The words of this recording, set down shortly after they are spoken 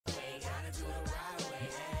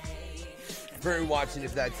for everyone watching,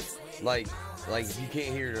 if that's like if you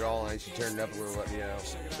can't hear it at all, and I should turn it up a little, let me know.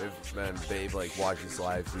 If Babe like watches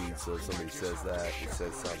live feed, so if somebody says that, it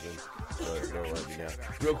says something, so let me know.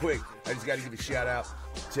 Real quick, I just got to give a shout out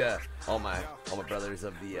to all my brothers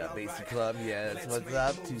of the Basic Club. Yeah, that's what's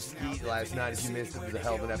up. To Skeet last night, if you missed it, was a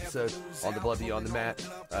hell of an episode on the Bloody on the Mat.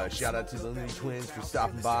 Shout out to the Looney Twins for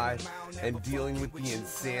stopping by and dealing with the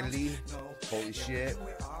insanity. Holy shit.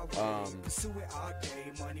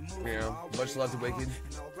 You know, much love to Wicked,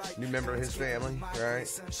 new member of his family, right?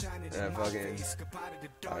 Fucking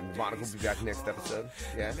Monica will be back next episode,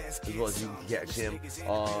 yeah, as well as you can catch him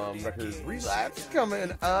on record Relapse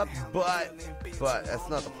coming up, but that's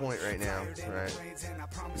not the point right now, right?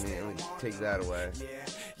 I mean, let me take that away,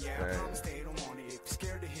 right?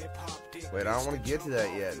 Wait, I don't want to get to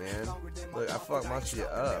that yet, man. Look, I fucked my shit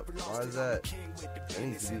up. Why is that? It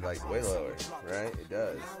needs to be like way lower, right? It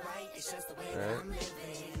does, right?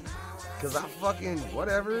 Cause I fucking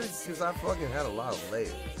whatever. Cause I fucking had a lot of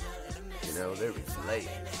layers. You know, there was layers,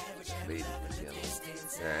 ladies and gentlemen.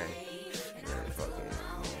 Right? Fucking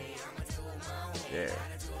yeah.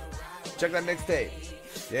 Check that mixtape.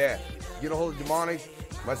 Yeah. Get a hold of Demonic,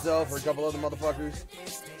 myself, or a couple other motherfuckers.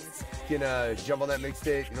 Can jump on that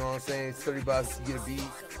mixtape, you know what I'm saying? It's $30, you get a beat.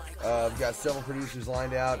 We've got several producers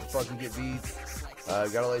lined out to fucking get beats.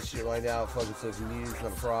 Got all that shit lined out, fucking, so if you need it, it's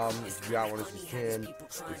not a problem. If you got one, it's just 10.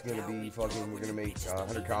 It's gonna be fucking, we're gonna make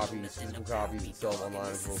 100 copies, physical copies, and sell it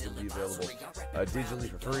online as well as it'll be available digitally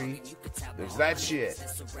for free. There's that shit,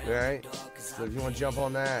 alright? So if you want to jump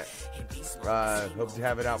on that, hope to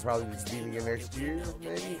have it out probably the beginning of next year,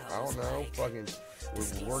 maybe? I don't know, fucking,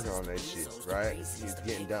 we're working on that shit, right? It's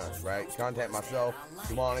getting done, right? Contact myself,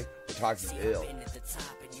 Demonic, or Toxic Ill.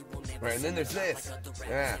 Right, and then there's this.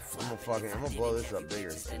 Yeah, I'm gonna blow this up bigger.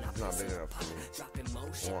 It's not big enough for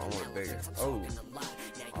me. I want it bigger. Oh,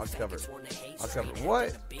 I'll cover it.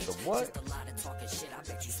 What? The what?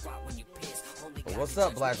 Well, what's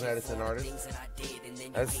up, Black Medicine artist?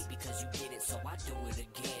 That's...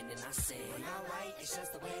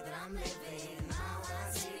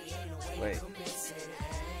 Wait.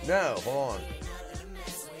 No, hold on.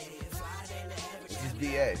 This is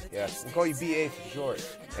BA. Yeah, we'll call you BA for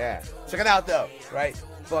short. Yeah. Check it out, though. Right?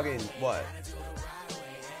 Fucking what?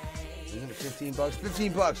 Isn't it $15?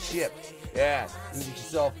 $15 shipped. Yeah. You can get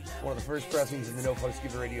yourself one of the first pressings of the No Fucks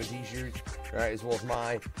Given Radio t-shirts. Right? As well as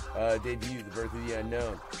my debut, The Birth of the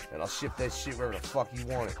Unknown. And I'll ship that shit wherever the fuck you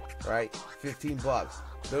want it. Right? $15.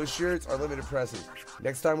 Those shirts are limited pressings.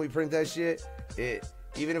 Next time we print that shit,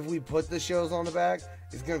 even if we put the shows on the back,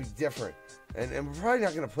 it's gonna be different. And we're probably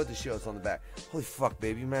not gonna put the shows on the back. Holy fuck,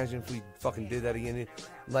 baby. Imagine if we fucking did that again.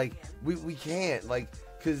 Like, we can't, like,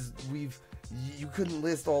 cause you couldn't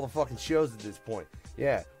list all the fucking shows at this point.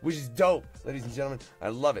 Yeah, which is dope, ladies and gentlemen. I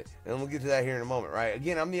love it. And we'll get to that here in a moment, right?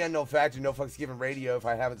 Again, I'm the Unknown Factor, No Fucks Given Radio. If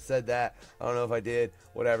I haven't said that, I don't know if I did,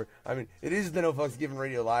 whatever. I mean, it is the No Fucks Given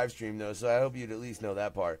Radio live stream, though, so I hope you'd at least know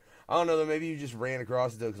that part. I don't know, though, maybe you just ran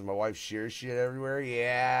across it, though, because my wife shares shit everywhere.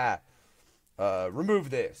 Yeah. Remove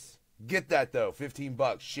this. Get that, though.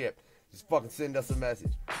 $15 shipped. Just fucking send us a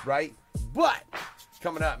message, right? But,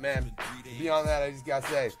 coming up, man. Beyond that, I just gotta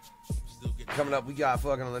say, coming up, we got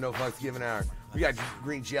fucking on the No Fucks Given hour. We got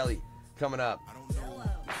green jelly coming up.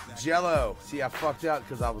 Jello. See, I fucked up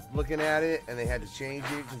because I was looking at it and they had to change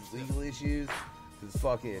it because of legal issues.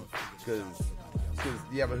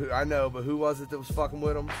 Yeah, but I know, but who was it that was fucking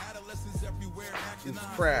with them? It was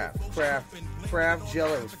Kraft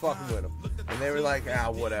Jello was fucking with them. And they were like,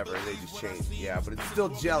 whatever, they just changed it. Yeah, but it's still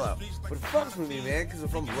Jello. But it fucks with me, man, because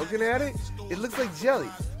if I'm looking at it, it looks like jelly.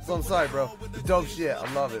 So I'm sorry, bro. It's dope shit.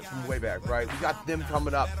 I love it from way back, right? We got them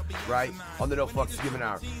coming up, right, on the No Fucks Given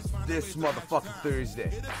hour this motherfucking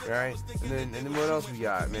Thursday, right? And then what else we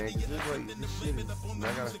got, man? Because there's like, this shit is,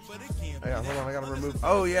 I gotta remove.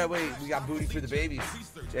 Oh yeah, wait, we got Booty for the Babies.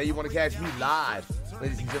 Yeah, you want to catch me live,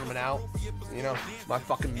 ladies and gentlemen, out? You know, my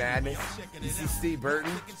fucking madness. You see Steve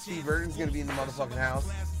Burton? Steve Burton's gonna be in the motherfucking house,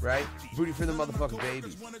 right? Booty for the motherfucking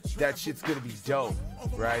Babies. That shit's gonna be dope,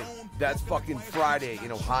 right? That's fucking Friday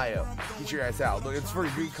in Ohio. Get your ass out. Look, it's for a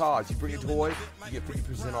good cause. You bring a toy, you get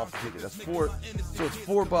 50% off the ticket. That's so it's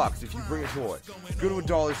 $4 if you bring a toy. Go to a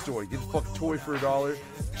dollar store, get a fucking toy for $1,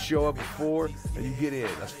 show up at 4, and you get in.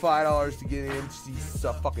 That's $5 to get in. See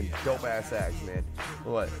some fucking dope ass acts, man.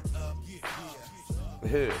 What?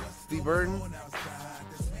 Who? Steve Burton?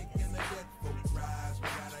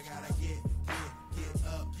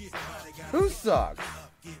 Who sucks?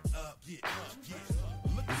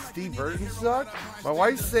 Does Steve Burton suck? My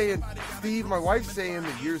wife's saying, Steve, my wife's saying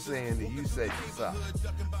that you're saying that you said you suck.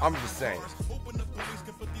 I'm just saying.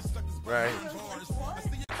 Right?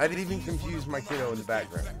 I didn't even confuse my kiddo in the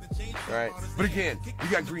background. Alright? But again, we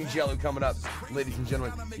got Green Jello coming up, ladies and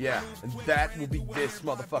gentlemen. Yeah, and that will be this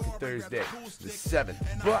motherfucking Thursday, the 7th.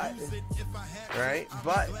 But, alright?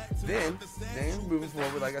 But, then, moving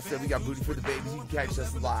forward, like I said, we got Booty for the Babies. You can catch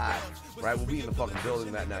us live. Right? We'll be in the fucking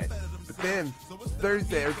building that night. But then,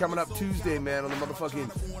 Thursday, or coming up Tuesday, man, on the motherfucking...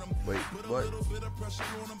 Wait, what?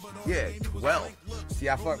 Yeah, 12. See,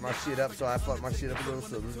 I fucked my shit up, so I fucked my shit up a little,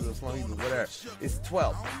 so this is a little funny, but whatever. It's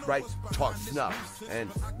 12, right? Talk Snuff. And,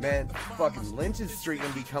 man, fucking Lynch's Street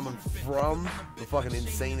gonna be coming from the fucking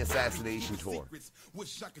Insane Assassination Tour.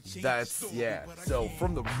 That's, yeah. So,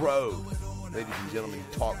 from the road, ladies and gentlemen,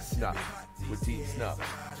 Talk Snuff with Team Snuff.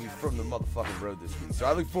 He's from the motherfucking road this week. So,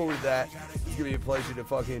 I look forward to that. It's gonna be a pleasure to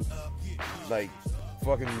fucking, like...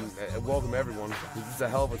 welcome everyone, because it's a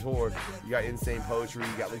hell of a tour. You got Insane Poetry,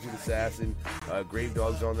 you got Liquid Assassin, Grave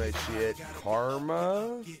Dog's on that shit,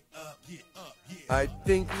 Karma, I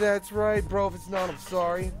think that's right, bro. If it's not, I'm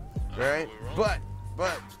sorry. Alright, but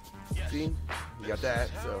see, you got that,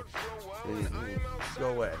 so go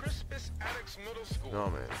away. No,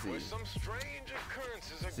 man, see,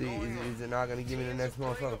 is it not gonna give me the next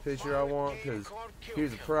motherfucking picture I want? Because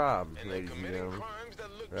here's the problem, ladies and gentlemen.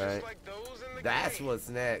 Right? That's what's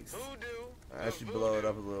next. I should blow it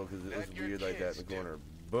up a little because it looks weird like that in the corner.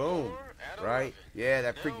 Boom. Right? Yeah,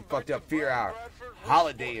 that freaky fucked up Fear Hour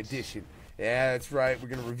Holiday Edition. Yeah, that's right. We're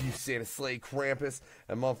going to review Santa Slay, Krampus,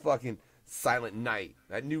 and motherfucking Silent Night.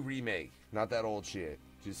 That new remake. Not that old shit.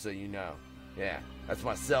 Just so you know. Yeah. That's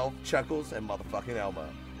myself, Chuckles, and motherfucking Elmo.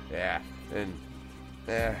 Yeah. And,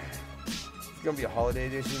 it's going to be a holiday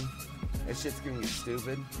edition. That shit's going to get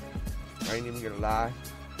stupid. I ain't even gonna lie.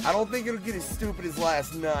 I don't think it'll get as stupid as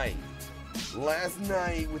last night. Last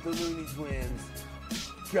night with the Looney Twins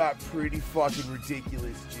got pretty fucking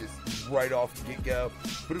ridiculous just right off the get-go.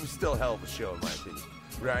 But it was still a hell of a show in my opinion.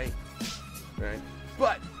 Right? Right?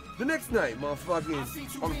 But the next night,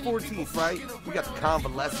 motherfucking, on the 14th, right? We got the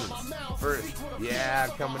Convalescents first. Yeah,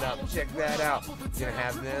 coming up. Check that out. Gonna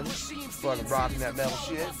have them fucking rocking that metal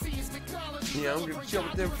shit. You know, I'm gonna chill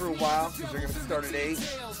with them for a while because they're gonna start at 8.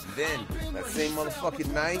 Then, that same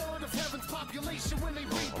motherfucking night, I'm gonna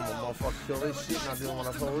motherfucking kill this shit, not doing what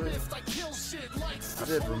I told her. I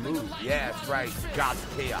did Remove. Yeah, that's right. Gods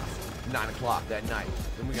of Chaos. 9 o'clock that night.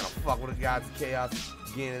 Then we're gonna fuck with the Gods of Chaos.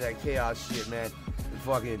 Get into that Chaos shit, man. And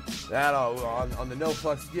fucking, that on the No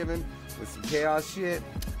Fucks Given with some Chaos shit.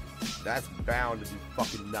 That's bound to be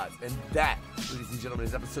fucking nuts. And that, ladies and gentlemen,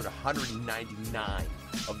 is episode 199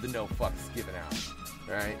 of the No Fucks Given out.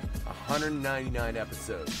 Alright? 199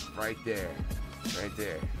 episodes. Right there. Right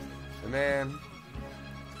there. And man,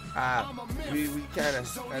 we kind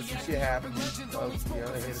of, as some shit happened, folks, you know,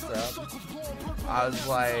 they hit us up. I was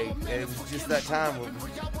like, it was just that time where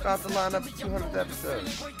we're about to line up the 200th episode.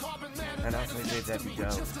 And I was like, babe, that'd be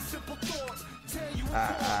dope.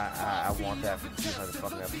 I want that for the 200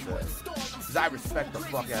 fucking episodes. Because I respect the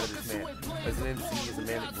fuck out of this man. As an MC, as a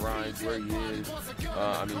man that grinds where he is.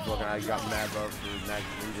 I mean, fucking, I got mad love for Magic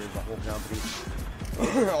Leaders, the whole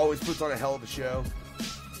company. Always puts on a hell of a show.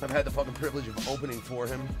 I've had the fucking privilege of opening for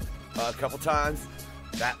him a couple times.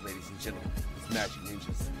 That, ladies and gentlemen, is Magic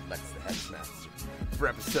Ninjas Lex the Headmaster for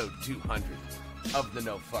episode 200 of the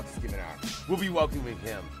No Fucks Given Hour. We'll be welcoming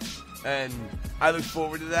him. And I look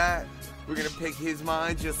forward to that. We're going to pick his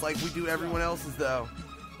mind just like we do everyone else's, though.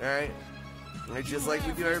 Alright? Just like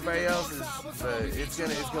we do everybody else's. But it's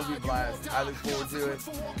gonna be a blast. I look forward to it.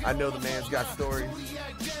 I know the man's got stories.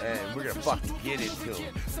 And we're going to fucking get into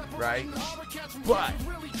them. Right? But,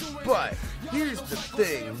 here's the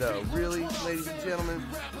thing, though. Really, ladies and gentlemen,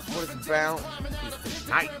 what it's about is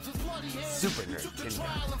tonight. Supah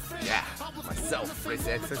Nerd-tendo. Yeah, myself, Chris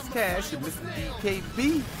XS Cash, and Mr.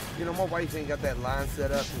 DKB. You know, my wife ain't got that line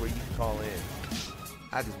set up to where you can call in.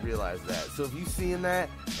 I just realized that. So if you seeing that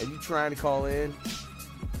and you trying to call in,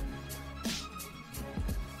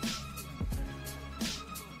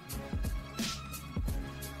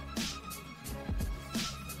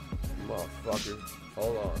 motherfucker,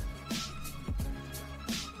 hold on.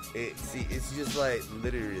 It's just like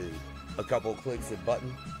literally a couple clicks of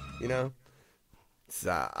button, you know?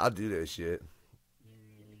 So I'll do that shit. You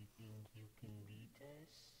really think you can beat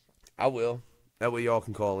us? I will. That way y'all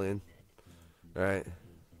can call in. Alright.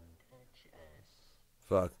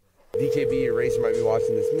 Fuck. DKB Eraser might be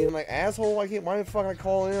watching this. Me, I'm like, asshole, why the fuck I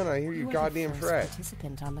call in? I hear your goddamn track.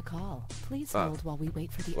 Participant on the call. Please hold while we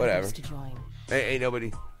wait for the whatever. others to join. Ain't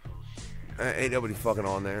nobody fucking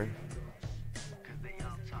on there.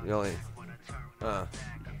 You know,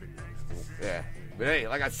 yeah. But hey,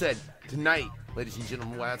 like I said, tonight, ladies and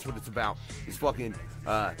gentlemen, well, that's what it's about. It's fucking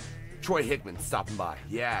Troy Hickman stopping by.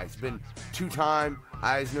 Yeah, he's been 2-time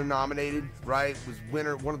Eisner nominated, right? Was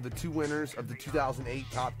one of the 2 winners of the 2008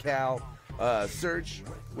 Top Cow search,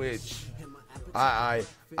 which I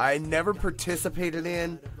never participated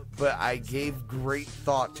in, but I gave great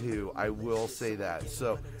thought to. I will say that.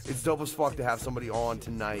 So it's dope as fuck to have somebody on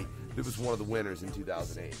tonight that was one of the winners in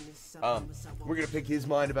 2008. We're gonna pick his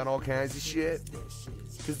mind about all kinds of shit,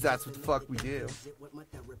 because that's what the fuck we do,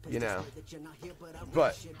 you know.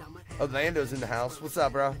 But Orlando's in the house. What's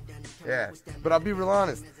up, bro? Yeah, but I'll be real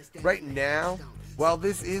honest. Right now, while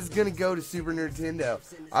this is gonna go to Supah Nerd-tendo,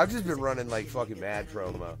 I've just been running like fucking mad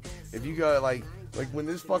promo. If you go like when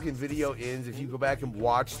this fucking video ends, if you go back and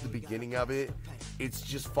watch the beginning of it, it's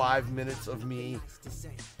just 5 minutes of me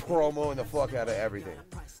promoing the fuck out of everything,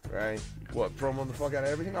 right? What, promoing the fuck out of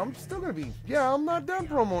everything? I'm still gonna be, yeah, I'm not done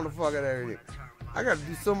promoting the fuck out of everything. I gotta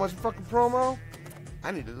do so much fucking promo,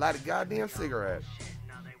 I need to light a goddamn cigarette.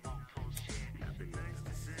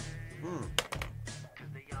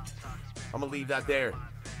 I'm gonna leave that there,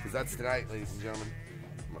 because that's tonight, ladies and gentlemen.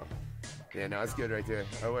 Yeah, no, it's good right there.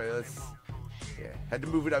 Oh, wait, yeah, had to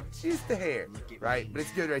move it up just a hair, right? But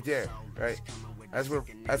it's good right there, right? That's where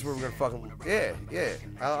we're gonna fucking, yeah.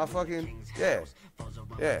 I'll fucking, yeah.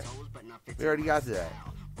 We already got to that.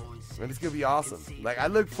 And it's gonna be awesome. Like, I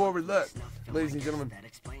look forward, ladies and gentlemen,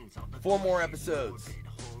 4 more episodes.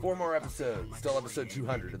 Still episode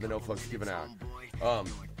 200 of the No Fucks Given Out.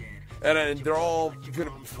 And they're all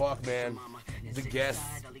gonna, fuck, man. The guests,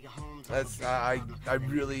 that's a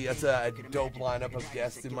dope lineup of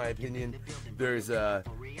guests, in my opinion. There's a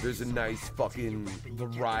nice fucking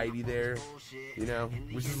variety there, you know,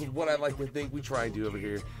 which is what I like to think we try and do over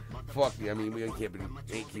here. Fuck me, I mean, we ain't keep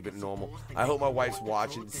it normal. I hope my wife's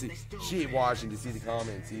watching to see. She ain't watching to see the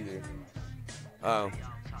comments either. Oh,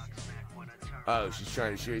 she's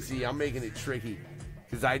trying to share. See, I'm making it tricky,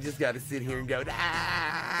 because I just got to sit here and go,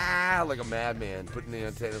 like a madman. Putting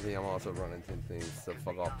the technically, I'm also running 10 things, so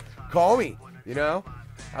fuck off. Call me, you know?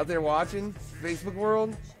 Out there watching, Facebook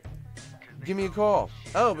world, give me a call.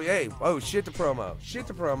 Oh, but hey, shit to promo.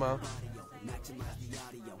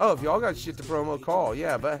 Oh, if y'all got shit to promo, call.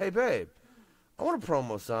 Yeah, but hey, babe, I want to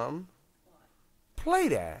promo something. Play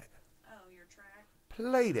that. Oh, your track?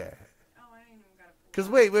 Play that. Oh, I ain't even got it. Because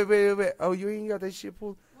wait. Oh, you ain't got that shit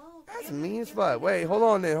pulled? Well, that's mean as fuck. Wait, hold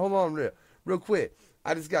on real quick.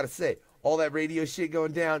 I just got to say, all that radio shit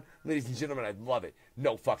going down, ladies and gentlemen, I love it.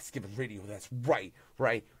 No fuck skipping radio, that's right?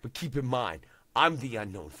 But keep in mind, I'm the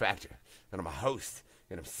unknown factor, and I'm a host,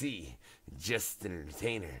 an MC, and just an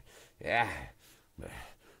entertainer. Yeah.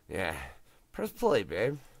 Press play,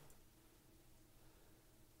 babe.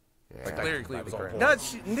 Yeah, like lyrically, it was on point.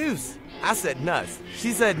 Nuts, noose. I said nuts.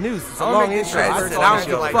 She said noose. It's a long intro. I said I don't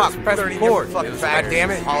give a fuck. Press record. God damn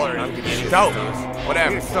it. It's dope.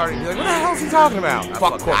 Whatever. Like, what the hell is he talking about?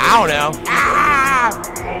 Fuck. I don't know.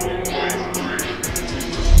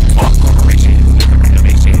 Fuck corporations,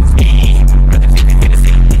 innovations, rather than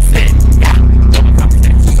innocent sin. Yeah. No one comes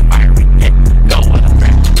next to the fire we hit. No other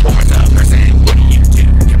threat. Or the person. What do?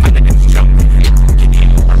 You're finding it joke. Can you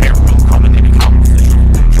or arrow coming in and come?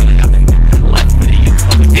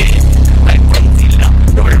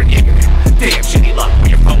 Damn shitty luck when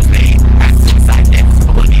your phone's made. That's suicide nets.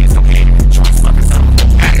 Oblivious, okay. Trust love yourself,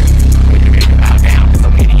 won't matter. When you're ready to bow down to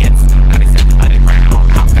some idiots. Now they send the underground.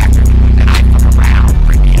 Out factor. And I fuck around.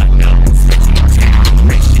 Bring the unknown. Switching our town.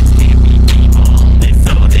 Corporations can be people. If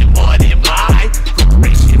so, then what am I?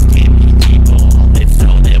 Corporations can be people. If so,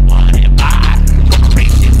 then what am I?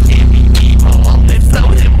 Corporations can be people. If so,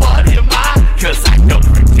 then what am I? Cause I know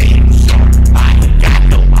for damn sure I ain't got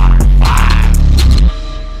no modifier.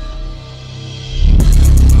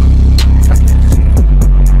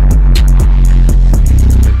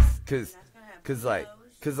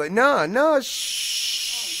 Cause no,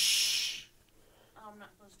 shh.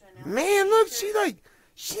 Man, look, she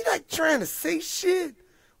like trying to say shit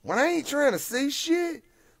when I ain't trying to say shit.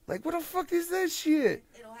 Like, what the fuck is that shit?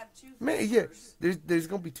 It'll have 2 man, yeah. There's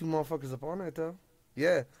gonna be 2 motherfuckers up on that though.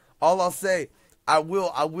 Yeah. All I'll say, I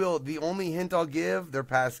will. The only hint I'll give, they're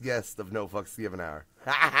past guests of No Fucks Given Hour.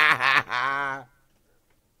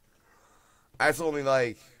 That's only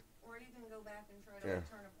like. Or you can go back and try to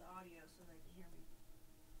turn up the audio so they can hear me.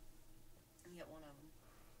 And get one of them.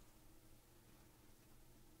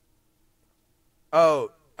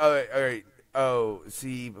 Oh, alright. Oh,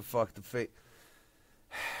 see, but fuck the fake.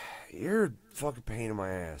 You're a fucking pain in my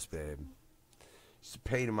ass, babe. She's a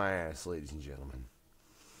pain in my ass, ladies and gentlemen.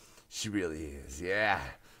 She really is, yeah.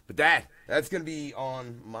 But that's gonna be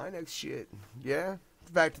on my next shit. Yeah?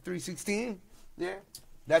 Back to 316. Yeah.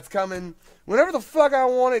 That's coming whenever the fuck I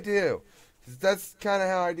want it to. That's kind of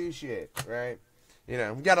how I do shit, right? You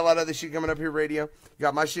know, we got a lot of other shit coming up here, radio.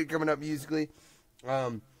 Got my shit coming up musically.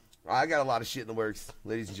 I got a lot of shit in the works,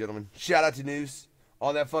 ladies and gentlemen. Shout out to Noose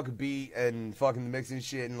on that fucking beat and fucking the mixing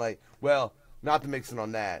shit and like, well, not the mixing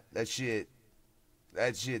on that. That shit's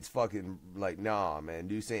fucking like, nah, man.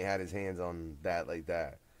 Noose ain't had his hands on that like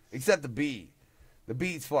that. Except the beat. The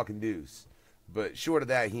beat's fucking Noose. But short of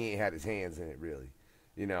that, he ain't had his hands in it really.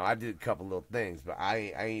 You know, I did a couple little things, but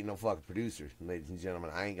I ain't no fucking producer, ladies and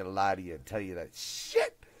gentlemen. I ain't gonna lie to you and tell you that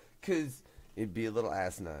shit, cause it'd be a little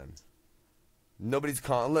asinine. Nobody's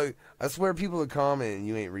calling. Look, I swear people are commenting.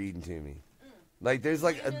 You ain't reading to me. Like there's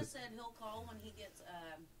like. Ninja said he'll call when he gets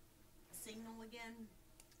a signal again.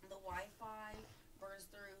 The Wi-Fi burns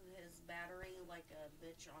through his battery like a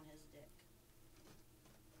bitch on his dick.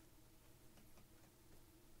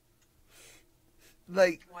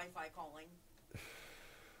 Like. Wi-Fi calling.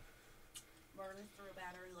 Burns through a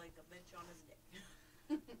battery like a bitch on his dick.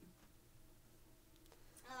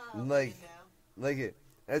 Oh, like it.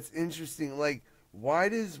 That's interesting. Like, why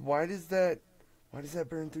does that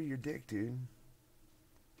burn through your dick, dude?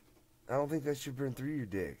 I don't think that should burn through your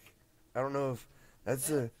dick. I don't know if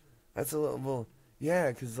that's a little,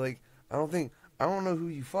 yeah, cause like I don't know who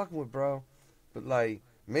you fucking with, bro, but like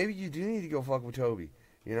maybe you do need to go fuck with Toby.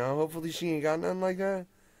 You know, hopefully she ain't got nothing like that,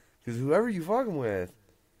 cause whoever you fucking with,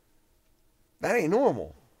 that ain't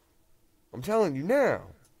normal. I'm telling you now,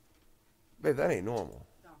 babe, that ain't normal.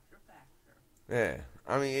 Dr. Factor. Yeah.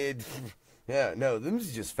 I mean, yeah, no,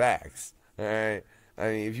 them's just facts, alright? I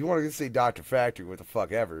mean, if you want to say Dr. Factory, what the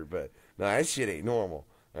fuck ever, but, no, that shit ain't normal,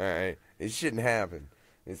 alright? It shouldn't happen.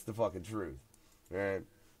 It's the fucking truth, alright?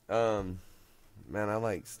 Man, I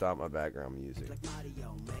like stop my background music.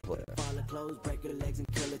 Play it. I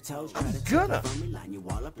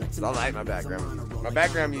like my background. My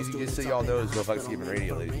background music, just so y'all know, is no fucking skipping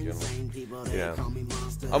radio, ladies and gentlemen. Yeah.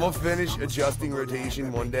 I'm gonna finish adjusting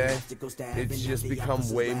rotation one day. It's just become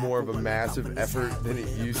way more of a massive effort than it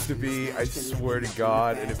used to be. I swear to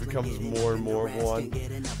God, and it becomes more and more of one.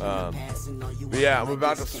 But yeah, I'm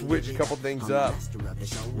about to switch a couple things up.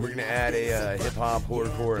 We're gonna add a hip hop,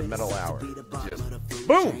 horrorcore, and metal hour. Just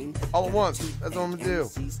boom, all at once. That's what I'm gonna do.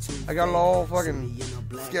 I got it all fucking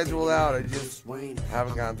scheduled out. I just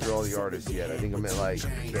haven't gone through all the artists yet. I think I'm at like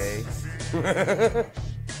K.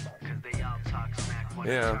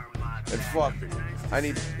 Yeah, and fuck.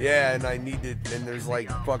 And there's like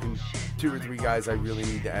fucking 2 or 3 guys I really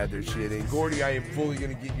need to add their shit in. Gordy, I am fully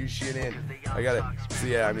gonna get your shit in. I gotta, so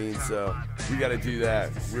yeah, I mean, so we gotta do that.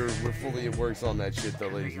 We're fully at works on that shit though,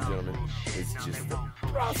 ladies and gentlemen. It's just a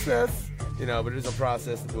process, you know, but it is a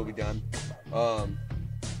process that will be done. I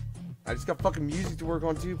just got fucking music to work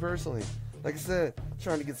on too, personally. Like I said,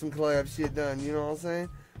 trying to get some collab shit done, you know what I'm saying?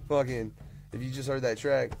 Fucking, if you just heard that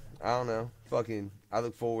track, I don't know, fucking, I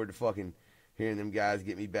look forward to fucking hearing them guys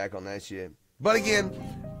get me back on that shit. But again,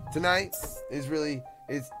 tonight is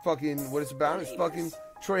fucking what it's about. It's fucking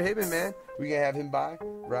Troy Hickman, man. We gonna have him by,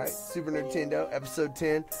 right? Supah Nerd-tendo, episode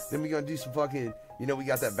 10. Then we gonna do some fucking, you know, we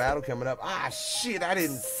got that battle coming up. Ah, shit, I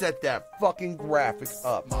didn't set that fucking graphic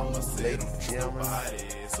up. Ladies and gentlemen. Flip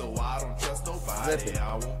it.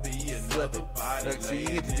 Look, so you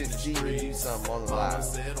get to just see me do something on the live.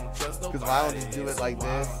 Because if I don't just do it like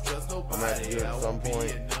this, I'm gonna have to do it at some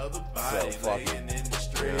point. So, fuck it.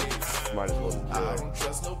 Yeah, might as well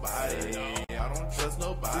just do it.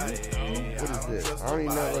 What is this? I don't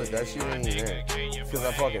even know. Look, that shit ain't even there. Because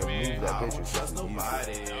I fucking moved that picture since we used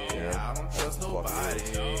it. You know?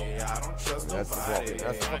 That's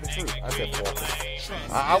the fucking truth. I said fucking.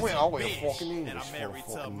 I went all the way to fucking English for a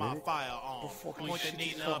fucking minute. What fucking shit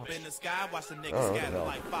is I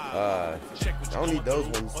don't need those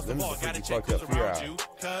ones. Them are pretty fucked up fear out.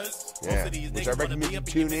 Yeah, which I recommend you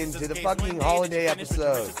tune in to the fucking holiday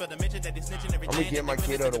episode. I'm gonna get my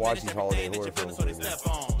kiddo to watch these holiday horror films with me.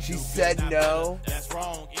 She said no.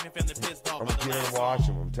 I'm gonna get her to watch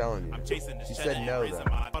them, I'm telling you. She said no though. She's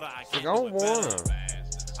like, I don't want them.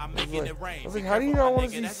 I was like, how do you not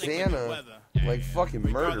want to see Santa like fucking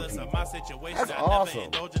murder people? That's awesome.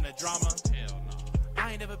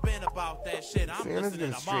 I ain't never been about that shit. Santa's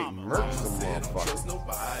gonna straight murk some motherfuckers.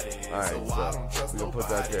 Alright, so we gonna put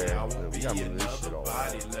that there. We gotta move this shit all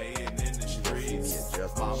out. She's gonna see me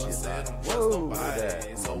adjusting shit out. Whoa, look at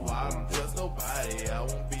that. So I don't trust nobody. I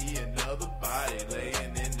won't be another body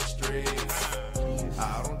laying in the streets.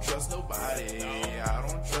 I don't trust nobody. I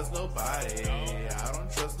don't trust nobody. I don't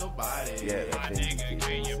trust nobody. Yeah, that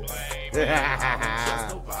thing you I don't trust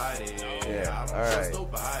nobody. Yeah, alright.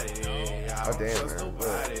 Oh damn, man. Look,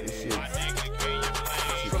 this shit.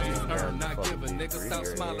 Not give a nigga, stop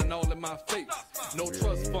smiling all in my face. No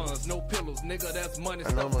trust funds, no pillows, nigga, that's money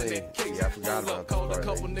stuff in that case. Yeah, I forgot about this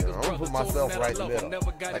part. I'm gonna put myself right in the middle.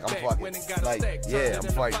 Like, I'm fucking, like, yeah, I'm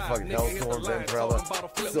fighting fucking Hellstorm, Vampirella,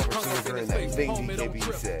 Silver Surfer, and that thing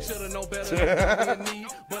DKB said. Shoulda known better than me,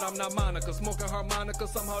 but I'm not Monica. Smoking harmonica,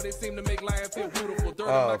 somehow they seem to make life feel beautiful. Dirt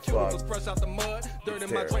in my cubicles, fresh out the mud. Dirt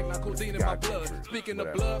in my drink, not codeine in my blood. Speaking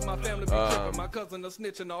of blood, my family be tripping. My cousin a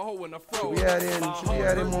snitching, a hoe in a fro. Should we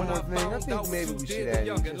add in one more thing? I think maybe we should add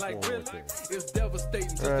in just one more thing. It's devastating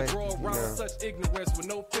just to grow around such ignorance with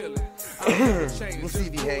no feeling. We'll see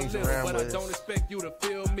if he hangs around with us. But I don't expect you to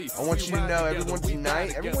feel me. I want you to know everyone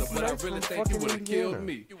tonight from fucking Indiana.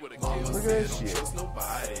 Look at that shit.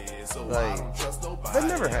 Like, that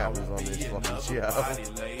never happens on this fucking show.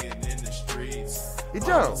 It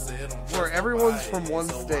don't. Where everyone's from one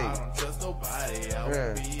state.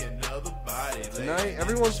 Yeah. Tonight,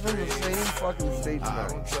 everyone's from the same fucking state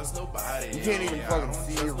tonight. You can't even fucking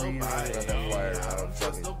see or read anything on that flyer. I don't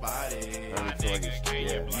feel like it's,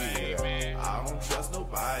 yeah. I don't trust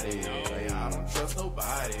nobody. I don't trust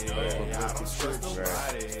nobody.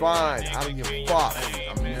 It's fine. I don't give a fuck.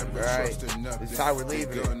 Alright? This is how we're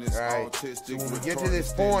leaving it. Alright? So when we get to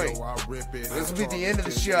this point, this will be the end of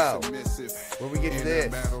the show. When we get to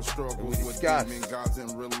this, and we discuss. And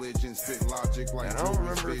I don't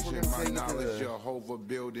remember if we're going to take it to the... Jehovah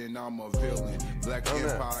building, I'm a villain. Black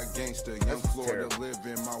Empire gangster, young Florida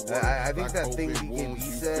living my world. I think that thing DKB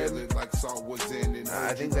said,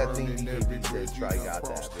 I think that thing DKB said probably got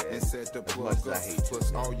that, man. As much as I hate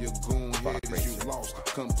it. All your goon heads you lost.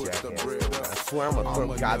 Come put the bread up. I swear I'm gonna throw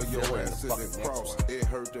Godzilla in the fucking next one. It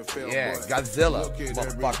hurt to fail. Yeah, Godzilla,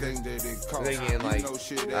 motherfucker. Thinking like,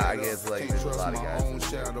 I guess like there's a lot of guys.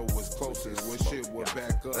 Shadow was closest when shit was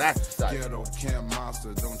back up. That's exciting. Ghetto camp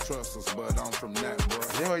monster, don't trust us, but I'm from that, bro.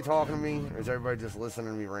 Is anybody talking to me, or is everybody just listening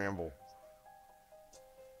to me ramble?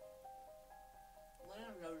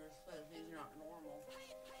 Leonardo just says he's not normal.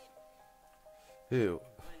 Who?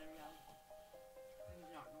 He's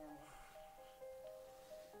not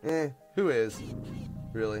normal. Who is?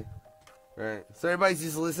 Really? Alright. So everybody's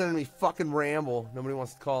just listening to me fucking ramble. Nobody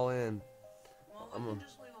wants to call in. Well, I'm we a, can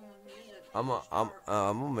just leave him with music. I'm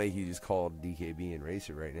gonna make you just call DKB and race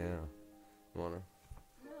it right now. You wanna?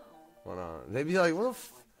 No. Why not? They'd be like, what the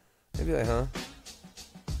f... They'd be like, huh?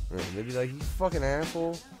 They'd be like, you fucking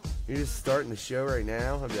asshole. You're just starting the show right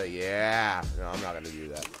now? I'd be like, yeah. No, I'm not gonna do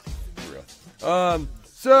that. For real.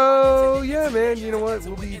 So, yeah, man, you know what?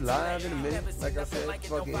 We'll be live in a minute. Like I said,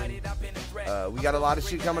 fucking... we got a lot of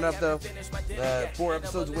shit coming up, though. 4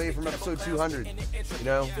 episodes away from episode 200. You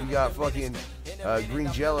know, we got fucking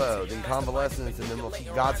Green Jello, then Convalescence, and then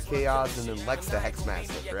God's Chaos, and then Lex the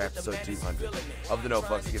Hexmaster for episode 200 of the No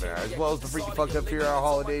Fucks Given Hour. As well as the Freaky Fucked Up Fear Hour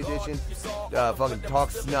Holiday Edition. Fucking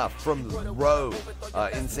Talk Snuff from the Road.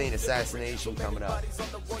 Insane Assassination coming up.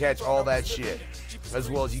 So catch all that shit. As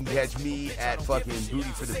well as you can catch me at fucking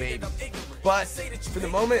Booty for the Baby. But for the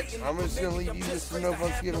moment, I'm just going to leave you with some No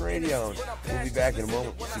Fucks Given Radio. We'll be back in a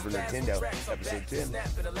moment with Supah Nerd-tendo, episode 10.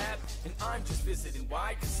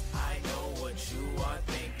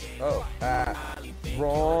 Oh,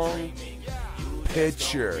 wrong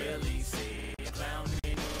picture.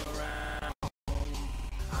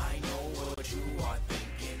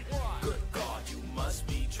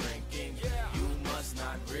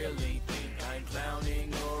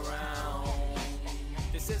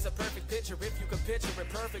 Is a perfect picture if you can picture it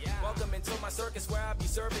perfect. Welcome into my circus where I be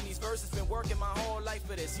serving these verses. Been working my whole life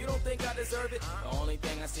for this. You don't think I deserve it? The only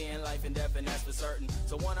thing I see in life in death, and that's for certain.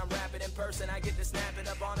 So when I'm rapping in person, I get to snapping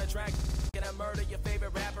up on a track. Can I murder your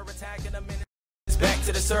favorite rapper, attacking them in back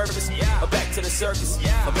to the service, or back to the circus,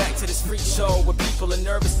 or back to this freak show where people are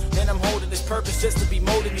nervous. Then I'm holding this purpose just to be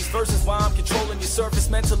molding these verses while I'm controlling your surface,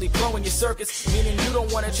 mentally blowing your circus. Meaning you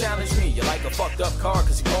don't want to challenge me. You're like a fucked up car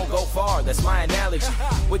cause you won't go far. That's my analogy.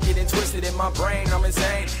 Wicked and twisted in my brain, I'm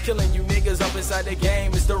insane. Killing you niggas up inside the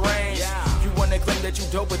game is deranged. You wanna claim that you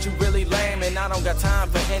dope but you really lame, and I don't got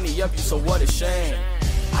time for any of you, so what a shame.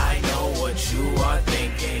 I know what you are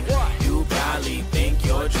thinking. You probably think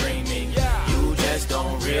you're dreaming. You just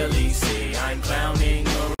don't really see I'm clowning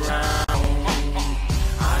around.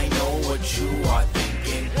 I know what you are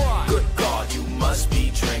thinking. Good God, you must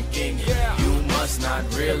be drinking. You must not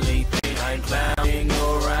really think I'm clowning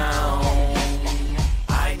around.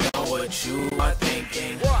 I know what you are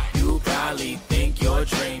thinking. You probably think you're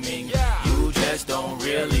dreaming. You just don't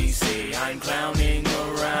really see I'm clowning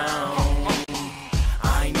around.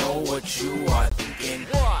 What you are thinking.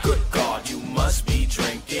 Good God, you must be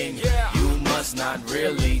drinking. You must not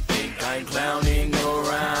really think I'm clowning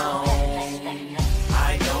around.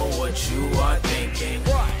 I know what you are thinking.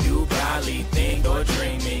 You probably think you're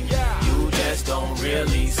dreaming. You just don't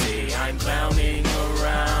really see. I'm clowning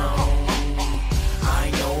around.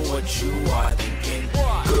 I know what you are thinking.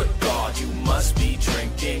 Good God, you must be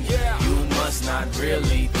drinking. You must not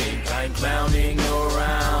really think I'm clowning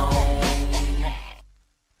around.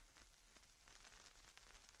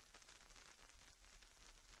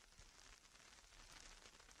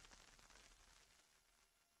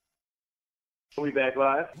 Are we back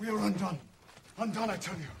live? We are undone. Undone, I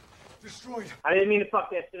tell you. Destroyed. I didn't mean to fuck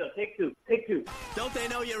that shit up. Take two. Take two. Don't they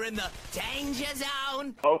know you're in the danger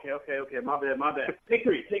zone? Okay. My bad. Take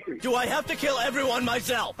three. Do I have to kill everyone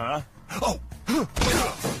myself? Huh? Oh.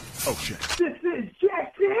 Oh, shit. This is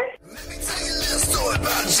Jackson. Let me tell you a little story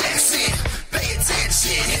about Jackson. Pay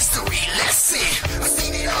attention, history lesson. I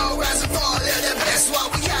seen it all rise and fall at the best while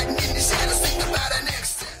we hiding in the shadows. Think about our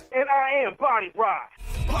next step. And I am Body Rock.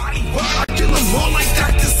 Body rock, I kill them all like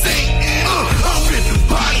Dr. Satan. I'm ripping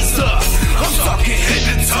bodies up. I'm talking head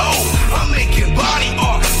to toe. I'm making body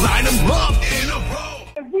art. Line them up in a row.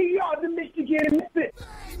 And we are the Michigan Misfits.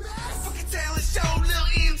 Fucking talent show, Lil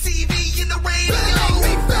MTV in the radio.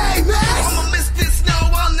 I'm a misfit, no,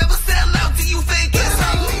 I'll never sell out. Do you think it's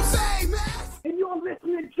and you're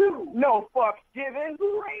listening to No Fucks Given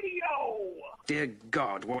Radio. Dear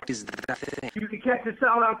God, what is that thing? You can catch us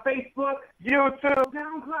out on Facebook, YouTube,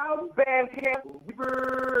 SoundCloud, Bandcamp,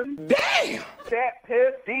 Weaver. Damn! That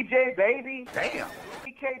Piss, DJ Baby. Damn!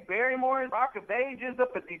 DK Barrymore, Rock of Ages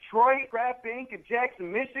up at Detroit, Rap Inc. in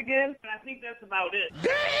Jackson, Michigan. And I think that's about it.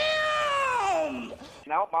 Damn!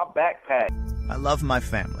 Now my backpack. I love my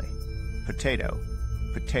family. Potato,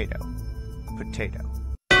 potato, potato.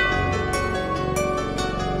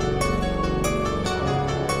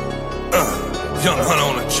 Young Hunt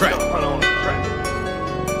on the track.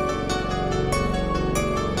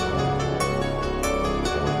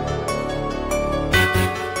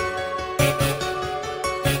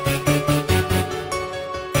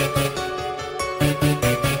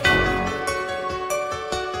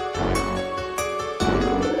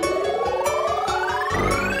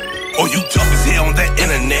 Oh, you tough as hell on that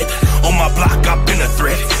internet. On my block, I've been a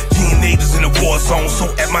threat. Teenagers in the war zone, so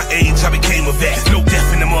at my age, I became a vet. No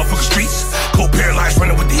death in the motherfucking streets. Cold paralyzed,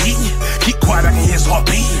 running with the heat. Keep quiet, I can hear his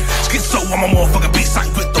heartbeat. Schizo, I'm a motherfucking beast. I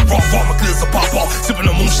with the raw raw, my clears a pop off. Sipping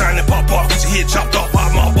the moonshine and pop off. Get your head chopped off by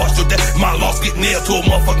my boss. Your death, my loss, get nailed to a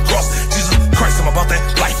motherfucking cross. Jesus Christ, I'm about that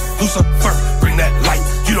life. Lucifer, bring that light.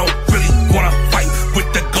 You don't really wanna fight with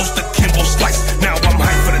the ghost of Kimbo Slice. Now I'm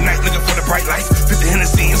hyped for the night, looking for the bright lights. 50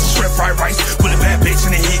 Hennessy and some shrimp fried rice. With a bad bitch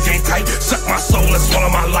and the head game tight. Suck my soul and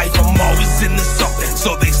swallow my life. I'm always into something,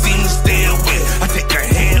 so they seem to stay away. I take a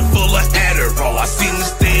handful of Adderall, I seem to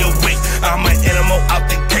stay awake. I'm an animal out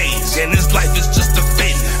the cage, and this life is just a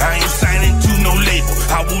fate. I ain't signing to no label,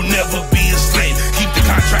 I will never be a slave. Keep the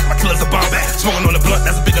contract, my killers a bomb back. Smoking on the blunt,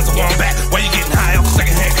 that's as big as a wombat. Why you getting high off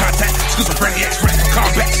secondhand contact? Excuse me, brainiacs, rap for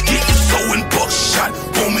combat. Get so in buckshot,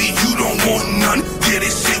 homie, you don't want none. Yeah, they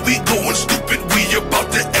say we going stupid, we about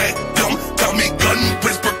to act dumb. Tommy gun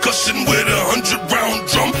plays percussion with 100-round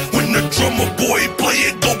drum. When the drummer boy play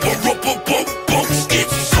it, go bump. Get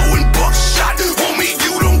so in buckshot, homie,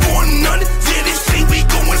 you don't want none. Yeah, they say we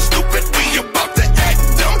going stupid, we about to act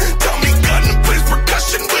dumb. Tommy gun plays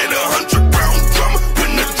percussion with 100-round drum.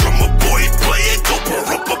 When the drummer boy play it, go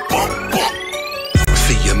bump.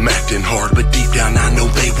 See, I'm acting hard, but deep down I know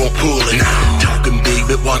they won't pull it. Talking big,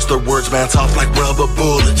 but watch their words bounce off like rubber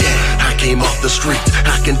bullets. Yeah, I came off the streets,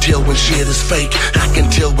 I can tell when shit is fake. I can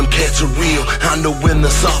tell when cats are real, I know when the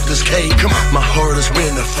softest cake. Come on, my heart is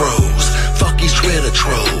when it froze. Fuck these Twitter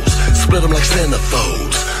trolls, split them like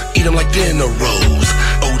centerfolds, eat them like dinner rolls.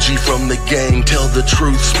 OG from the gang, tell the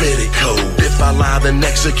truth, spit it cold. If I lie, then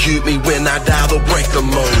execute me. When I die, they'll break the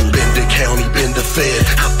mold. Been to county, been to fed,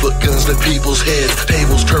 I put guns to people's heads.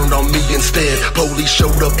 Tables turned on me instead, police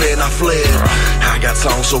showed up and I fled. I got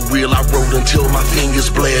songs so real, I wrote until my fingers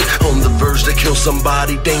bled. On the verge to kill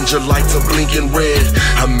somebody, danger lights are blinking red.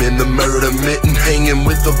 I'm in the murder mitten, hanging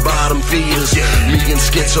with the bottom feeders. Me and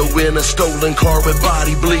Schizo in a stolen car with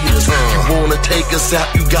body bleeders. You wanna take us out,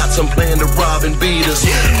 you got some plan to rob and beat us.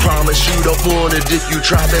 Promise you don't want it, if you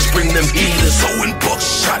try, let's bring them heaters. So in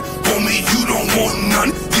buckshot, homie, you don't want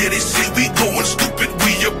none. Yeah, they say we going stupid,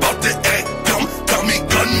 we about to act dumb. Tommy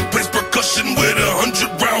gun plays percussion with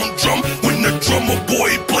 100-round drum. When the drummer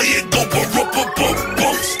boy play it, go bump.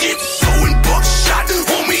 Get so in buckshot,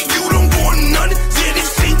 homie, you don't want none. Yeah, they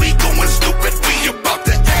say we going stupid, we about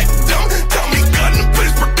to act dumb. Tommy gun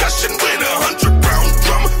plays percussion with 100-round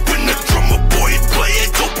drum. When the drummer boy play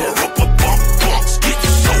it, go bump. Get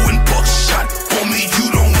so in buckshot, homie, you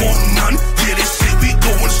don't want none. Yeah, they say we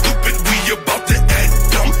going stupid, we about to act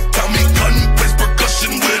dumb. Tommy gun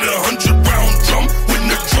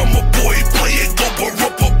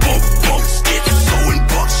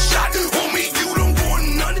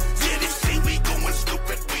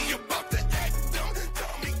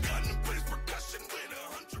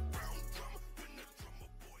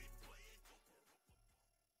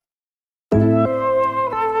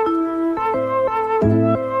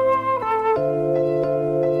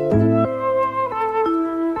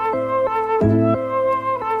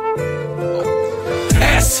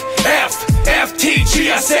G,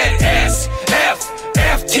 I said S, F,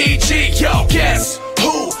 F, T, G. Yo, guess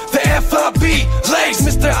who? The F.I.B. legs,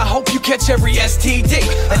 mister, I hope you catch every STD.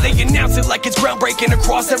 And they announce it like it's groundbreaking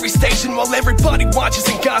across every station, while everybody watches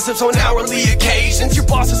and gossips on hourly occasions. Your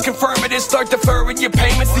bosses confirm it and start deferring your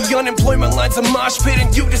payments. The unemployment line's a mosh pit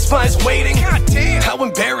and you despise waiting. God damn, how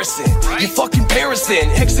embarrassing. You fucking parents then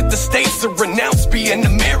exit the states to renounce being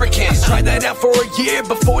Americans. Try that out for a year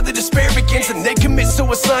before the despair begins, and they commit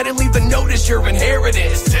suicide and leave the notice your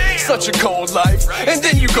inheritance. Such a cold life, and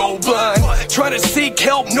then you go blind. Trying to seek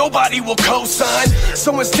help, nobody will co-sign.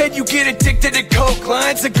 So instead you get addicted to coke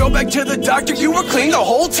lines and go back to the doctor, you were clean the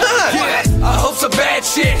whole time. Yeah, I hope some bad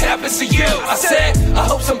shit happens to you. I said, I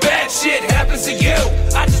hope some bad shit happens to you.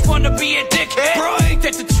 I just wanna be a dickhead, bro, ain't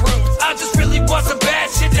that the truth? I just really want some bad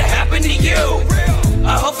shit to happen to you.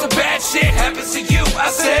 I hope some bad shit happens to you. I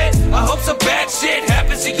said, I hope some bad shit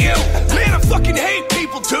happens to you. Man, I fucking hate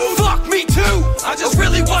people, dude. Fuck me too. I just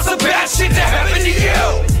really want some bad shit to happen to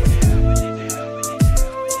you.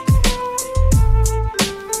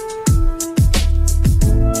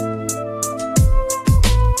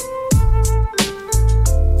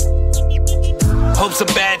 Hope some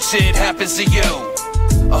bad shit happens to you.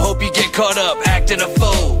 I hope you get caught up acting a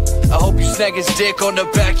fool. I hope you snag his dick on the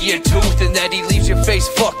back of your tooth and that he leaves your face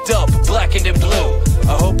fucked up, blackened and blue.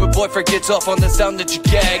 I hope your boyfriend gets off on the sound that you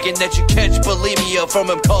gag and that you catch bulimia from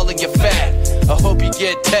him calling you fat. I hope you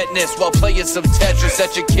get tetanus while playing some Tetris,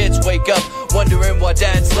 that your kids wake up wondering why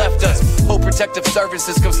dad's left us. Hope protective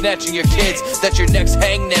services come snatching your kids, that your next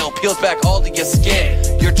hangnail peels back all of your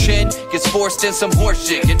skin. Your chin gets forced in some horse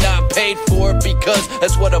shit, you're not paid for it because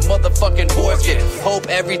that's what a motherfucking horse get. Hope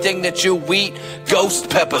everything that you eat ghost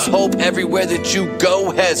peppers. Hope everywhere that you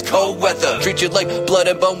go has cold weather. Treat you like blood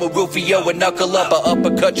and bone with Rufio and knuckle up. I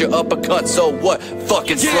uppercut your uppercut, so what?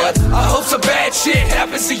 Fucking slut. I hope some bad shit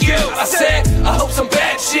happens to you. I said, I hope some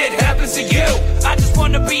bad shit happens to you. I just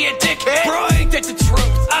wanna be a dickhead, bro, ain't that the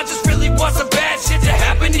truth? I just really want some bad shit to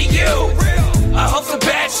happen to you. I hope some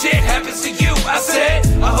bad shit happens to you. I said,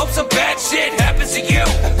 I hope some bad shit happens to you.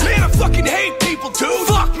 Man, I fucking hate people, dude.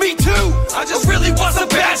 Fuck me too. I just really want some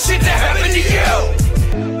bad shit to happen to you.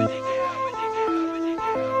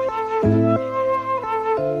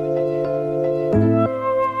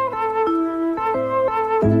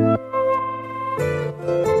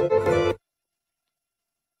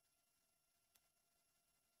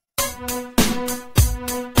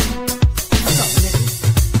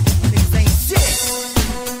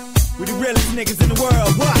 Niggas in the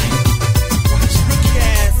world, what? Watch rookie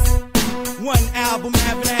ass, one album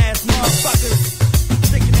having ass motherfuckers,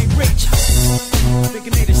 thinking they rich,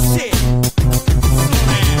 thinking they the shit.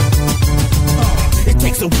 It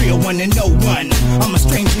takes a real one to know one. I'm a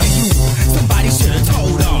stranger to you. Somebody should have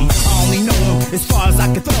told them. I only know them as far as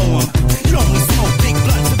I can throw them. You only smoke big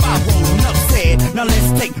blunts if I roll them. Enough said. Now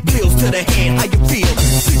let's take bills to the head. How you feel?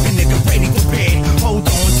 Sleeping nigga ready for bed. Hold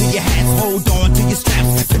on to your hats, hold on to your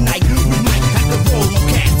straps. Tonight we might have to roll on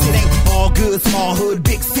cats. It ain't all good, small hood,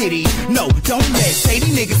 big city. No, don't let shady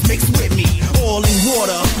niggas mix with me. Oil and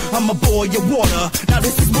water, I'ma boil your water. Now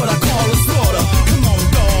this is what I call a slaughter. Come on,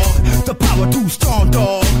 dog. The power too strong,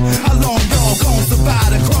 dog. How long y'all gon' survive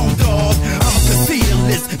the chrome, dog? I'ma conceal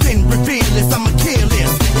this, then reveal this. I'ma kill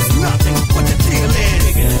this. It's nothing. What the deal is?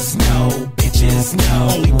 Niggas know, bitches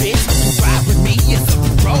know. Only bitch who ride with me is a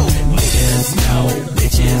pro. Niggas know,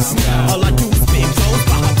 bitches know. All I do is big clothes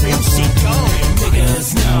by how real shit go. Niggas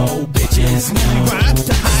know, bitches know. We rhyme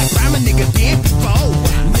to high crime, a nigga did before.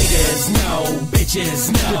 Niggas know, bitches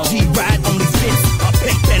know. The G-Ride only fits a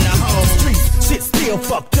pick in the whole street. Shit still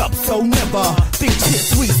fucked up, so never think shit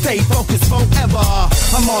sweet, stay focused forever.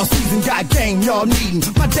 I'm all season, got game, y'all needin'.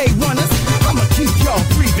 My day runners, I'ma keep y'all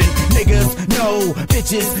breathing. Niggas know,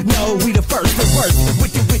 bitches know, we the first and worst.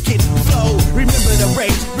 Wicked, wicked flow. Remember the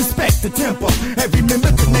rage, respect the temper. Every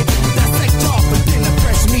member connected to dissect y'all for dinner.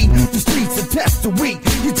 Fresh meat, the streets attest the weak.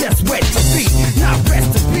 You just wet your feet, now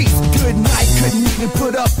rest in peace. Good night, couldn't even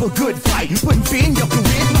put up a good fight. Putting fear in your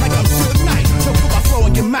career like I'm Suge Knight. Don't put my flow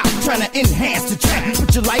in your mouth, trying to enhance the track.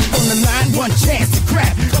 Put your life on the line, one chance to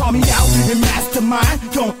crack. Call me out and mastermind,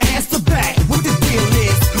 don't answer back. What the deal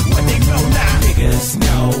is, what they know now. Niggas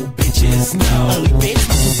know, bitches know. Only bitch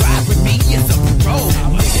who ride with me is a pro.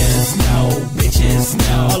 Niggas know, bitches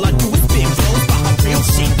know. All I do is big flows by how real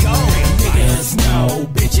shit go. Niggas know,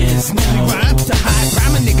 bitches know. We rhyme to high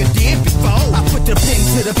crime, a nigga did before. I put the pen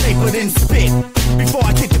to the paper, then spit. Before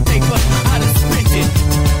I get the paper, I done spent it.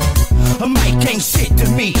 A mic ain't shit to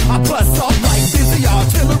me. I bust off like busy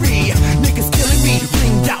artillery. Niggas killing me,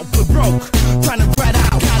 ringed out but broke. Trying to rat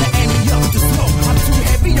out, gotta ante up the smoke. I'm too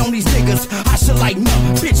heavy hate on these niggas. I should lighten up,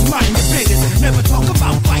 bitch, mind your business. Never talk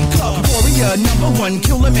about Fight Club. Warrior #1,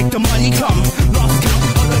 killer, make the money come. Lost count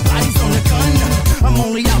of the bodies on the gun. I'm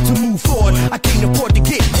only out to move forward. I can't afford to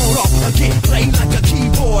get pulled off or get played like a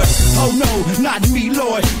keyboard. Oh no, not me,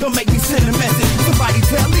 Lord. Don't make me send a message. Somebody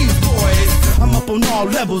tell these boys I'm up on all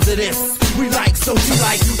levels of this. We like, so she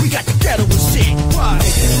like, we got the ghetto with shit. Why?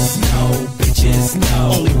 Niggas no, bitches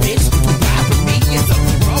no. Only bitch who ride with me is up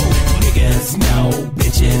the road. Niggas no,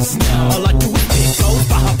 bitches no. All I do is pick goes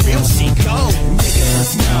by how real she go.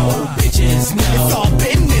 Niggas no, bitches no. It's all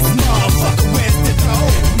business, motherfucker, where's the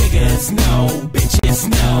dough? Niggas no, bitches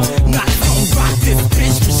no. Not gonna rock this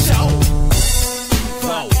bitch for show.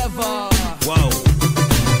 Forever. Whoa.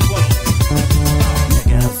 Whoa.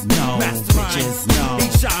 Niggas no, bitches no.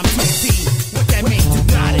 H.I.M.T.C. What that mean to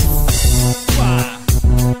goddess? Why?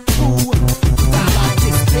 Who? I like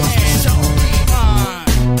this bitch. Show me.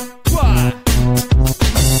 Why?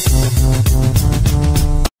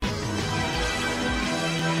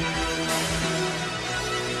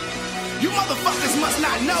 You motherfuckers must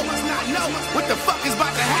not know what the fuck is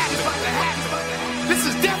about to happen. This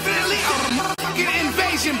is definitely a motherfucking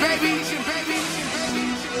invasion, baby.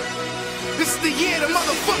 This is the year of the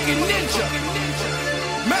motherfucking ninja.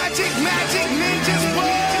 Magic, ninjas,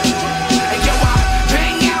 Hey yo, I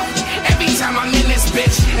bang out every time I'm in this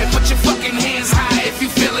bitch. And put your fucking hands high if you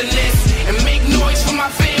feeling this. And make noise for my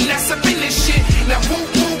fam that's up in this shit. Now whoop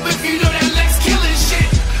whoop if you know that let's killin' shit.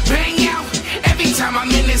 Bang out every time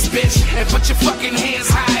I'm in this bitch. And put your fucking hands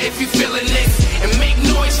high if you feeling this. And make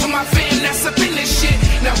noise for my fam that's up in this shit.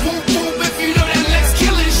 Now whoop whoop if you know that let's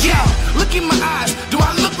killin' shit. Yo, look in my eyes, do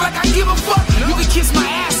I look like I give a fuck? You can kiss my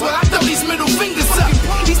ass while I throw these middle fingers up.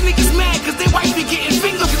 These niggas mad cause they wife be getting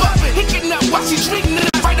finger fucked. Hicking up while she drinking it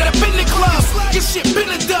right up in the club. This shit been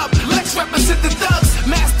a dub, let's represent the thugs.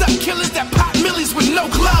 Masked up killers that pop millies with no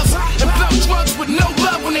gloves. And blow drugs with no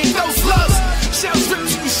love when they throw slugs. Shell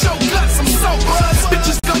strips, we show guts, I'm so buzzed.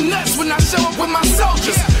 Bitches go nuts when I show up with my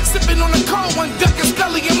soldiers. Sipping on a cold one, ducking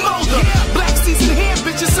Scully and Mulder. Black season here,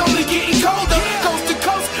 bitches only getting colder. Coast to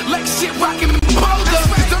coast, like shit rockin' Boulder.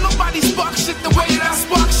 Don't nobody spark shit the way that I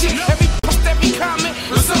spark shit. Every post, every comment,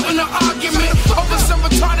 result in an argument. Over some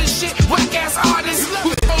retarded shit, whack ass artists.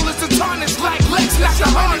 Whose role is to tarnish like Lex, not the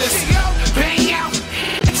hardest. Bang out,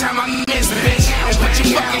 every time I miss, bitch. And put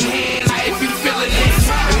your fucking hands high if you feelin' this.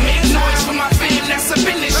 And make noise for my fam that's up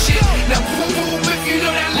in this shit. Now whoop whoop if you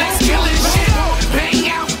know that let's killin' shit. Bang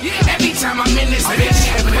out, every time I'm in this bitch.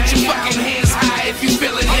 And put your fucking hands high if you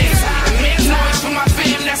feelin' this. And make noise for my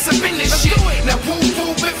fam that's up in this shit. Now whoop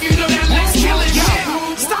whoop if you know that let's killin' shit.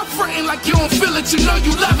 Stop frontin' like you don't feel it, you know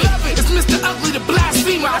you love it. It's Mr. Ugly, the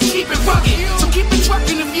blasphemer, I keep it rugged. So keep it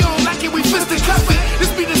truckin' if you don't like it, we fist and cuff it.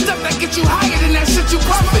 This be the stuff that get you higher than that shit you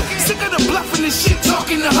puffin'. Sick of the bluffing and shit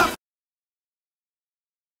talking the huff.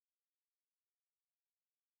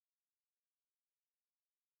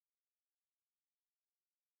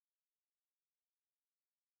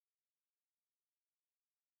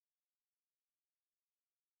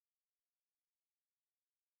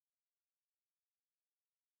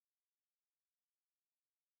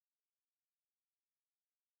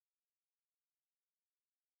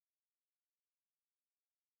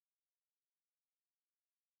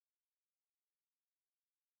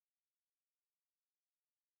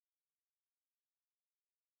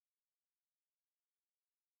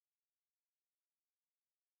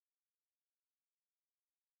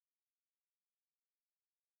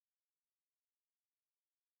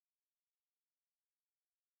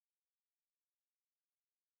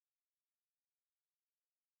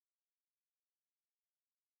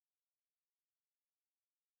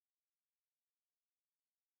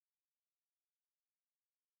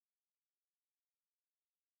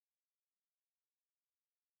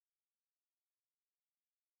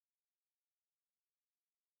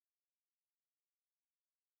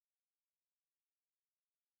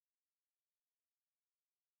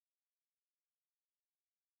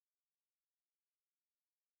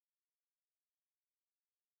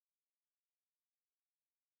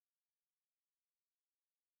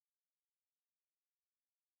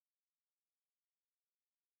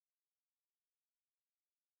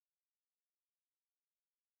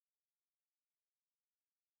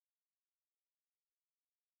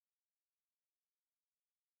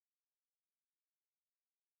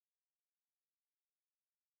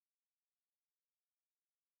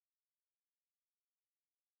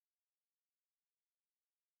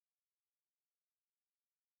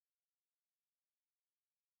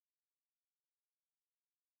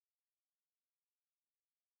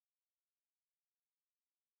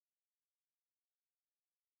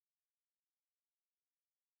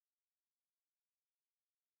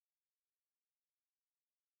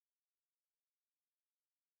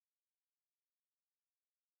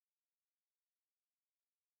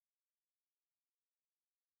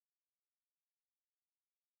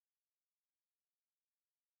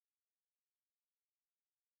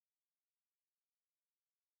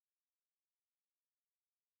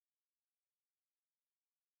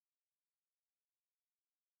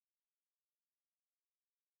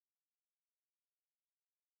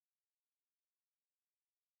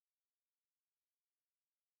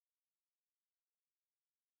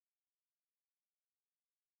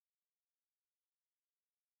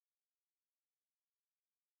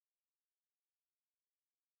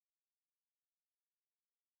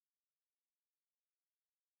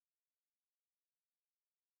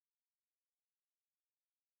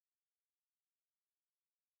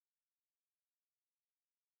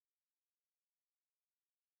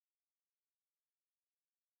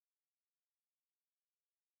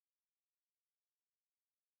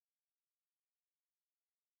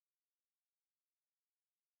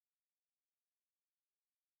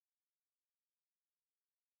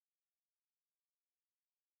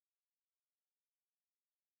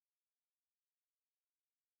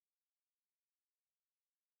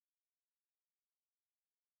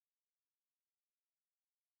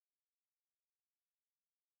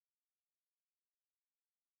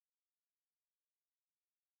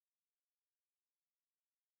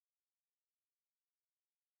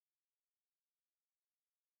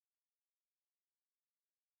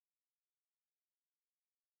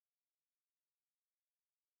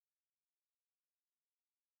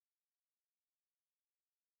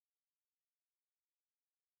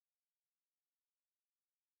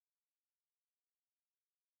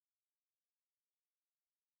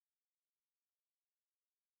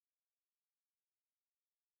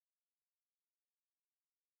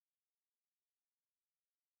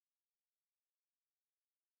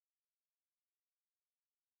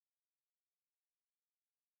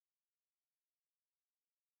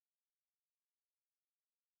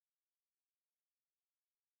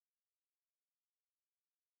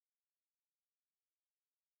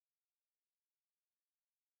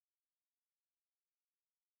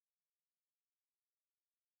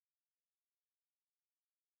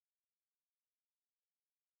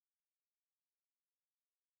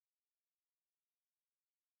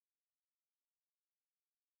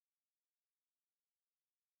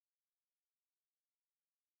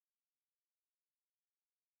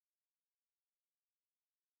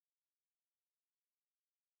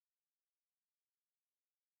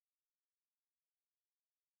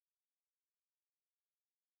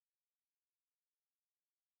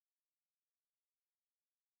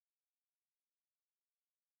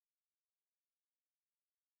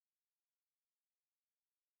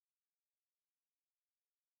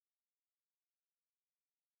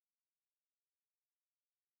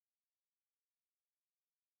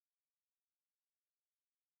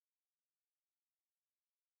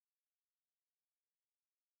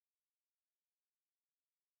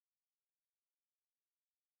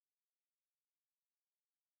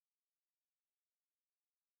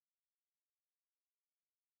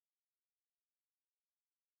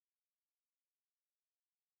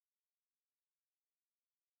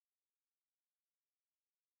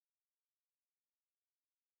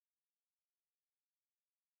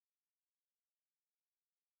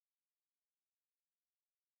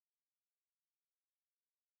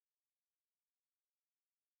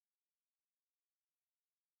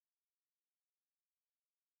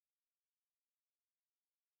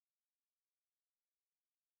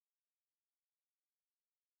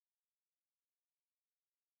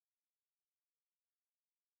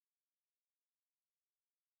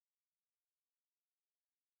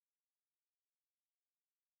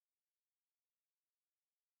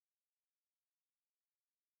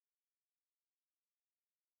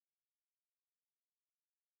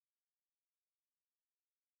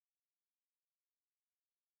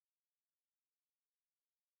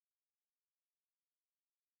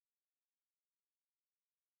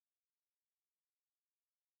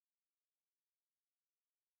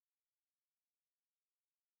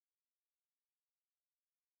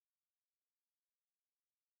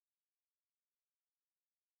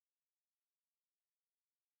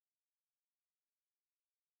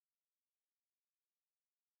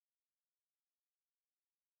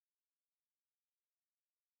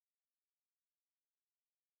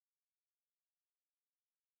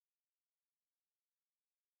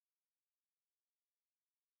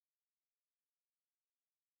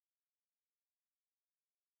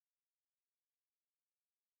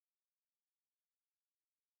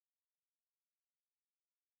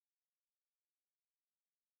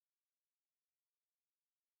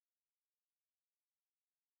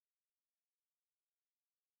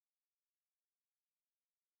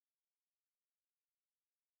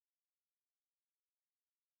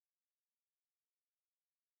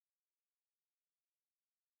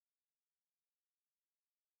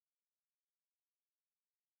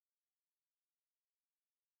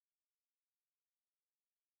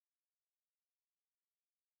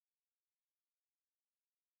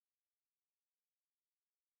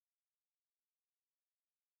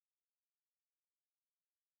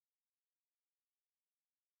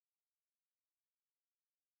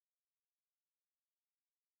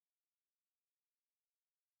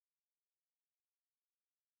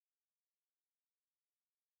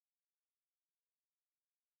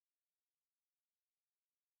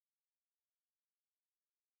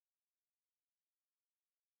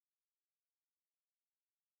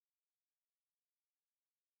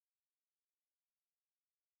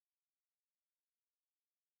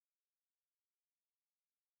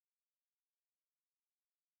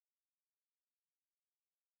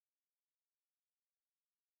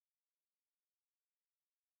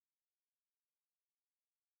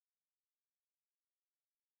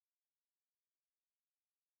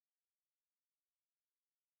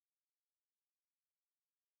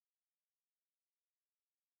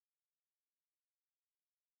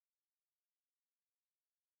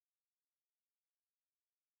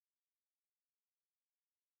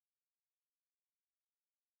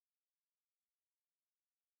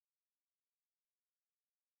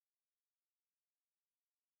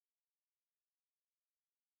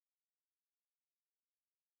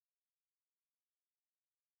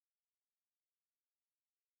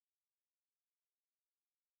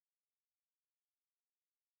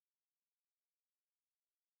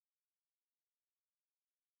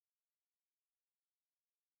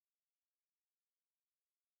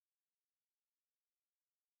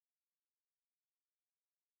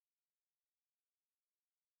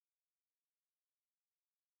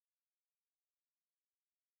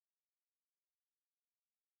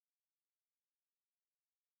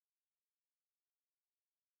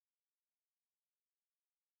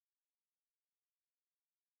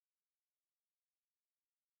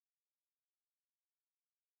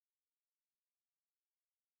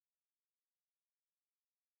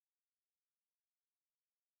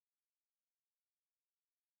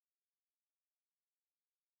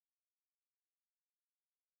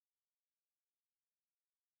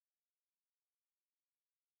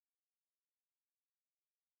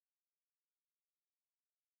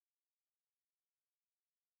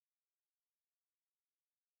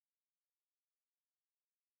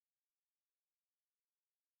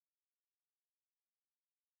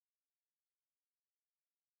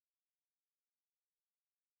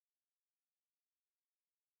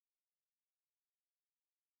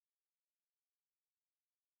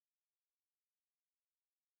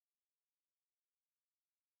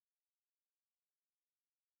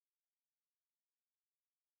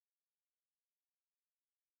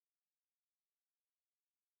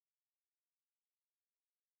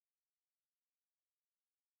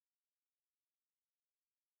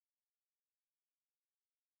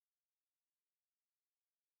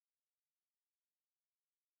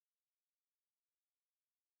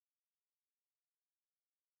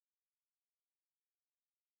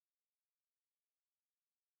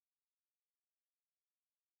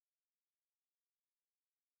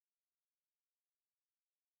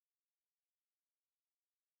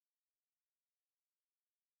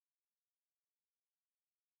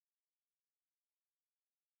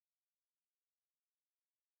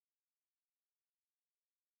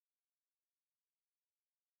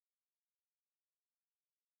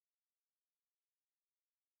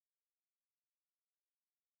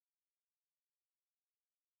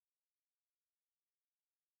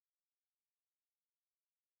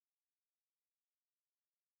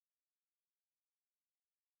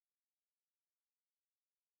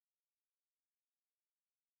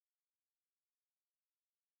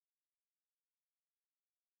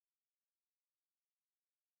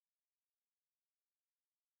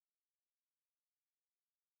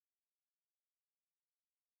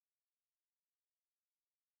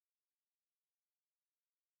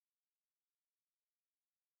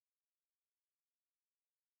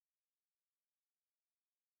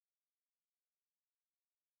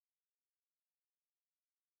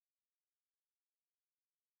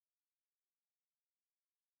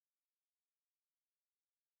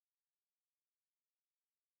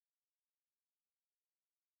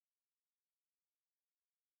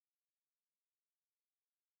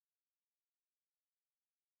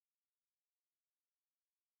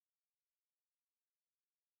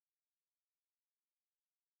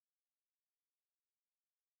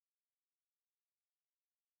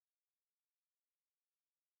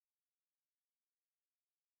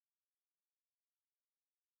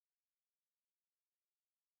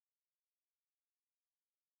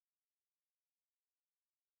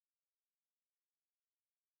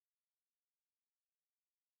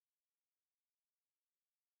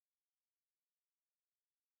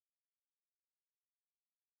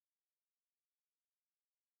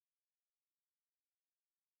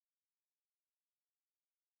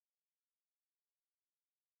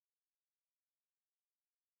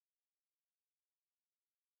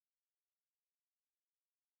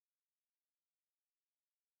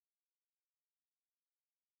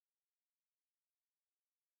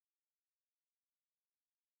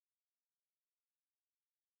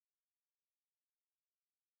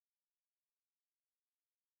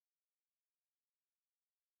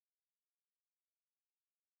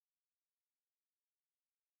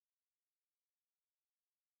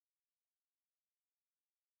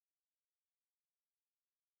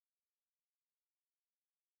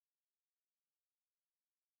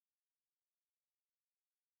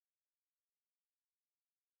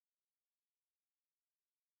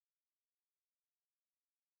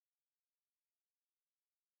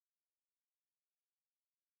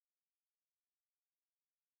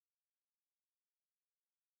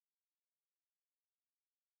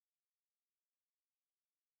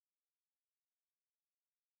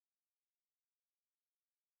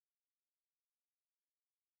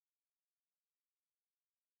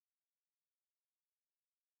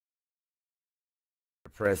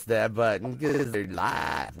 press that button because they're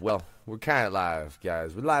live. Well, we're kind of live,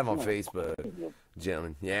 guys. We're live on Facebook,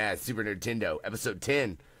 gentlemen. Yeah, Supah Nerd-tendo, episode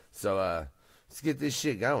 10. So, let's get this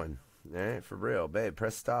shit going. All right, for real, babe.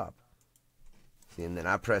 Press stop. See, and then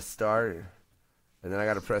I press start, and then I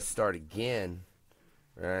got to press start again,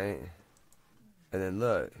 right? And then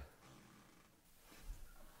look.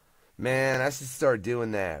 Man, I should start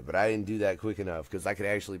doing that, but I didn't do that quick enough because I could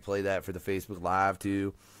actually play that for the Facebook Live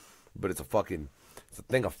too. But it's a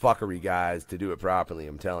thing of fuckery, guys, to do it properly.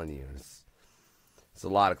 I'm telling you, it's a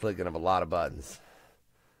lot of clicking of a lot of buttons.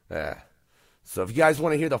 Yeah. So if you guys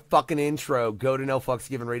want to hear the fucking intro, go to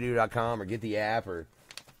nofucksgivenradio.com or get the app or,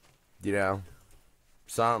 you know,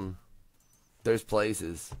 something. There's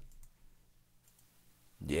places.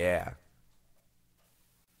 Yeah.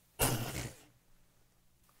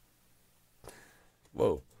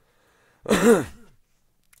 Whoa. I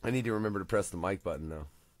need to remember to press the mic button, though.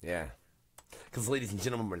 Yeah. Because, ladies and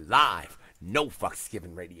gentlemen, we're live. No Fucks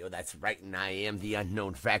Given Radio. That's right, and I am the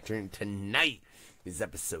unknown factor. And tonight is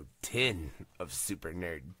episode 10 of Supah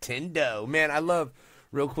Nerd-tendo. Man, I love,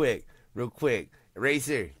 real quick.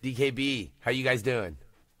 Racer, DKB, how you guys doing?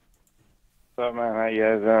 What's up, man? How you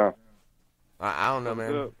guys doing? I don't know,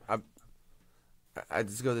 man. I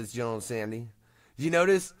just go to this gentleman, Sandy. Did you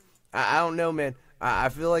notice? I don't know, man. I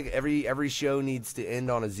feel like every show needs to end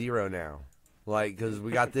on a 0 now. Like, because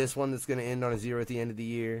we got this one that's going to end on a 0 at the end of the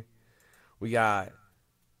year. We got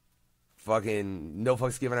fucking No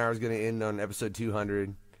Fucks Given Hour is going to end on episode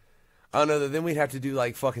 200. I don't know, then we'd have to do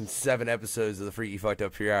like fucking 7 episodes of the Freaky Fucked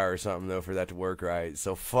Up Pure Hour or something, though, for that to work right.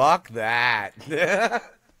 So fuck that.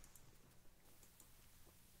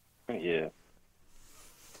 Yeah.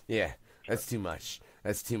 Yeah, that's too much.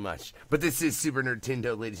 That's too much. But this is Supah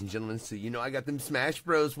Nerd-tendo, ladies and gentlemen. So, you know, I got them Smash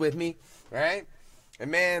Bros with me, right?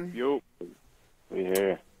 And, man. Yo.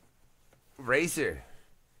 Yeah. Racer.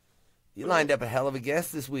 You lined up a hell of a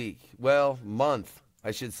guest this week. Well, month,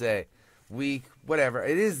 I should say. Week, whatever.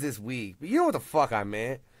 It is this week. But you know what the fuck I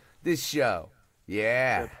meant? This show.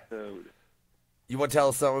 Yeah. Episode. You want to tell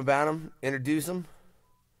us something about him? Introduce him?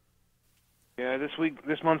 Yeah,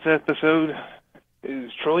 this month's episode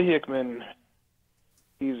is Troy Hickman.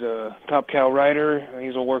 He's a Top Cow writer.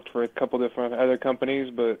 He's worked for a couple different other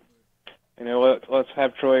companies, but, you know, let's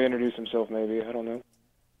have Troy introduce himself maybe. I don't know.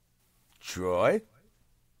 Troy?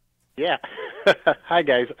 Yeah. Hi,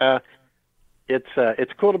 guys.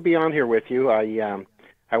 It's cool to be on here with you.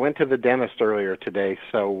 I went to the dentist earlier today,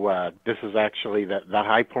 so this is actually the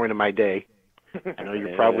high point of my day. I know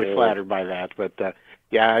you're probably flattered by that, but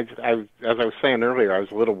yeah, as I was saying earlier, I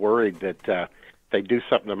was a little worried that they do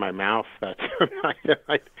something to my mouth. That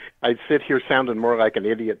I'd sit here sounding more like an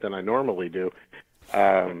idiot than I normally do.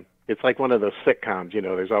 It's like one of those sitcoms, you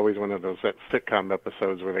know. There's always one of those sitcom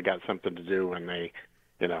episodes where they got something to do and they,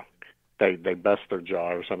 you know, they bust their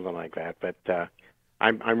jaw or something like that. But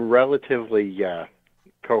I'm relatively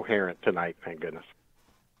coherent tonight, thank goodness.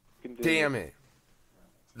 Damn it.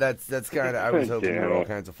 That's kind of, I was hoping you were all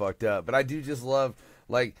kinds of fucked up. But I do just love,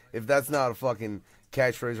 like, if that's not a fucking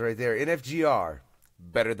catchphrase right there. NFGR,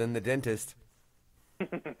 better than the dentist. Good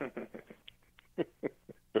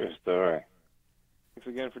story. Thanks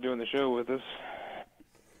again for doing the show with us.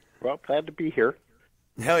 Well, glad to be here.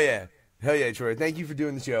 Hell yeah, Troy. Thank you for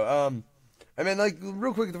doing the show. I mean, like,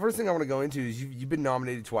 real quick, the first thing I want to go into is you've been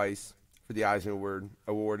nominated twice for the Eisner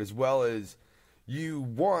Award, as well as you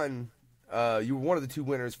won. You were one of the 2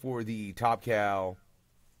 winners for the Top Cow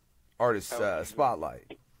Artist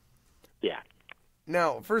Spotlight. Yeah.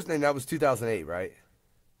 Now, first name, that was 2008, right?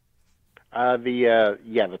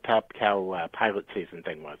 The Top Cow pilot season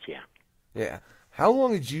thing was, yeah. Yeah. How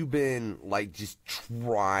long had you been, like, just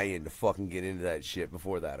trying to fucking get into that shit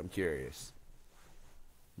before that? I'm curious.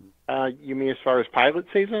 You mean as far as pilot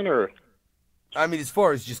season, or? I mean, as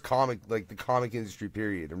far as just the comic industry,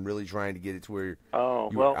 period. I'm really trying to get it to where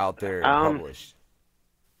you're out there and published.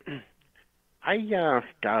 It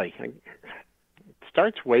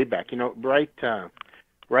starts way back. You know,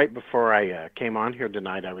 right before I came on here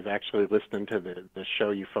tonight, I was actually listening to the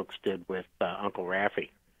show you folks did with Uncle Raffy,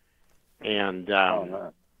 and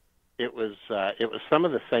it was some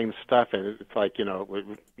of the same stuff. And it's like, you know,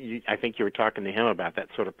 I think you were talking to him about that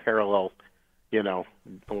sort of parallel, you know,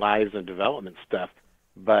 lives and development stuff.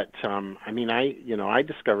 But I mean, I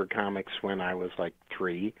discovered comics when I was like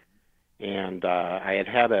 3, and I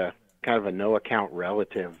had a kind of a no-account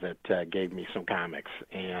relative that gave me some comics,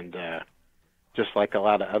 and just like a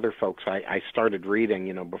lot of other folks, I started reading,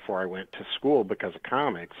 you know, before I went to school because of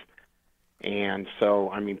comics. And so,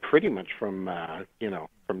 I mean, pretty much from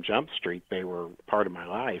Jump Street, they were part of my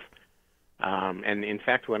life. And in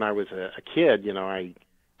fact, when I was a kid, you know,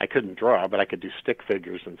 I couldn't draw, but I could do stick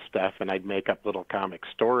figures and stuff, and I'd make up little comic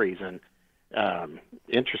stories. And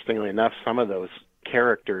interestingly enough, some of those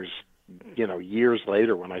characters, years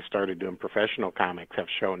later when I started doing professional comics, have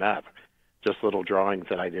shown up. Just little drawings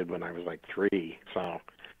that I did when I was like 3. So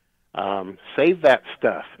save that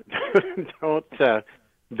stuff.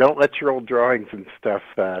 Don't let your old drawings and stuff,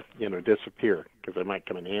 disappear, because they might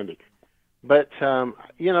come in handy. But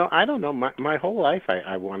I don't know. My whole life,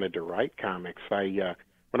 I wanted to write comics.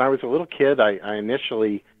 When I was a little kid, I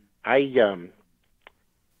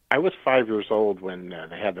was 5 years old when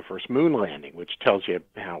they had the first moon landing, which tells you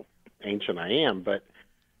how ancient I am. But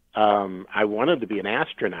I wanted to be an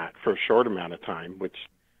astronaut for a short amount of time, which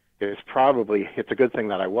is it's a good thing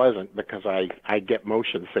that I wasn't, because I get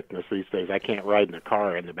motion sickness these days. I can't ride in a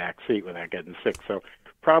car in the back seat without getting sick. So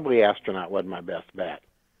probably astronaut wasn't my best bet.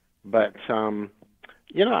 But,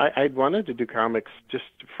 I'd wanted to do comics just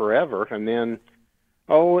forever. And then,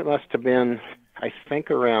 it must have been, I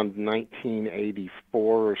think around 1984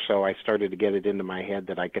 or so, I started to get it into my head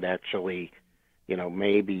that I could actually,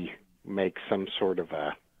 maybe make some sort of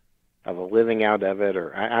a living out of it,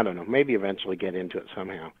 or I don't know, maybe eventually get into it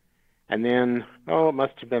somehow. And then, it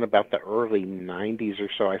must have been about the early 90s or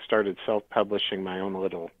so, I started self-publishing my own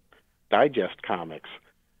little digest comics,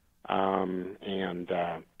 and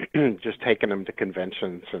just taking them to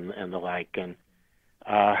conventions and the like. And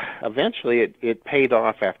eventually it paid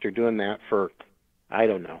off after doing that for, I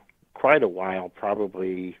don't know, quite a while,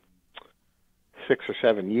 probably 6 or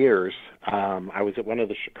 7 years. I was at one of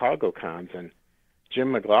the Chicago cons, and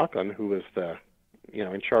Jim McLaughlin, who was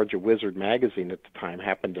in charge of Wizard magazine at the time,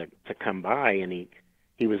 happened to come by, and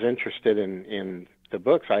he was interested in the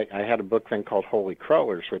books. I had a book then called Holy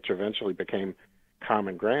Crawlers, which eventually became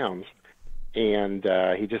Common Grounds, and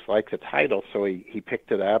he just liked the title, so he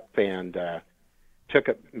picked it up and took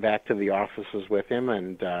it back to the offices with him,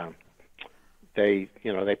 and they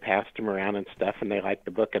passed him around and stuff, and they liked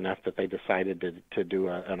the book enough that they decided to do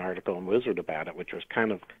an article in Wizard about it, which was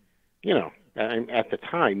kind of, at the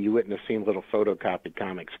time, you wouldn't have seen little photocopied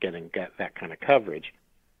comics getting that kind of coverage.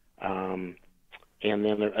 And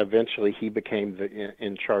then eventually he became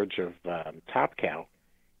in charge of Top Cow,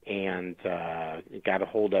 and got a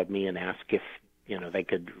hold of me and asked if, they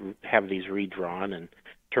could have these redrawn and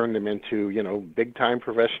turn them into, big-time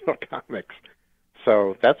professional comics.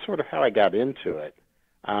 So that's sort of how I got into it.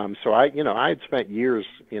 So I had spent years,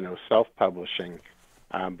 self-publishing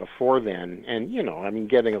before then, and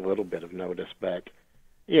getting a little bit of notice, but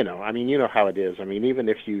how it is. Even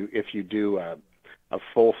if you do a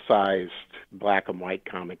full-sized black and white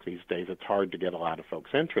comic these days, it's hard to get a lot of folks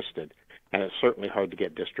interested, and it's certainly hard to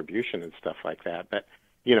get distribution and stuff like that. But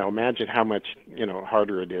imagine how much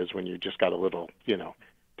harder it is when you just got a little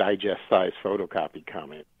digest-sized photocopied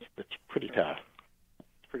comic. It's pretty tough.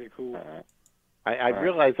 It's pretty cool. I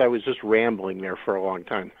realized I was just rambling there for a long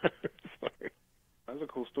time. Sorry. That was a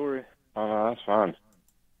cool story. That's fun.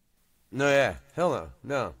 No, yeah. Hell no.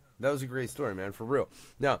 No. That was a great story, man, for real.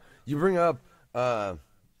 Now, you bring up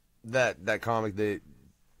that comic that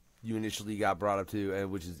you initially got brought up to,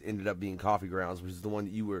 and which ended up being Coffee Grounds, which is the one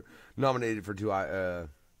that you were nominated for 2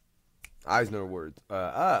 Eisner Awards for.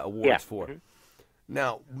 Mm-hmm.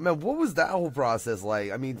 Now, man, what was that whole process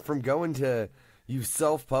like? From going to you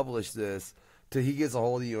self-publish this to he gets a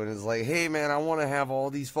hold of you and is like, hey, man, I want to have all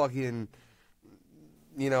these fucking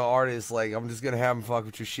artists, like, I'm just going to have them fuck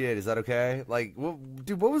with your shit. Is that okay? Like,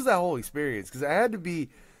 dude, what was that whole experience? Because it had to be,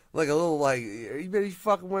 like, a little, like, are you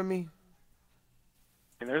fucking with me?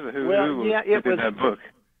 And there's a who in that book.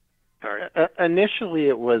 Sorry. Initially,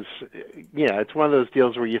 it was, it's one of those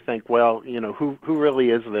deals where you think, well, who really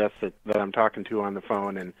is this that I'm talking to on the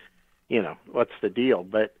phone, and, what's the deal?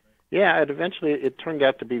 But, yeah, it turned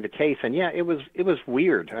out to be the case. And, yeah, it was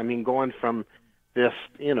weird. Going from this,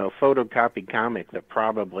 photocopied comic that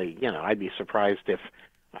probably, I'd be surprised if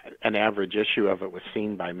an average issue of it was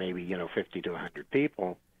seen by maybe, 50 to 100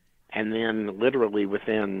 people. And then literally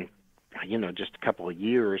within, just a couple of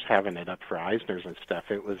years having it up for Eisners and stuff,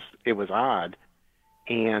 it was odd.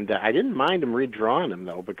 And I didn't mind them redrawing them,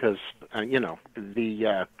 though, because,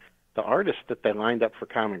 the artist that they lined up for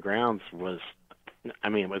Common Grounds was,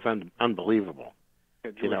 it was unbelievable.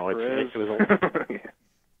 It was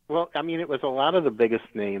well, it was a lot of the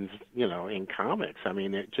biggest names, in comics. I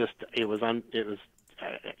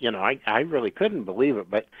really couldn't believe it.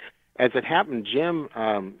 But as it happened, Jim,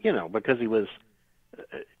 because he was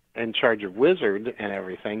in charge of Wizard and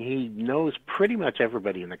everything, he knows pretty much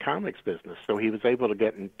everybody in the comics business. So he was able to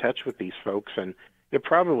get in touch with these folks, and it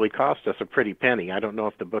probably cost us a pretty penny. I don't know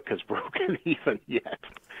if the book has broken even yet.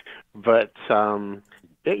 But,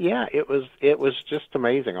 It was just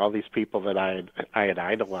amazing. All these people that I had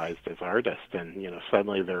idolized as artists, and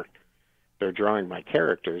suddenly they're drawing my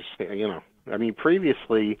characters. I mean,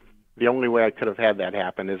 previously the only way I could have had that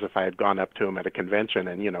happen is if I had gone up to them at a convention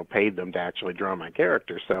and paid them to actually draw my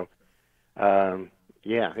character. So,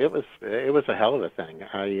 it was a hell of a thing.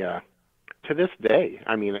 To this day,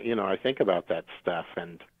 I mean, I think about that stuff,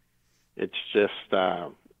 and it's just, I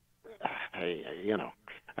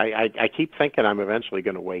keep thinking I'm eventually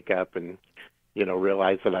going to wake up and,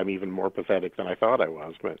 realize that I'm even more pathetic than I thought I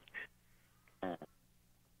was. But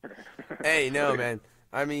hey, no, man.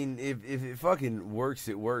 I mean, if it fucking works,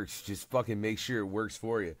 it works. Just fucking make sure it works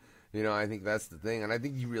for you. I think that's the thing, and I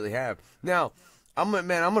think you really have. Now, I'm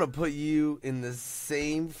gonna put you in the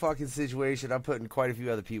same fucking situation I'm putting quite a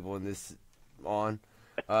few other people in this on,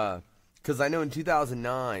 because I know in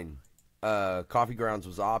 2009, Coffee Grounds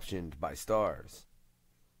was optioned by Starz.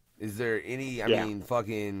 Is there any? I mean,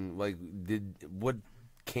 fucking what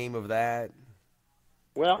came of that?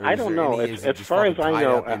 Well, I don't know. As far as I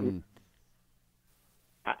know,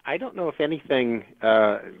 I don't know if anything.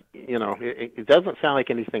 It doesn't sound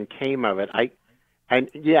like anything came of it.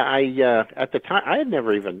 At the time I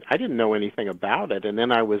didn't know anything about it, and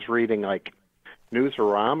then I was reading like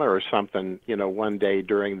Newsarama or something, one day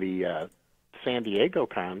during the San Diego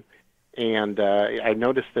Con. And I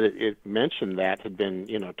noticed that it mentioned that had been,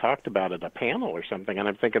 talked about at a panel or something. And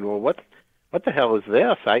I'm thinking, well, what the hell is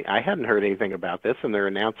this? I hadn't heard anything about this, and they're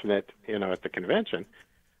announcing it, at the convention.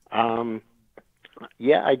 I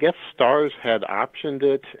guess Starz had optioned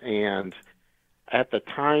it, and at the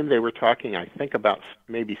time they were talking, I think, about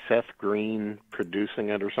maybe Seth Green producing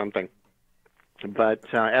it or something.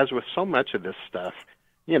 But as with so much of this stuff,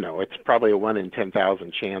 it's probably a 1 in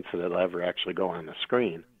 10,000 chance that it'll ever actually go on the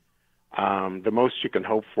screen. The most you can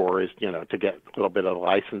hope for is, to get a little bit of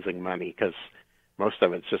licensing money, because most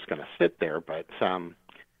of it's just going to sit there. But,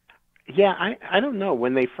 I don't know.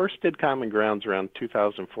 When they first did Common Grounds around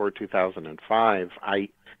 2004, 2005,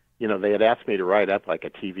 they had asked me to write up like a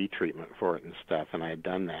TV treatment for it and stuff, and I had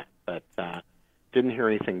done that. But didn't hear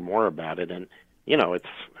anything more about it. And,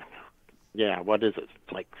 what is it?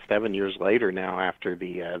 It's like 7 years later now after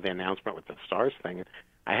the announcement with the Starz thing.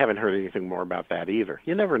 I haven't heard anything more about that either.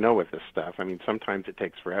 You never know with this stuff. I mean, sometimes it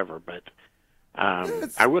takes forever, but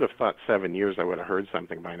I would have thought 7 years I would have heard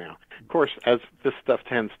something by now. Of course, as this stuff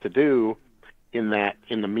tends to do, in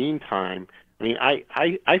the meantime, I mean,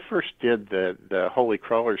 I first did the Holy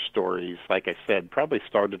Crawler stories, like I said, probably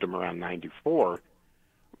started them around 94,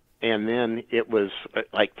 and then it was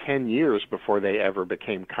like 10 years before they ever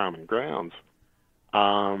became Common Grounds.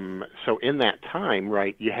 So in that time,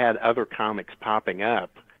 right, you had other comics popping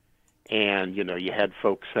up, and, you had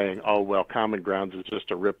folks saying, oh, well, Common Grounds is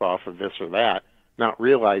just a ripoff of this or that, not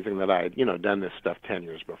realizing that I had, done this stuff 10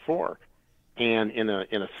 years before. And in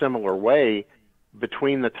a similar way,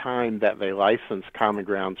 between the time that they licensed Common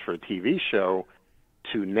Grounds for a TV show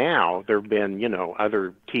to now, there have been,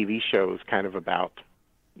 other TV shows kind of about,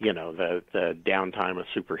 the downtime of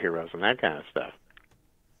superheroes and that kind of stuff.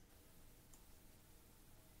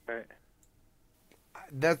 Right.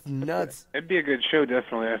 That's nuts. It'd be a good show,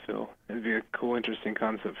 definitely, I feel. It'd be a cool, interesting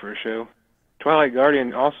concept for a show. Twilight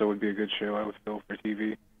Guardian also would be a good show, I would feel, for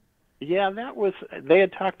TV. Yeah, they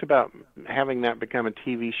had talked about having that become a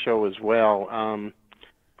TV show as well. I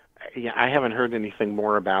haven't heard anything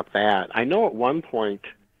more about that. I know at one point,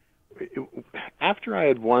 after I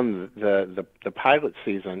had won the pilot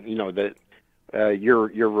season, that your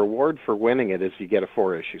reward for winning it is you get a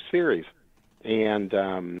 4-issue series. And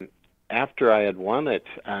after I had won it,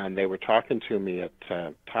 they were talking to me at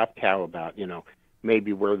Top Cow about,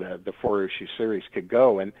 maybe where the 4-issue series could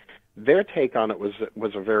go. And their take on it was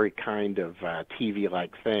a very kind of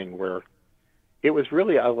TV-like thing, where it was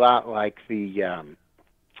really a lot like I'm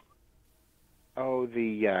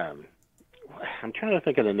trying to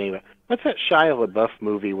think of the name of it. What's that Shia LaBeouf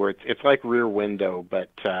movie where it's like Rear Window, but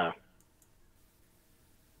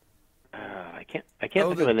I can't think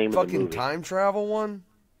of the name of the movie. Fucking time travel one?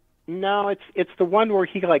 No, it's the one where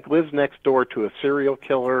he like lives next door to a serial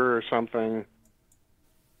killer or something.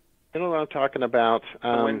 You know what I'm talking about?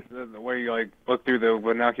 The way you like look through the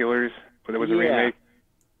binoculars, but it was a remake.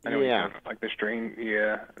 I know like The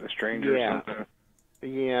Stranger or something.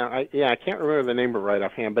 I can't remember the name of it right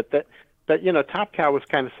offhand, but Top Cow was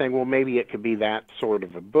kind of saying, well, maybe it could be that sort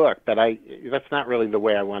of a book, but that's not really the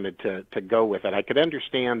way I wanted to go with it. I could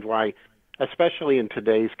understand why, especially in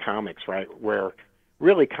today's comics, right, where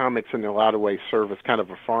really comics in a lot of ways serve as kind of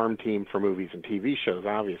a farm team for movies and TV shows,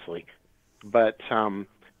 obviously. But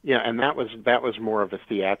and that was more of a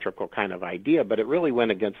theatrical kind of idea, but it really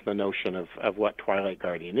went against the notion of what Twilight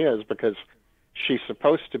Guardian is, because she's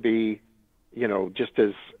supposed to be, just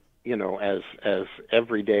as, as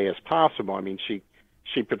everyday as possible. I mean,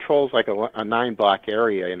 she patrols like a 9-block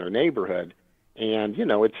area in her neighborhood, and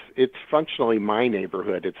it's functionally my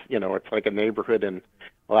neighborhood. It's it's like a neighborhood in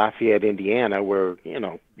Lafayette, Indiana, where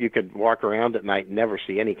you could walk around at night and never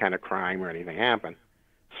see any kind of crime or anything happen.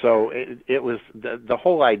 So it was the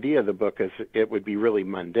whole idea of the book is it would be really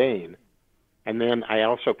mundane. And then I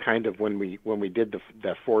also kind of, when we did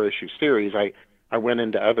the 4-issue series, I went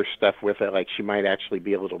into other stuff with it, like she might actually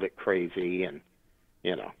be a little bit crazy, and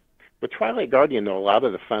With Twilight Guardian, though, a lot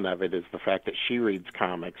of the fun of it is the fact that she reads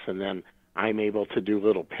comics, and then I'm able to do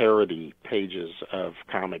little parody pages of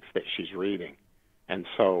comics that she's reading. And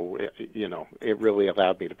so, it really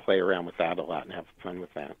allowed me to play around with that a lot and have fun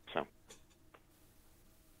with that. So.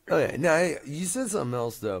 Oh yeah. Now you said something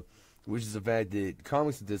else though, which is the fact that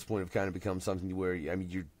comics at this point have kind of become something where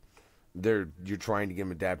you're trying to get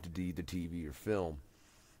them adapted to either TV or film.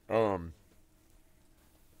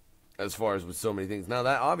 As far as with so many things. Now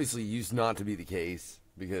that obviously used not to be the case,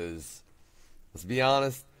 because let's be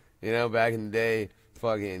honest, back in the day,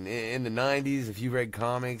 fucking in the 90s, if you read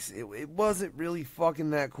comics, it wasn't really fucking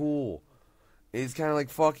that cool. It's kind of like,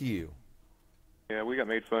 fuck you. Yeah, we got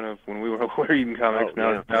made fun of when we were reading comics.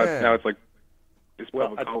 Now it's like it's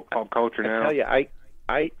pop culture now. I tell you,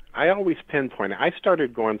 I always pinpoint it. I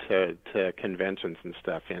started going to conventions and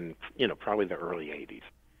stuff in probably the early 80s,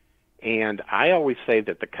 and I always say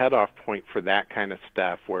that the cutoff point for that kind of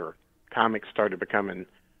stuff, where comics started becoming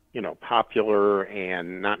popular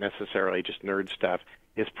and not necessarily just nerd stuff,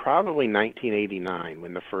 is probably 1989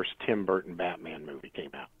 when the first Tim Burton Batman movie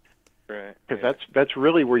came out. Right. Because that's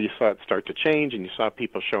really where you saw it start to change, and you saw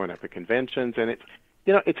people showing up at conventions, and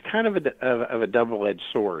it's kind of a double-edged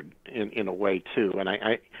sword in a way too. And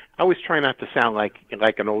I always try not to sound like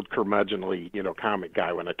an old curmudgeonly comic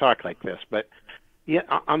guy when I talk like this, but yeah,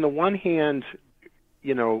 on the one hand,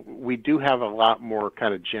 we do have a lot more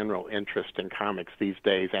kind of general interest in comics these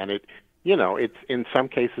days, and it's in some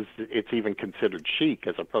cases it's even considered chic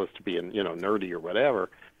as opposed to being nerdy or whatever.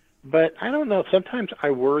 But I don't know. Sometimes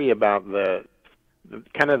I worry about the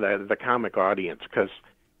comic audience, because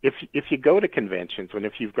if you go to conventions, and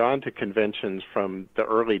if you've gone to conventions from the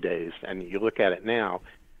early days and you look at it now,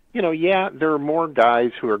 there are more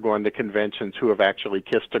guys who are going to conventions who have actually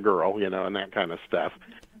kissed a girl, and that kind of stuff.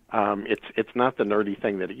 It's not the nerdy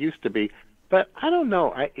thing that it used to be. But I don't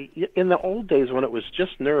know. In the old days when it was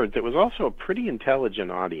just nerds, it was also a pretty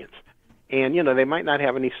intelligent audience. And, they might not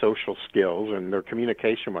have any social skills, and their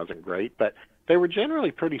communication wasn't great, but they were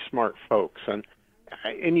generally pretty smart folks. And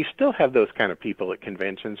you still have those kind of people at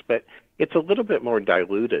conventions, but it's a little bit more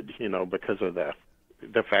diluted, because of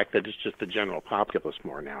the fact that it's just the general populace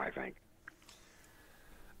more now, I think.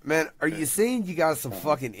 Man, are you saying you got some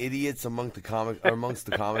fucking idiots amongst the comic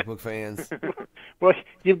book fans? Well,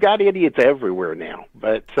 you've got idiots everywhere now,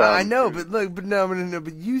 but I know, but look, but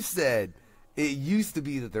but you said it used to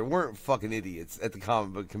be that there weren't fucking idiots at the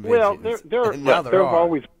comic book conventions. Well,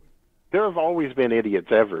 there have always been idiots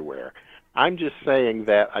everywhere. I'm just saying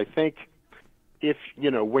that I think if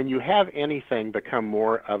when you have anything become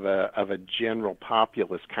more of a general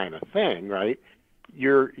populist kind of thing, right?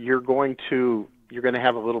 You're going to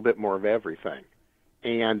have a little bit more of everything.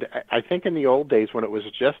 And I think in the old days when it was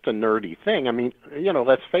just a nerdy thing, I mean,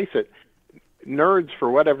 let's face it, nerds, for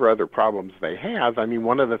whatever other problems they have, I mean,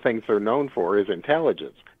 one of the things they're known for is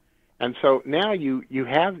intelligence. And so now you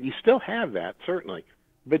still have that, certainly,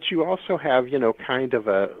 but you also have, kind of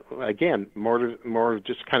more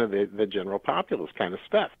just kind of the general populace kind of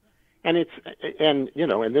stuff. And and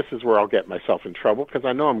this is where I'll get myself in trouble, because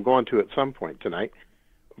I know I'm going to at some point tonight.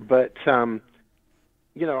 But,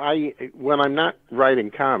 when I'm not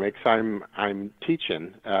writing comics, I'm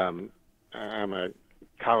teaching. I'm a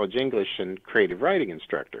college English and creative writing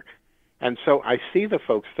instructor. And so I see the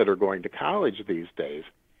folks that are going to college these days.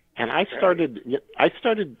 And I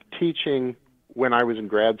started teaching when I was in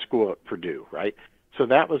grad school at Purdue, right? So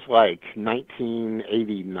that was like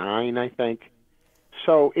 1989, I think.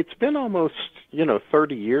 So it's been almost,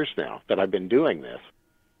 30 years now that I've been doing this.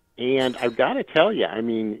 And I've got to tell you, I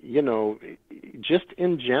mean, just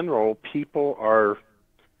in general, people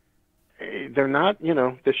they're not,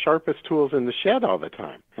 the sharpest tools in the shed all the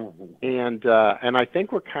time. Mm-hmm. And I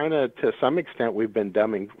think we're kind of, to some extent, we've been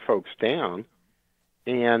dumbing folks down.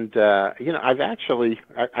 And, I've actually,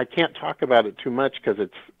 I can't talk about it too much because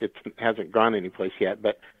it hasn't gone anyplace yet,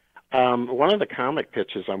 but one of the comic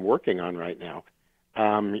pitches I'm working on right now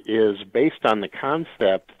is based on the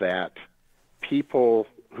concept that people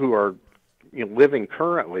who are living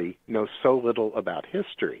currently know so little about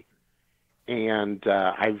history. And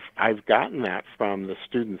I've gotten that from the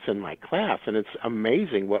students in my class, and it's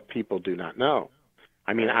amazing what people do not know.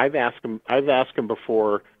 I mean, I've asked them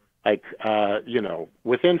before, like,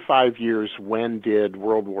 within 5 years, when did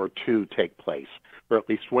World War II take place? Or at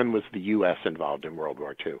least when was the U.S. involved in World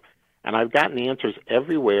War II? And I've gotten answers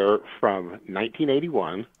everywhere from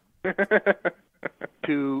 1981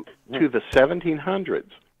 to the 1700s.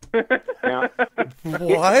 Now,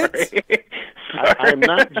 what? I'm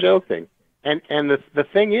not joking. And the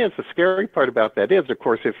thing is, the scary part about that is, of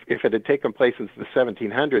course, if it had taken place in the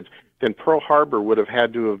 1700s, then Pearl Harbor would have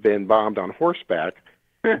had to have been bombed on horseback,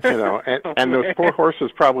 and those poor horses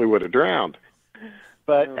probably would have drowned.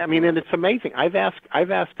 But I mean, and it's amazing. I've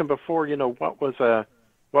asked him before, what was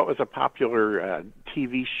a popular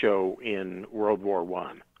TV show in World War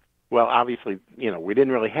I? Well, obviously, we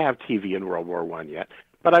didn't really have TV in World War I yet,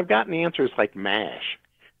 but I've gotten answers like MASH.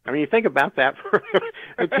 I mean, you think about that for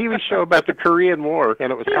a TV show about the Korean War,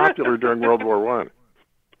 and it was popular during World War I.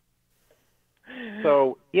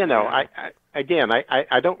 So, I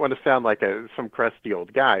don't want to sound like some crusty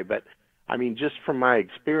old guy, but I mean, just from my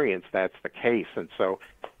experience, that's the case. And so,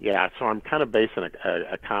 so I'm kind of basing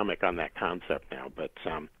a comic on that concept now. But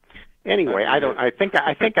anyway, I think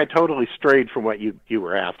I totally strayed from what you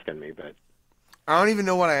were asking me, but. I don't even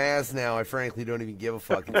know what I asked now. I frankly don't even give a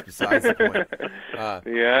fuck. It's besides the point. I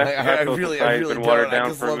really don't. I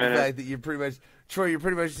just love the fact that you're pretty much, Troy, you're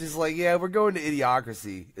pretty much just like, we're going to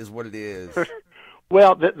idiocracy is what it is.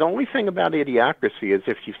 Well, the only thing about idiocracy is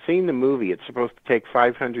if you've seen the movie, it's supposed to take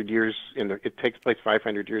 500 years, it takes place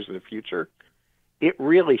 500 years in the future. It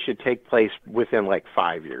really should take place within like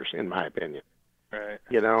 5 years, in my opinion. Right.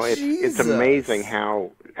 It's amazing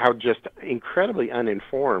how just incredibly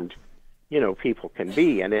uninformed people can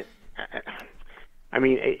be, and that's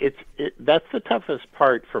the toughest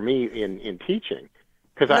part for me in teaching,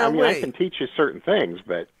 because I can teach you certain things,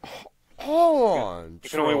 but hold on, you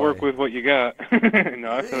can only work with what you got. No,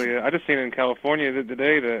 I feel you. I just seen in California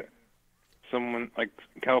today that someone like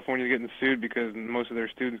California's getting sued because most of their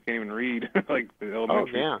students can't even read, like the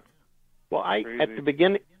elementary. Oh yeah. Well, at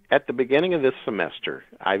the beginning of this semester,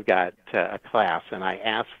 I've got a class, and I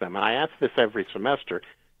asked them, and I ask this every semester,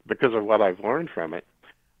 because of what I've learned from it.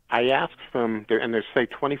 I asked them, and there's, say,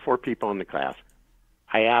 24 people in the class.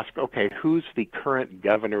 I asked, okay, who's the current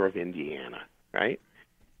governor of Indiana, right?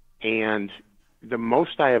 And the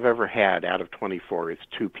most I have ever had out of 24 is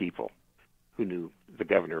 2 people who knew the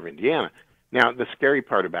governor of Indiana. Now, the scary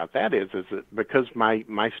part about that is that because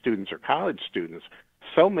my students are college students,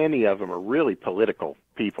 so many of them are really political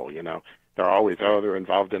people, They're always, they're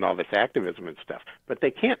involved in all this activism and stuff. But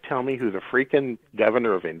they can't tell me who the freaking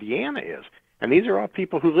governor of Indiana is. And these are all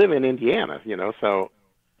people who live in Indiana, so...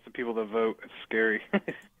 It's the people that vote. It's scary.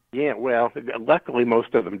 Yeah, well, luckily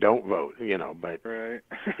most of them don't vote, but... Right.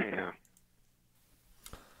 Yeah.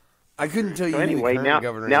 I couldn't tell you who the current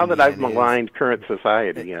governor now of that Indiana I've maligned current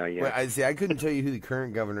society, Well, I couldn't tell you who the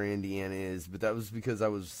current governor of Indiana is, but that was because I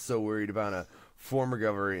was so worried about a former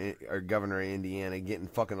governor of Indiana getting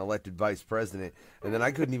fucking elected vice president, and then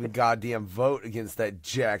I couldn't even goddamn vote against that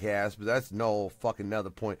jackass, but that's no fucking another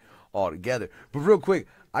point altogether. But real quick,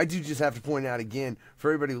 I do just have to point out again,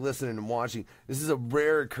 for everybody listening and watching, this is a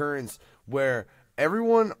rare occurrence where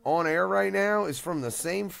everyone on air right now is from the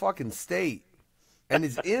same fucking state, and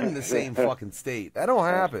is in the same fucking state. That don't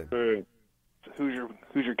happen. Who's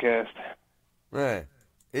your cast? Right.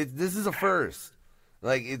 This is a first.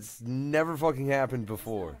 Like, it's never fucking happened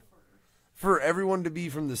before. For everyone to be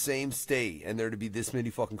from the same state and there to be this many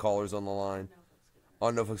fucking callers on the line.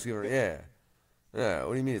 On No Fucks Given. Yeah. Yeah,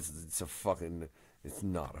 what do you mean it's a fucking... It's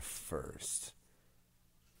not a first.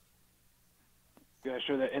 You gotta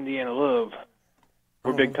show that Indiana love.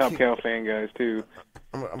 We're big Top Cow fan guys, too.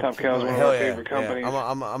 Top Cow is one of our favorite companies. Yeah.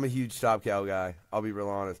 I'm a huge Top Cow guy. I'll be real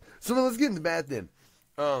honest. So let's get into that then.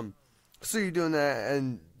 So you're doing that,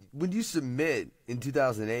 and... When you submit in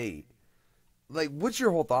 2008, like, what's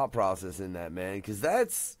your whole thought process in that, man? Because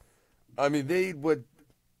that's, I mean, they've been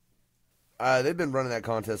running that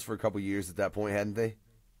contest for a couple years at that point, hadn't they?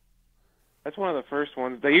 That's one of the first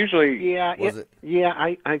ones. They usually I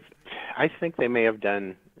think they may have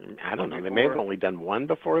done. I don't know. They may have only done one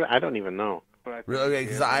before. I don't even know. Really? Okay,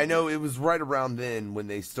 because I know it was right around then when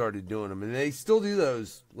they started doing them, and they still do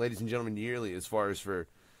those, ladies and gentlemen, yearly as far as for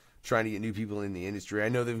trying to get new people in the industry. I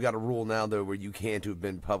know they've got a rule now, though, where you can't have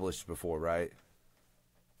been published before, right?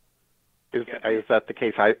 Is that the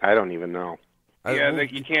case? I don't even know. Yeah,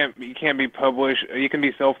 you can't be published. You can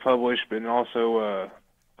be self-published, but also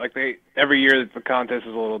like every year the contest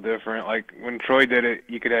is a little different. Like when Troy did it,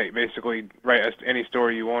 you could basically write any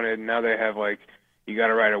story you wanted. And now they have like you got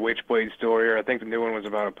to write a Witchblade story, or I think the new one was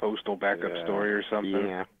about a postal backup story or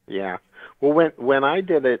something. Yeah. Well, when I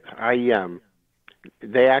did it,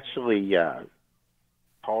 they actually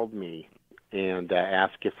called me and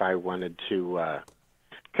asked if I wanted to,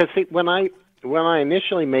 because when I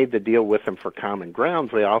initially made the deal with them for Common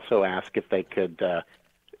Grounds, they also asked if they could,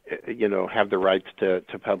 have the rights to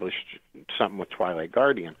publish something with Twilight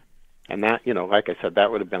Guardian, and that, like I said,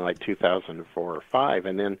 that would have been like 2004 or 5,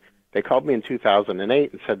 and then they called me in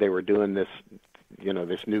 2008 and said they were doing this,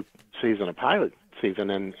 this new season of pilot season,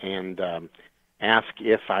 and asked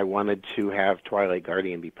if I wanted to have Twilight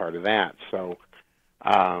Guardian be part of that. So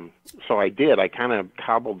I did. I kind of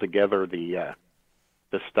cobbled together the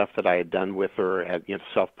stuff that I had done with her,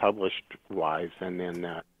 self-published wise, and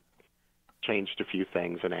then changed a few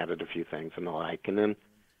things and added a few things and the like, and then.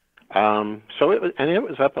 So it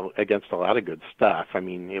was up against a lot of good stuff. I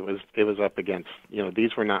mean, it was up against,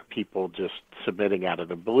 these were not people just submitting out of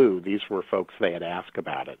the blue. These were folks they had asked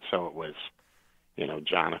about it. So it was,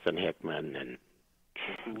 Jonathan Hickman and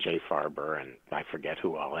Jay Farber and I forget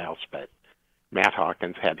who all else, but Matt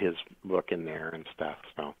Hawkins had his book in there and stuff.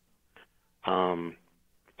 So,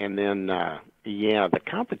 and then, the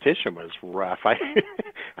competition was rough. I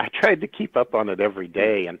tried to keep up on it every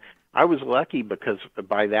day, and I was lucky because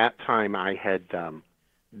by that time I had done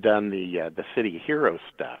the City of Heroes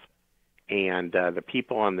stuff, and the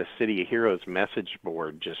people on the City of Heroes message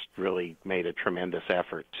board just really made a tremendous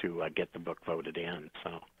effort to get the book voted in.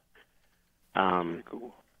 So,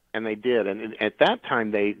 cool. And they did. And at that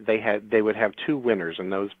time they would have 2 winners,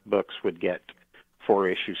 and those books would get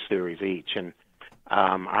 4-issue series each. And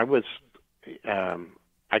I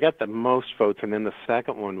got the most votes, and then the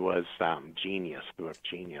second one was Genius, the book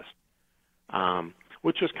Genius.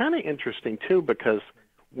 Which was kind of interesting, too, because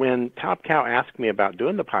when Top Cow asked me about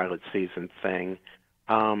doing the pilot season thing,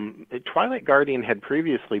 Twilight Guardian had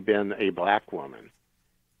previously been a black woman.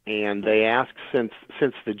 And they asked, since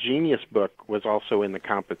the Genius book was also in the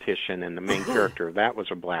competition and the main character of that was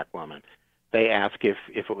a black woman, they asked if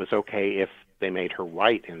it was okay if they made her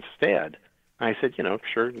white instead. And I said,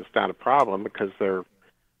 sure, it's not a problem because they're,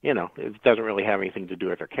 it doesn't really have anything to do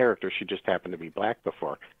with her character. She just happened to be black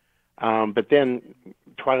before. But then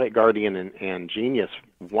Twilight Guardian and Genius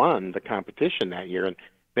won the competition that year, and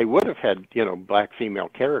they would have had, black female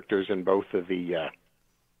characters in both of the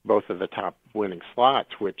top winning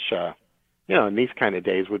slots, which, in these kind of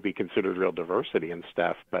days would be considered real diversity and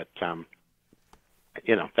stuff. But,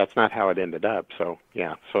 that's not how it ended up. So,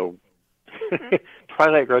 so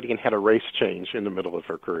Twilight Guardian had a race change in the middle of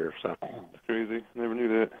her career. So That's crazy. Never knew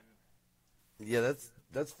that. Yeah,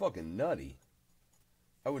 that's fucking nutty.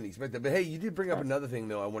 I wouldn't expect that. But hey, you did bring up another thing,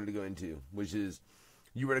 though, I wanted to go into, which is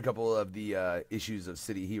you read a couple of the issues of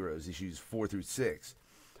City Heroes, issues 4 through 6.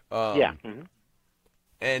 Yeah. Mm-hmm.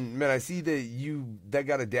 And, man, I see that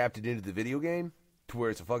got adapted into the video game to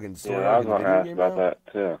where it's a fucking story. Yeah, I was going to ask about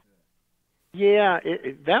that, too. Yeah,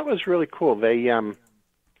 that was really cool. They,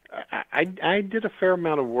 I did a fair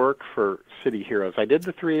amount of work for City Heroes. I did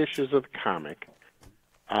the 3 issues of the comic.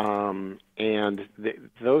 And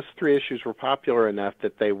those 3 issues were popular enough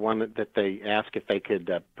that they asked if they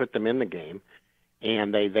could put them in the game,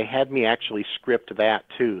 and they had me actually script that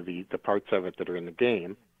too, the parts of it that are in the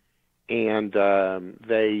game, and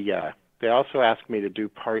they also asked me to do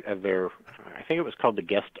part of their, I think it was called the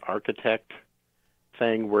guest architect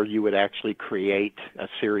thing, where you would actually create a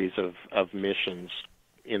series of missions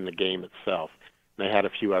in the game itself. They had a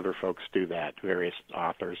few other folks do that, various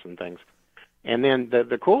authors and things. And then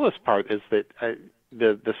the coolest part is that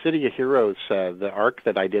the City of Heroes, the arc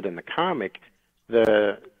that I did in the comic,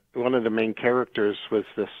 one of the main characters was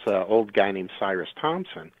this old guy named Cyrus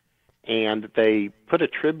Thompson, and they put a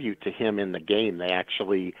tribute to him in the game. They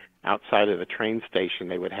actually, outside of the train station,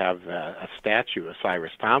 they would have a statue of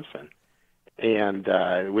Cyrus Thompson, and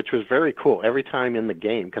which was very cool. Every time in the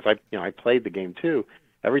game, because I played the game too.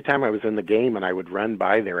 Every time I was in the game and I would run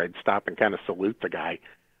by there, I'd stop and kind of salute the guy.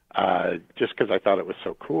 Just because I thought it was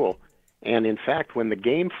so cool. And in fact, when the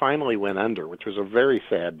game finally went under, which was a very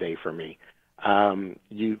sad day for me,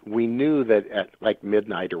 we knew that at like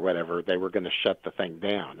midnight or whatever, they were going to shut the thing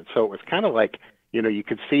down. And so it was kind of like, you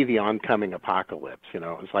could see the oncoming apocalypse. It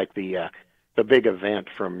was like the big event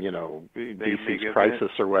from, DC's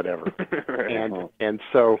Crisis or whatever. Right. And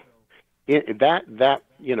so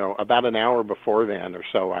about an hour before then or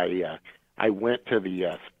so, I went to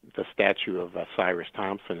the statue of Cyrus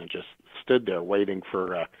Thompson and just stood there waiting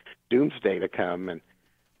for Doomsday to come. And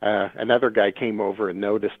another guy came over and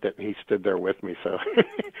noticed it, and he stood there with me. So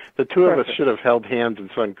the two of us should have held hands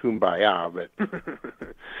and sung Kumbaya, but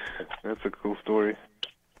that's a cool story.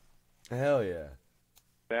 Hell yeah.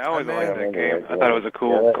 Yeah, I always liked that game. I thought it was a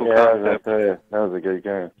cool concept. That was a good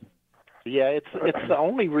game. Yeah, it's the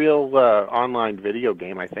only real online video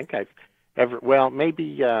game I think I've ever. Well,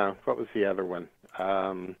 maybe what was the other one?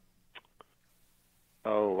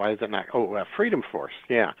 Why is it not? Freedom Force.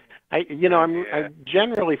 Yeah, I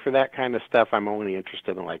generally for that kind of stuff I'm only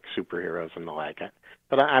interested in like superheroes and the like.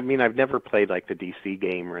 But I mean I've never played like the DC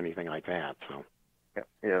game or anything like that. So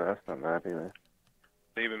yeah, that's not bad either.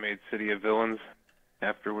 They even made City of Villains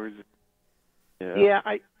afterwards. Yeah,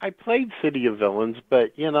 I played City of Villains,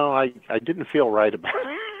 but I didn't feel right about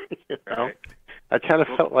it. Right. I kind of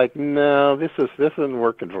felt like no, this isn't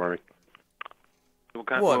working for me.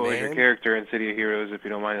 What was your character in City of Heroes, if you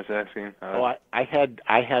don't mind us asking? I had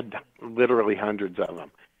literally hundreds of them,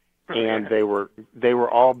 and they were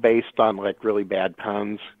all based on like really bad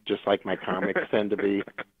puns, just like my comics tend to be.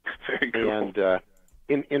 Very cool.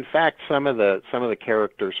 And in fact, some of the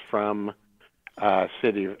characters from from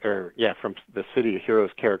the City of Heroes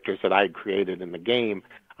characters that I had created in the game,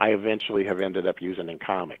 I eventually have ended up using in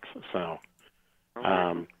comics. So,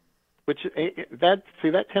 that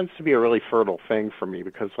tends to be a really fertile thing for me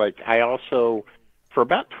because, like, I also, for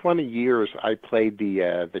about 20 years, I played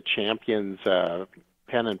the Champions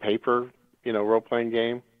pen and paper, role playing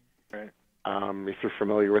game. Right. If you're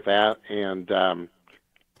familiar with that, and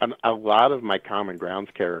a lot of my Common Grounds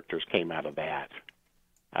characters came out of that.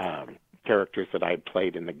 Characters that I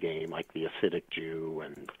played in the game, like the Acidic Jew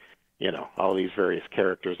and, all these various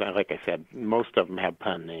characters. Like I said, most of them have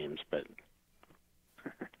pun names, but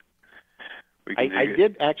I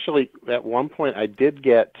did actually, at one point, I did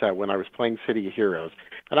get, when I was playing City of Heroes,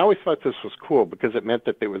 and I always thought this was cool because it meant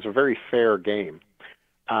that it was a very fair game.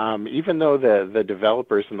 Even though the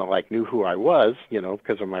developers and the like knew who I was,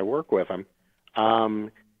 because of my work with them,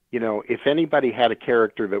 if anybody had a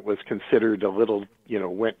character that was considered a little,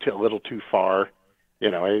 went a little too far,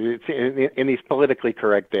 it's in these politically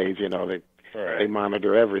correct days, they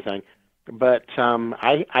monitor everything. But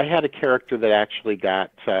I had a character that actually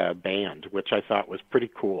got banned, which I thought was pretty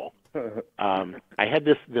cool. I had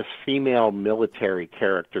this female military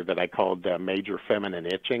character that I called Major Feminine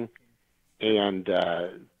Itching, and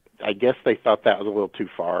I guess they thought that was a little too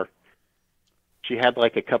far. She had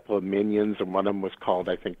like a couple of minions, and one of them was called,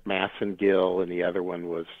 I think, Massengill, and the other one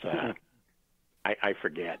was, I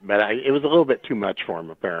forget. But it was a little bit too much for him,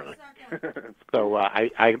 apparently. So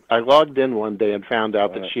I logged in one day and found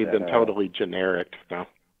out that she'd been totally generic. So.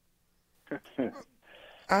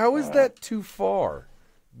 How is that too far?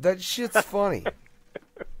 That shit's funny.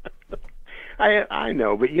 I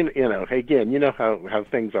know, but again, how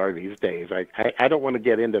things are these days. I don't want to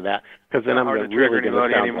get into that because then I'm really going to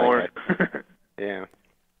sound anymore. Like yeah.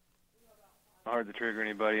 Hard to trigger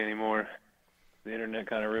anybody anymore. The internet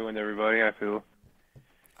kind of ruined everybody, I feel.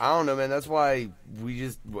 I don't know, man. That's why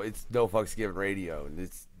it's no fucks given radio.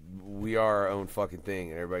 We are our own fucking thing,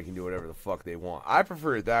 and everybody can do whatever the fuck they want. I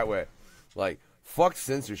prefer it that way. Like, fuck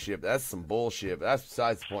censorship. That's some bullshit. But that's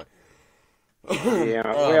besides the point.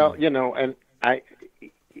 Yeah, well, and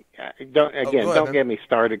don't get me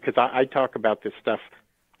started because I talk about this stuff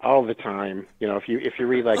all the time. If you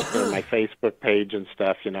read like my Facebook page and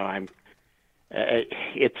stuff,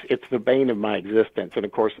 it's the bane of my existence. And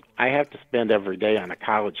of course, I have to spend every day on a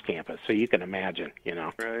college campus, so you can imagine,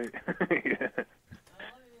 Right. Yeah.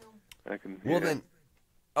 Then,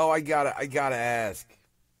 I gotta ask.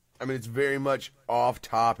 I mean, it's very much off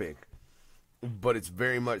topic, but it's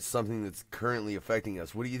very much something that's currently affecting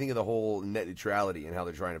us. What do you think of the whole net neutrality and how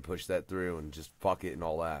they're trying to push that through and just fuck it and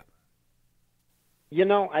all that?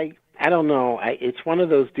 I don't know. It's one of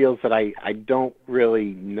those deals that I don't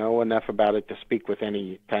really know enough about it to speak with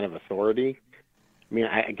any kind of authority. I mean,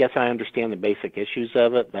 I guess I understand the basic issues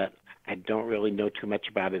of it, but I don't really know too much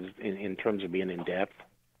about it in terms of being in depth.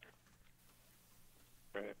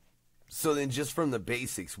 Right. So then just from the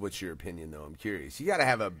basics, what's your opinion, though? I'm curious. You got to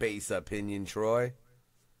have a base opinion, Troy.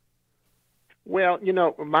 Well,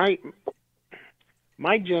 my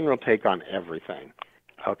general take on everything,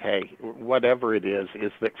 okay, whatever it is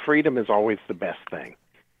that freedom is always the best thing.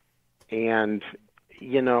 And,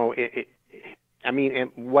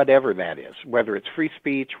 and whatever that is, whether it's free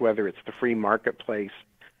speech, whether it's the free marketplace,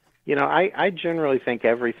 I generally think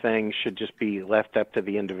everything should just be left up to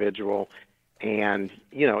the individual. And,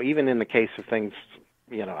 even in the case of things,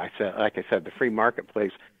 like I said, the free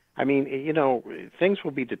marketplace, I mean, things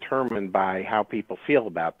will be determined by how people feel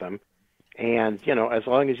about them. And, as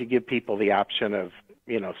long as you give people the option of,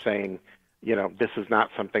 saying, this is not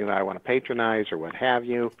something that I want to patronize or what have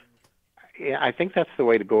you. I think that's the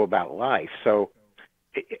way to go about life. So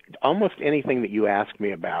almost anything that you ask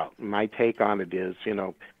me about, my take on it is,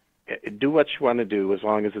 do what you want to do as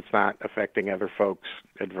long as it's not affecting other folks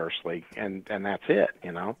adversely, and that's it,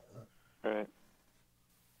 Right.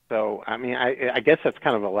 So, I mean, I guess that's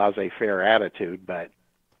kind of a laissez-faire attitude, but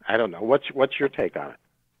I don't know. What's your take on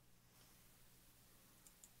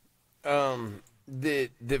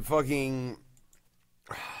it? The fucking...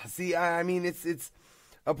 See, I mean, it's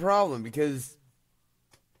a problem because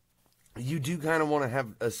you do kind of want to have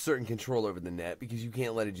a certain control over the net because you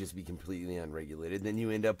can't let it just be completely unregulated. Then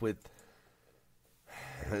you end up with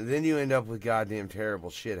goddamn terrible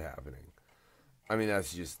shit happening. I mean,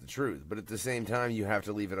 that's just the truth. But at the same time, you have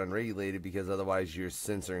to leave it unregulated because otherwise you're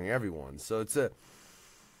censoring everyone. So it's a...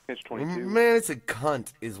 It's 22. Man, it's a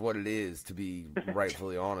cunt is what it is, to be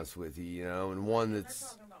rightfully honest with you, and one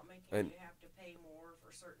that's...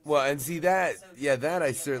 Well, and see that, that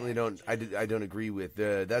I certainly don't, I don't agree with.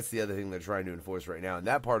 That's the other thing they're trying to enforce right now, and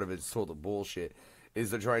that part of it's total bullshit,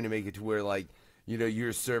 is they're trying to make it to where, like, you're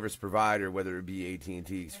a service provider, whether it be AT&T,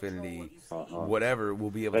 Xfinity, whatever, will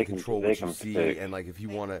be able to control what you see, and, like, if you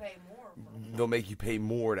want to, they'll make you pay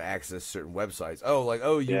more to access certain websites. Oh, like,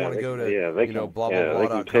 you want to go to, blah, blah,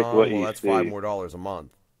 blah.com, well, that's $5 more a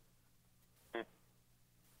month.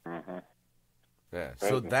 Yeah,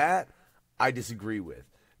 so that I disagree with.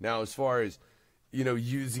 Now, as far as,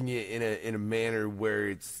 using it in a manner where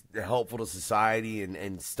it's helpful to society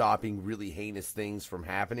and stopping really heinous things from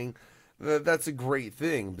happening, that's a great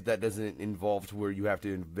thing, but that doesn't involve to where you have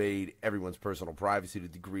to invade everyone's personal privacy to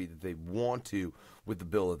the degree that they want to with the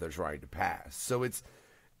bill that they're trying to pass. So it's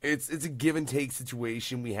a give and take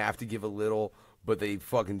situation. We have to give a little, but they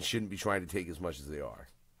fucking shouldn't be trying to take as much as they are.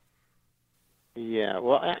 Yeah,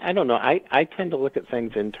 well, I don't know. I tend to look at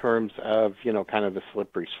things in terms of, kind of the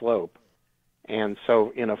slippery slope. And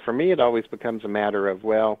so, for me, it always becomes a matter of,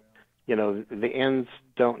 well, the ends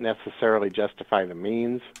don't necessarily justify the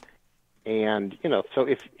means. And, so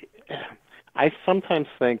if I sometimes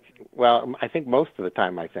think, well, I think most of the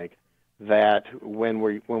time I think that when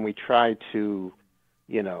we try to,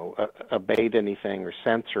 abate anything or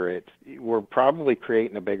censor it, we're probably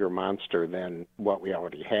creating a bigger monster than what we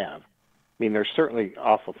already have. I mean, there's certainly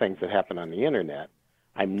awful things that happen on the internet.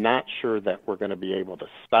 I'm not sure that we're going to be able to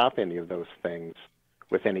stop any of those things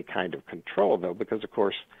with any kind of control, though, because, of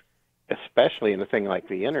course, especially in a thing like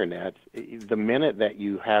the internet, the minute that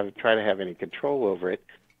you try to have any control over it,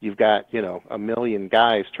 you've got, a million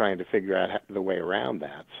guys trying to figure out the way around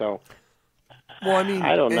that. So, well, I mean,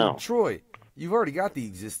 I don't know. Troy, you've already got the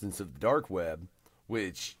existence of the dark web,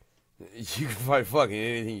 which you can find fucking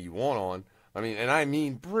anything you want on. I mean, and I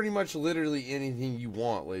mean pretty much literally anything you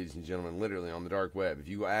want, ladies and gentlemen, literally on the dark web. If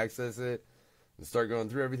you access it and start going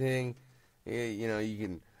through everything, you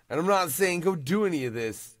can, and I'm not saying go do any of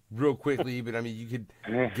this real quickly, but I mean, you could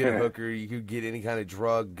get a hooker, you could get any kind of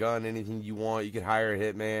drug, gun, anything you want. You could hire a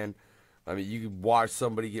hitman. I mean, you could watch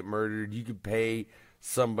somebody get murdered. You could pay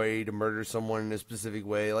somebody to murder someone in a specific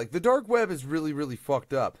way. Like, the dark web is really, really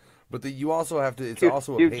fucked up. But you also have to, it's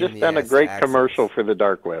also a pain in the ass. You've just done a great commercial for the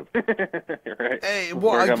dark web. Right. Hey,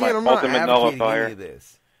 well, again, I'm not advocating any of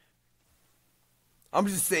this. I'm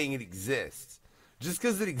just saying it exists. Just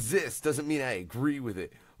because it exists doesn't mean I agree with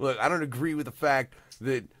it. Look, I don't agree with the fact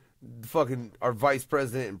that fucking our vice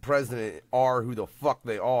president and president are who the fuck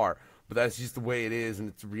they are. But that's just the way it is, and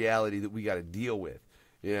it's a reality that we got to deal with,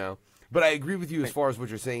 But I agree with you as far as what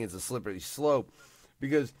you're saying is a slippery slope,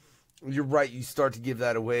 because you're right, you start to give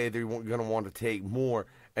that away, they're going to want to take more.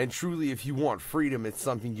 And truly, if you want freedom, it's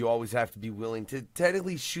something you always have to be willing to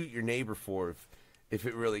technically shoot your neighbor for if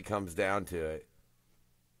it really comes down to it.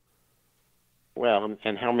 Well,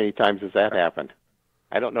 and how many times has that happened?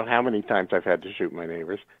 I don't know how many times I've had to shoot my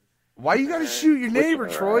neighbors. Why you got to shoot your neighbor,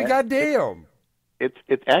 Troy? Goddamn.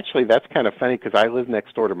 It's actually, that's kind of funny because I live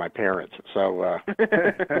next door to my parents, so...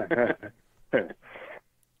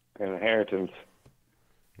 Inheritance.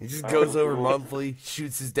 He just goes over monthly,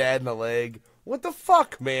 shoots his dad in the leg. What the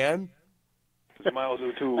fuck, man? Miles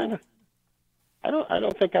O'Toole. I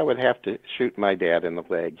don't think I would have to shoot my dad in the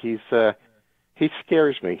leg. He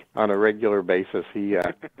scares me on a regular basis. He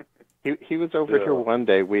was over here one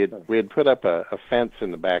day. We had put up a fence in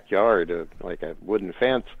the backyard, like a wooden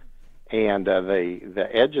fence, and the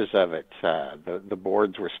edges of it, the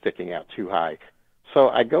boards were sticking out too high. So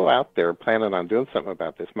I go out there planning on doing something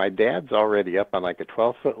about this. My dad's already up on like a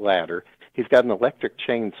 12-foot ladder. He's got an electric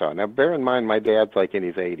chainsaw. Now, bear in mind, my dad's like in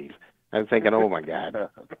his 80s. I'm thinking, oh, my God.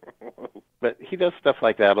 But he does stuff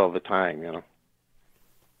like that all the time,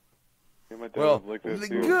 Yeah, my dad Well, was like that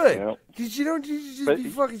too. good, Yep. because you don't just be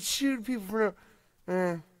fucking shooting people for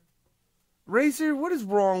no. Racer, what is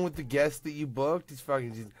wrong with the guest that you booked? He's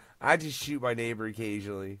fucking. I just shoot my neighbor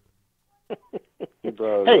occasionally. Hey,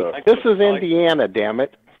 this is Indiana, damn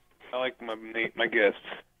it. I like my guests.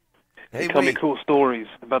 Hey, Tell me cool stories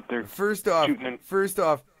about their First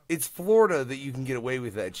off, it's Florida that you can get away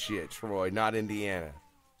with that shit, Troy, not Indiana.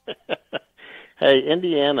 Hey,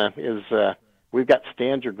 Indiana is, we've got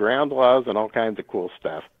stand your ground laws and all kinds of cool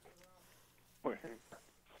stuff. You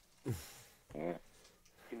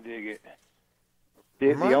can dig it.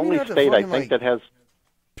 The only state I think that has...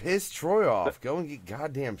 Piss Troy off. Go and get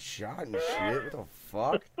goddamn shot and shit. What the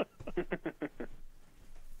fuck?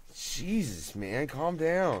 Jesus, man. Calm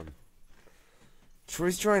down.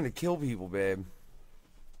 Troy's trying to kill people, babe.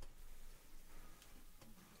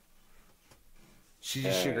 She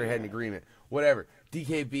just shook her head in agreement. Whatever.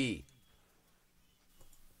 DKB.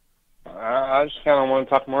 I just kind of want to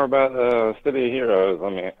talk more about City of Heroes. I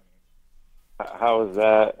mean, how is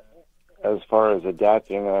that as far as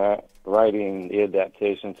adapting writing the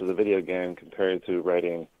adaptation to the video game compared to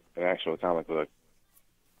writing an actual comic book?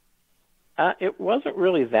 It wasn't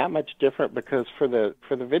really that much different because for the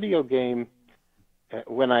video game,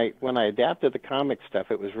 when I adapted the comic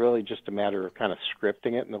stuff, it was really just a matter of kind of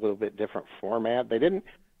scripting it in a little bit different format. They didn't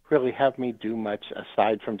really have me do much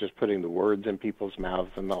aside from just putting the words in people's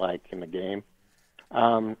mouths and the like in the game.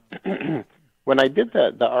 When I did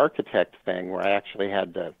the architect thing, where I actually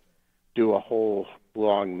had to do a whole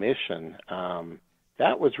long mission,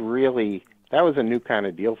 that was a new kind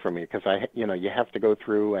of deal for me because you have to go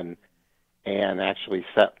through and actually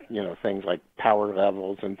set things like power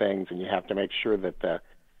levels and things, and you have to make sure that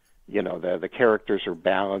the characters are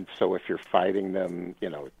balanced, so if you're fighting them,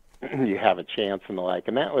 you have a chance and the like.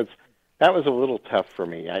 And that was a little tough for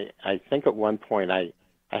me. I think at one point I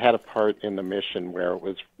had a part in the mission where it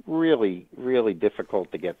was really, really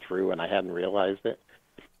difficult to get through, and I hadn't realized it.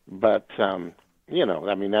 But I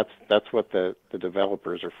mean, that's what the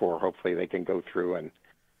developers are for. Hopefully they can go through and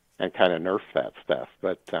kind of nerf that stuff.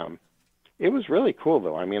 But it was really cool,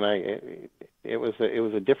 though. I mean, it was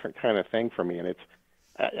a different kind of thing for me, and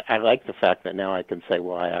I like the fact that now I can say,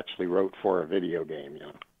 well, I actually wrote for a video game.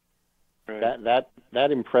 Right.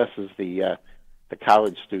 That impresses the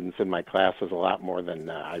college students in my classes a lot more than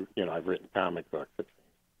I've written comic books.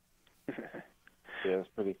 Yeah, it's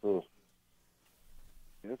pretty cool.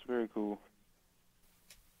 Yeah, that's very cool.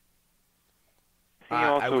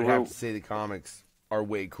 I would have to say the comics are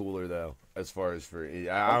way cooler, though, as far as for...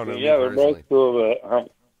 I don't know. Yeah, they're both cool, but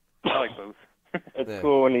I like both. It's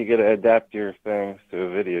cool when you get to adapt your things to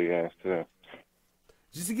video games, too.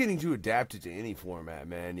 Just getting to adapt it to any format,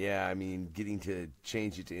 man. Yeah, I mean, getting to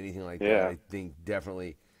change it to anything like that, Yeah. I think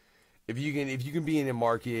definitely... If you can be in a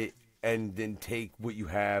market and then take what you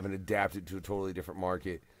have and adapt it to a totally different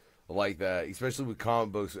market like that, especially with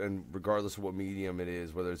comic books, and regardless of what medium it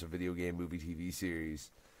is, whether it's a video game, movie, TV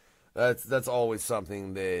series, that's always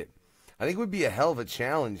something that I think would be a hell of a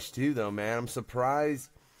challenge too, though, man. I'm surprised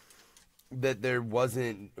that there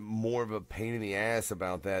wasn't more of a pain in the ass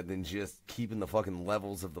about that than just keeping the fucking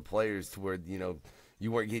levels of the players to where,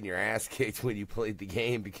 you weren't getting your ass kicked when you played the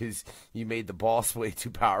game because you made the boss way too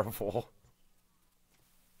powerful.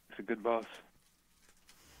 It's a good boss.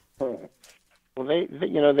 Well,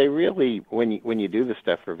 they really, when you do the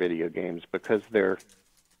stuff for video games, because they're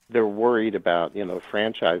worried about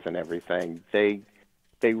franchise and everything, they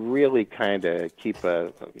really kind of keep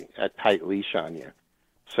a tight leash on you.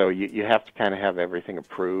 So you have to kind of have everything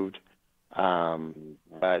approved.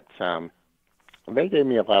 But they gave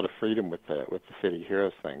me a lot of freedom with the City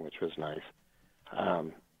Heroes thing, which was nice.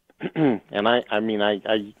 And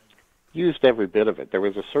I used every bit of it. There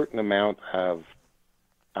was a certain amount of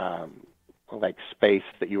like space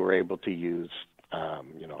that you were able to use,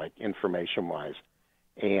 like information-wise.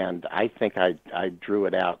 And I think I drew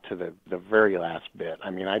it out to the very last bit. I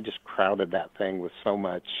mean, I just crowded that thing with so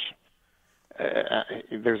much.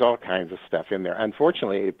 There's all kinds of stuff in there.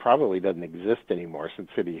 Unfortunately, it probably doesn't exist anymore since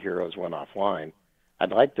City Heroes went offline.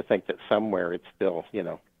 I'd like to think that somewhere it's still,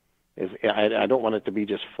 I don't want it to be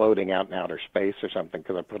just floating out in outer space or something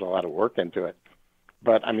because I put a lot of work into it.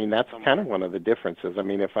 But, I mean, that's kind of one of the differences. I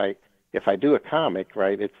mean, if I do a comic,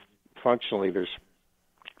 right, it's functionally there's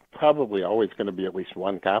probably always going to be at least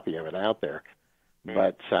one copy of it out there.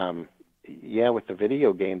 But, yeah, with the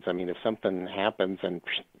video games, I mean, if something happens and,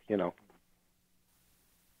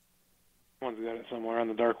 One's got it somewhere on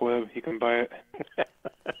the dark web. You can buy it.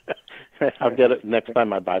 I'll get it next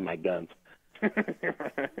time I buy my guns.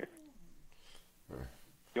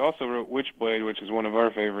 You also wrote Witchblade, which is one of my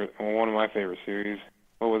favorite series.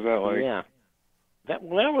 What was that like? Yeah. That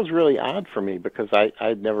was really odd for me because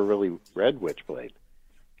I'd never really read Witchblade.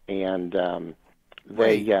 And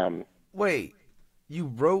Wait, you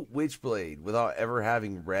wrote Witchblade without ever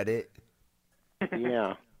having read it?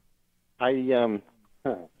 Yeah. I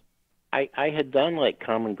had done like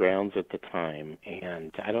Common Grounds at the time,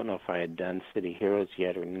 and I don't know if I had done City Heroes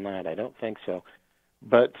yet or not. I don't think so.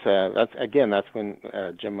 But that's when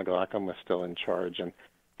Jim McLaughlin was still in charge, and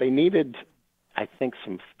they needed, I think,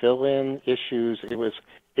 some fill-in issues. It was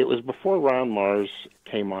before Ron Mars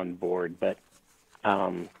came on board, but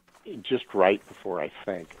just right before, I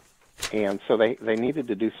think. And so they needed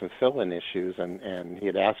to do some fill-in issues, and he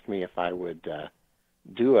had asked me if I would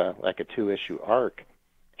do a 2-issue arc.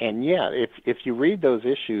 And yeah, if you read those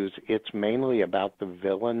issues, it's mainly about the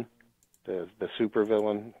villain, the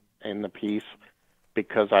supervillain in the piece,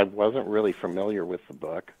 because I wasn't really familiar with the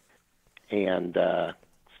book, and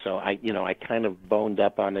so I kind of boned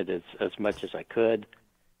up on it as much as I could,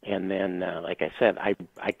 and then like I said, I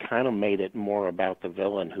kind of made it more about the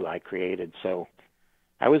villain who I created, so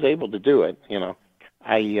I was able to do it. The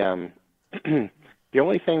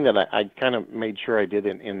only thing that I kind of made sure I did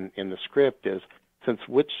in the script is, since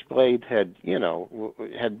Witchblade had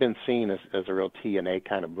been seen as a real TNA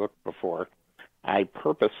kind of book before, I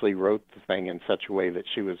purposely wrote the thing in such a way that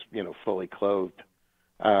she was, fully clothed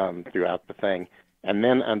throughout the thing. And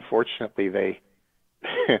then, unfortunately, the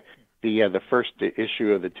first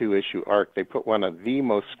issue of the 2-issue arc, they put one of the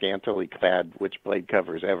most scantily clad Witchblade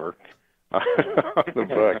covers ever on the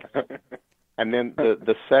book. And then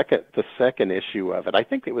the second issue of it, I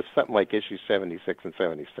think it was something like issue 76 and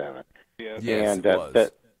 77. Yeah. Yes, and it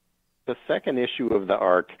was. the second issue of the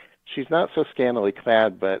arc, she's not so scantily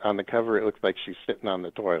clad, but on the cover it looks like she's sitting on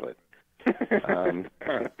the toilet.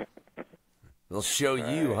 They'll show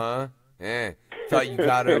you, huh? Yeah. Thought you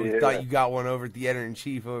got one over at the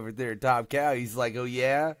editor-in-chief over there at Top Cow. He's like, oh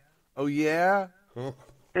yeah? They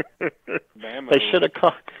should have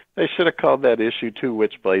called that issue 2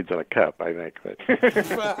 Witchblades in a Cup, I think.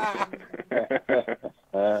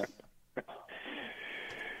 But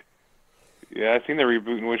Yeah, I've seen they're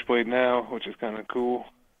rebooting Witchblade now, which is kind of cool.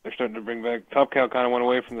 They're starting to bring back. Top Cow kind of went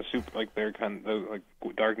away from the their kind of like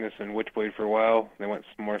Darkness and Witchblade for a while. They went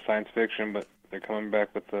some more science fiction, but they're coming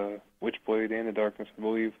back with the Witchblade and the Darkness, I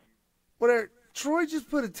believe. Whatever. Troy just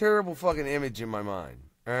put a terrible fucking image in my mind.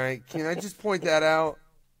 All right, can I just point that out?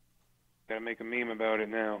 Gotta make a meme about it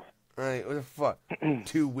now. All right, what the fuck?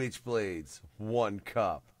 2 Witchblades, 1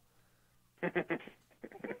 cup.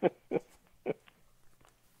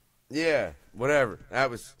 Yeah, whatever. That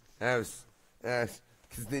was because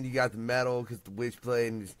then you got the metal, because the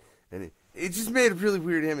Witchblade, and it just made a really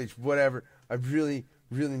weird image. Whatever. I really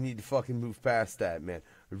need to fucking move past that, man.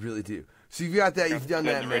 I really do. So you've got that. You've done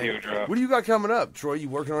that, man. What do you got coming up, Troy? You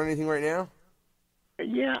working on anything right now?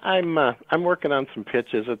 Yeah, I'm working on some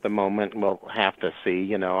pitches at the moment. We'll have to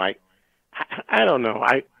see. I don't know.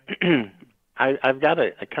 I've got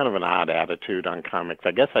a kind of an odd attitude on comics.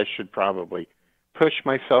 I guess I should probably push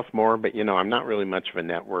myself more, but I'm not really much of a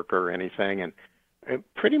networker or anything, and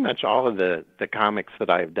pretty much all of the comics that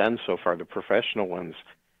I've done so far, the professional ones,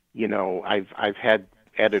 I've had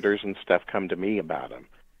editors and stuff come to me about them,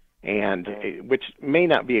 and which may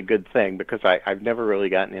not be a good thing because I've never really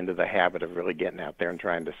gotten into the habit of really getting out there and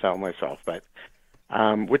trying to sell myself, but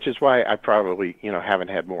which is why I probably haven't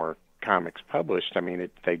had more comics published. I mean,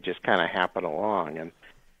 they just kind of happen along, and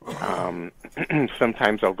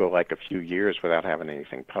sometimes I'll go like a few years without having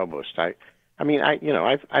anything published. I've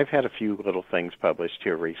had a few little things published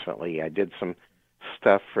here recently. I did some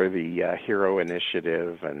stuff for the Hero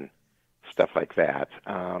Initiative and stuff like that.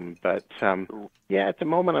 But at the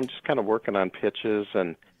moment I'm just kind of working on pitches,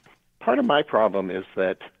 and part of my problem is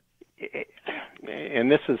that,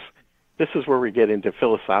 and this is where we get into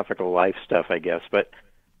philosophical life stuff, I guess. But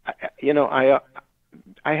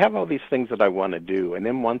I have all these things that I want to do, and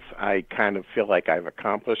then once I kind of feel like I've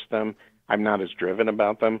accomplished them, I'm not as driven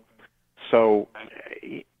about them. So,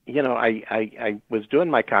 I was doing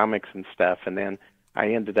my comics and stuff, and then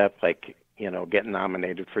I ended up getting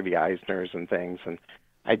nominated for the Eisners and things, and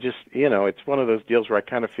I just, it's one of those deals where I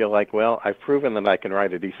kind of feel like, well, I've proven that I can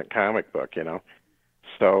write a decent comic book,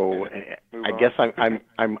 So I guess I'm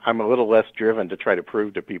a little less driven to try to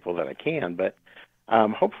prove to people that I can, but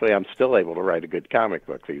hopefully I'm still able to write a good comic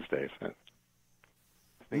book these days.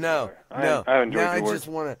 No. I enjoyed your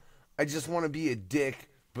work. I just want to be a dick,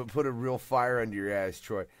 but put a real fire under your ass,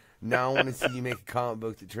 Troy. Now I want to see you make a comic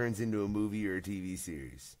book that turns into a movie or a TV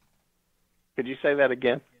series. Could you say that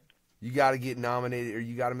again? You got to get nominated, or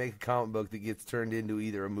you got to make a comic book that gets turned into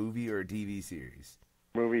either a movie or a TV series.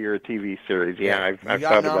 Movie or a TV series? Yeah, I've got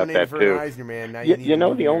thought about nominated that for too. an Eisner, man. Now you need you a know,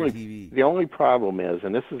 movie the or a only TV. the only problem is,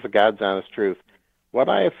 and this is the God's honest truth, what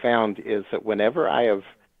I have found is that whenever I have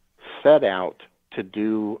set out to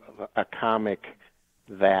do a comic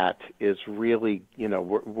that is really, you know,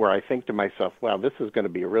 where I think to myself, wow, this is going to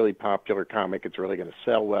be a really popular comic, it's really going to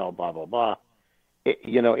sell well, blah, blah, blah,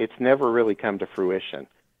 you know, it's never really come to fruition.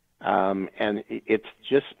 And it's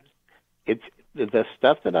the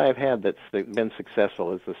stuff that I've had that's been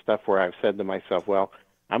successful is the stuff where I've said to myself, well,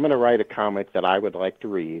 I'm going to write a comic that I would like to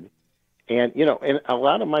read. And, you know, and a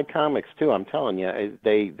lot of my comics, too, I'm telling you,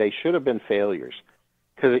 they should have been failures.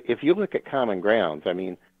 Because if you look at Common Grounds, I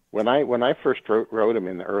mean, when I first wrote them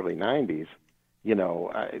in the early 90s, you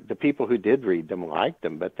know, the people who did read them liked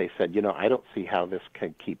them, but they said, you know, I don't see how this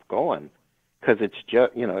can keep going. Because it's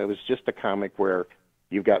just, you know, it was just a comic where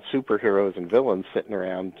you've got superheroes and villains sitting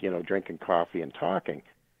around, you know, drinking coffee and talking.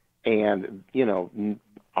 And, you know,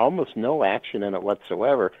 almost no action in it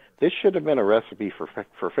whatsoever. This should have been a recipe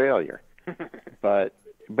for failure. but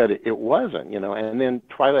it wasn't, you know. And then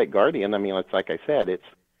Twilight Guardian, I mean, it's like I said,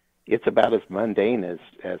 it's about as mundane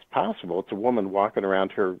as possible. It's a woman walking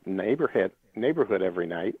around her neighborhood every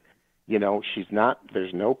night. You know,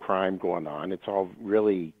 there's no crime going on. It's all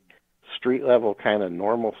really street level kind of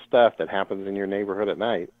normal stuff that happens in your neighborhood at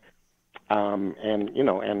night. And, you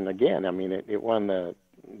know, and again, I mean, it won the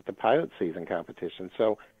pilot season competition.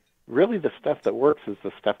 So really the stuff that works is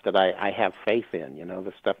the stuff that I have faith in, you know,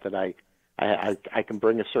 the stuff that I can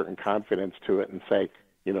bring a certain confidence to it and say,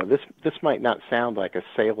 you know, this might not sound like a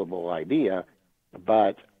saleable idea,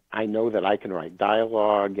 but I know that I can write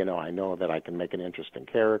dialogue, you know, I know that I can make an interesting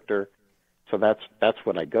character. So that's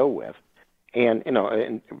what I go with. And, you know,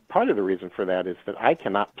 and part of the reason for that is that I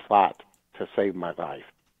cannot plot to save my life.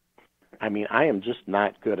 I mean, I am just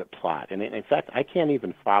not good at plot. And in fact, I can't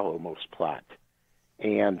even follow most plot.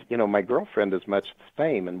 And, you know, my girlfriend is much the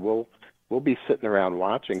same, and we'll be sitting around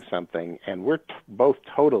watching something, and we're both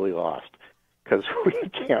totally lost because we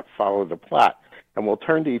can't follow the plot. And we'll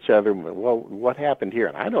turn to each other and, well, what happened here?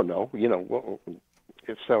 And I don't know, you know.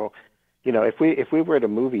 So, you know, if we were at a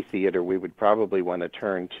movie theater, we would probably want to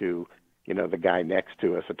turn to, you know, the guy next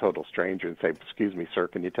to us, a total stranger, and say, excuse me, sir,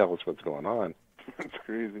 can you tell us what's going on? That's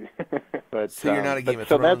crazy. But so you're not a Game of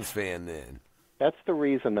Thrones fan then? That's the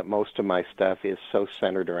reason that most of my stuff is so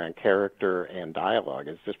centered around character and dialogue,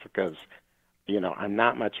 is just because, you know, I'm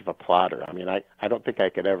not much of a plotter. I mean, I don't think I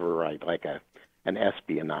could ever write like an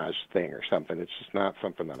espionage thing or something. It's just not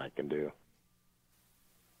something that I can do.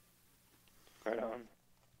 Right on.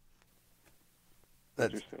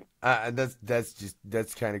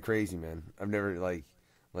 That's kind of crazy, man. I've never like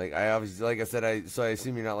I obviously, like I said, I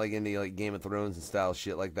assume you're not like into like Game of Thrones and style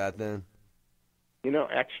shit like that then. You know,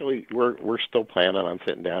 actually, we're still planning on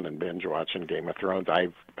sitting down and binge watching Game of Thrones.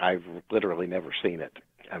 I've literally never seen it.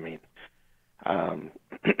 I mean,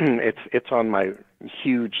 it's on my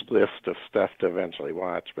huge list of stuff to eventually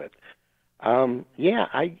watch. But yeah,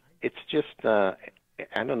 it's just I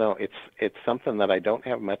don't know. It's something that I don't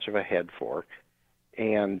have much of a head for.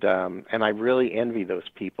 And I really envy those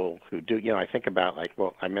people who do. You know, I think about, like,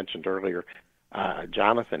 well, I mentioned earlier,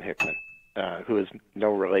 Jonathan Hickman, who is no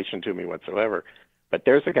relation to me whatsoever, but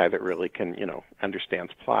there's a guy that really can, you know,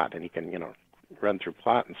 understands plot, and he can, you know, run through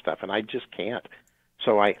plot and stuff, and I just can't.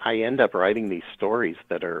 So I end up writing these stories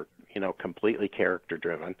that are, you know, completely character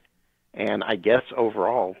driven, and I guess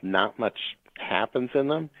overall not much happens in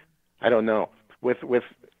them. I don't know.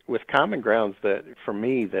 With Common Grounds, for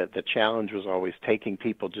me, the challenge was always taking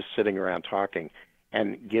people just sitting around talking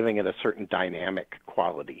and giving it a certain dynamic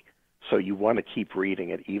quality. So you want to keep reading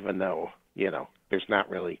it even though, you know, there's not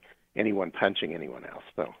really anyone punching anyone else.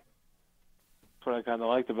 So that's what I kind of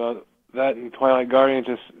liked about that and Twilight Guardian.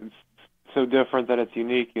 It's so different that it's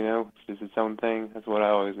unique, you know. It's just its own thing. That's what I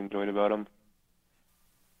always enjoyed about them.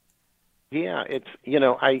 Yeah, it's, you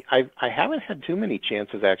know, I haven't had too many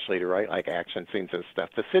chances actually to write like action scenes and stuff.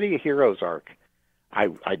 The City of Heroes arc, I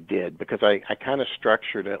did because I kind of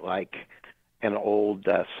structured it like an old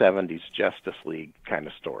 70s Justice League kind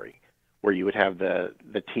of story, where you would have the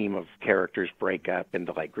team of characters break up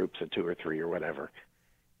into like groups of 2 or 3 or whatever,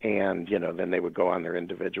 and you know, then they would go on their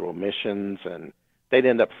individual missions and they'd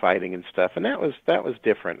end up fighting and stuff, and that was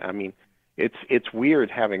different. I mean, it's weird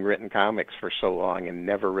having written comics for so long and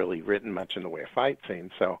never really written much in the way of fight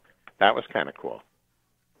scenes, so that was kind of cool.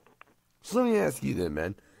 So let me ask you then,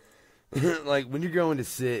 man. Like, when you're going to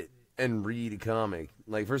sit and read a comic,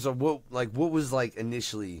 like, first of all, what was like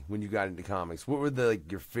initially when you got into comics? What were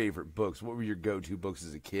your favorite books? What were your go-to books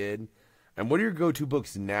as a kid? And what are your go-to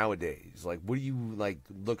books nowadays? Like, what are you like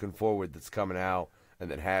looking forward that's coming out and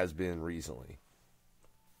that has been recently?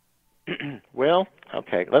 Well,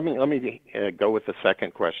 okay. Let me go with the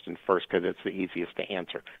second question first because it's the easiest to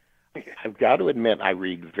answer. I've got to admit I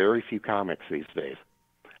read very few comics these days.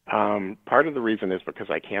 Part of the reason is because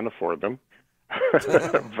I can't afford them,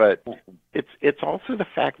 but it's also the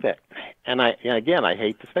fact that, and again I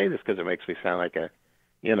hate to say this because it makes me sound like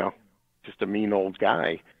just a mean old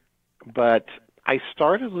guy, but I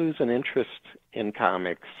started losing interest in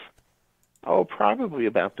comics. Probably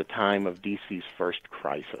about the time of DC's first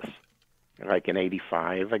Crisis, like in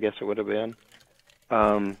 '85, I guess it would have been.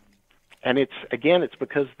 And it's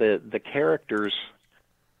because the characters,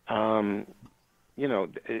 not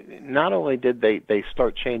only did they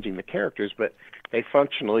start changing the characters, but they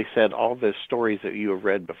functionally said all the stories that you have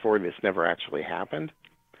read before this never actually happened.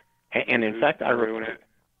 And in fact,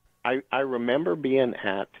 I remember being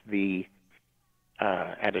at a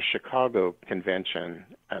Chicago convention,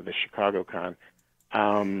 the Chicago Con,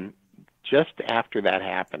 just after that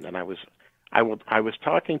happened, and I was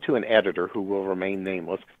talking to an editor who will remain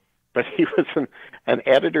nameless, but he was an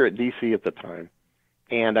editor at DC at the time,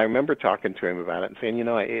 and I remember talking to him about it and saying,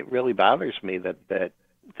 it really bothers me that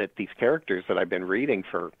these characters that I've been reading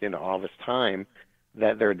for all this time,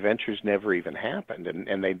 that their adventures never even happened,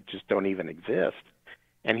 and they just don't even exist.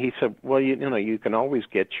 And he said, well, you can always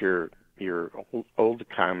get your old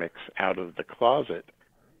comics out of the closet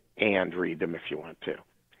and read them if you want to.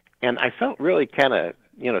 And I felt really kind of,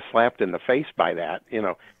 slapped in the face by that,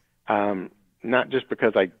 not just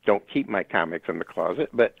because I don't keep my comics in the closet,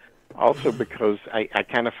 but also because I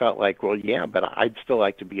kind of felt like, well, yeah, but I'd still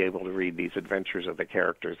like to be able to read these adventures of the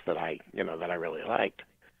characters that I really liked.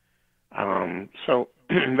 So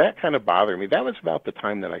that kind of bothered me. That was about the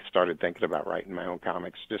time that I started thinking about writing my own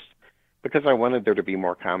comics, just because I wanted there to be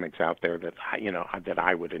more comics out there that that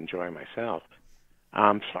I would enjoy myself.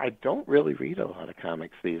 So I don't really read a lot of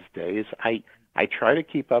comics these days. I try to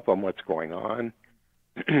keep up on what's going on.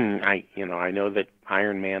 I know that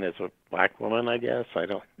Iron Man is a black woman, I guess. I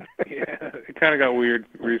don't. Yeah, it kind of got weird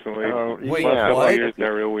recently. Wait, what? Years got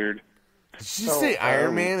real weird. Did you say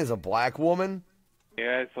Iron Man is a black woman?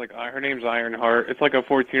 Yeah, it's like her name's Ironheart. It's like a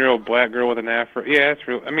 14-year-old black girl with an afro. Yeah, it's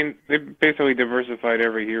real. I mean, they basically diversified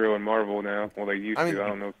every hero in Marvel now. Well, they used to. I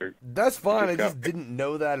don't know if they're. That's fine. I just didn't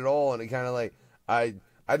know that at all, and it kind of like I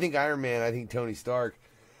think Iron Man. I think Tony Stark.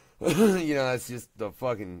 That's just the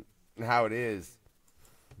fucking how it is.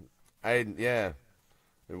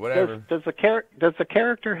 Whatever. Does the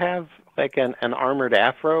character have like an armored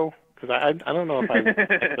afro? Because I don't know if I've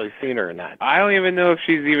actually seen her or not. I don't even know if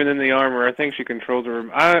she's even in the armor. I think she controls her.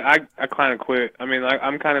 I kind of quit. I mean,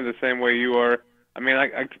 I'm kind of the same way you are. I mean,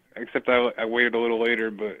 except I waited a little later,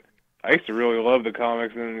 but I used to really love the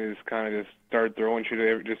comics, and then they just kind of just started throwing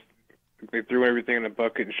shit. They threw everything in a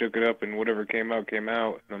bucket and shook it up, and whatever came out came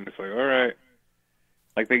out. And I'm just like, all right.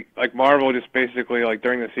 Like Marvel just basically, like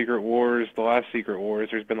during the Secret Wars, the last Secret Wars,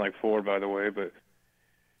 there's been like 4 by the way, but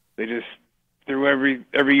they just threw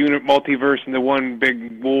every unit multiverse into one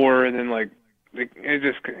big war, and then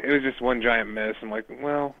it was just one giant mess. I'm like,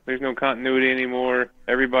 well, there's no continuity anymore.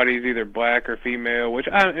 Everybody's either black or female, which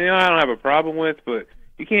I don't have a problem with, but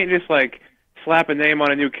you can't just slap a name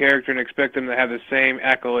on a new character and expect them to have the same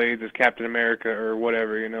accolades as Captain America or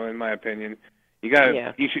whatever. In my opinion.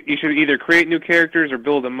 You should either create new characters or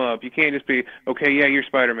build them up. You can't just be, okay, yeah, you're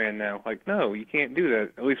Spider-Man now. Like, no, you can't do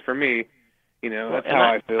that. At least for me, that's how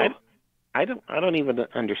I feel. I don't even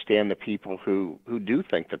understand the people who do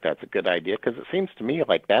think that that's a good idea, because it seems to me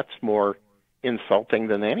like that's more insulting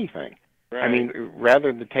than anything. Right. I mean,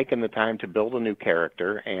 rather than taking the time to build a new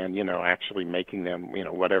character and actually making them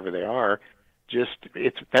whatever they are.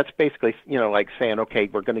 That's basically like saying, okay,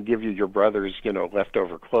 we're going to give you your brother's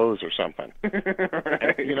leftover clothes or something.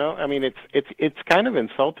 Right. I mean, it's kind of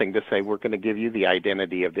insulting to say we're going to give you the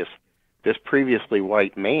identity of this previously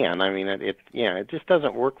white man. I mean, it just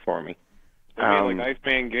doesn't work for me. I mean, like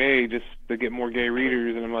Iceman gay just to get more gay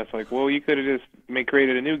readers, and I'm like, well, you could have just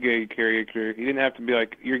created a new gay character. You didn't have to be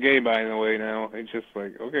like, you're gay by the way now. It's just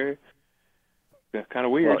like, okay. That's kind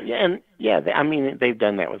of weird. Well, I mean, they've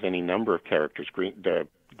done that with any number of characters. The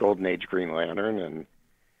Golden Age Green Lantern, and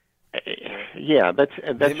that's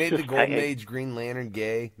they made the Golden Age Green Lantern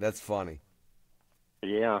gay. That's funny.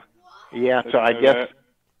 Yeah. So I guess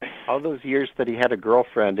all those years that he had a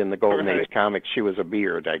girlfriend in the Golden Age comics, she was a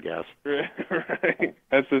beard, I guess. Right.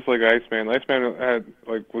 That's just like Iceman. Iceman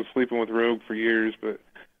was sleeping with Rogue for years, but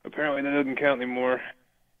apparently that doesn't count anymore.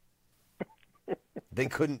 They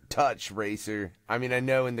couldn't touch Racer. I mean, I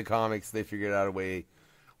know in the comics they figured out a way.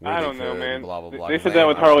 I don't know, man. Blah, blah, blah, they said that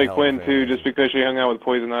with Harley Quinn too, just because she hung out with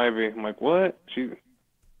Poison Ivy. I'm like, what?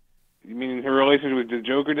 You mean her relationship with the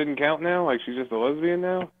Joker didn't count now? Like she's just a lesbian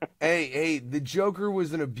now? Hey, the Joker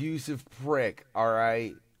was an abusive prick, all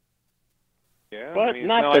right? Yeah, But I mean, it's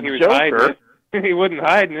not not the like he was Joker. hiding it. He wasn't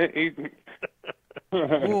hiding it.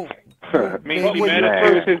 Well, I mean, he met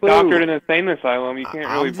it was his doctor in an insane asylum. You can't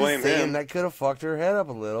really blame I'm just saying him. that could have fucked her head up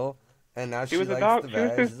a little, and now She was likes the she was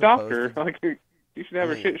vag his as doctor. opposed to- Like, you should have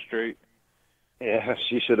her shit straight. Yeah,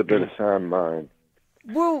 she should have been assigned mine.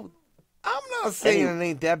 Well, I'm not saying it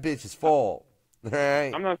ain't that bitch's fault. All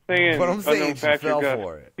right? I'm not saying but I'm saying unknown she factor fell got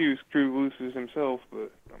for it. He was screw looses himself,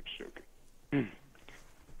 but I'm joking.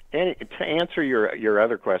 And to answer your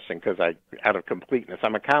other question, because out of completeness,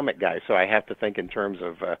 I'm a comic guy, so I have to think in terms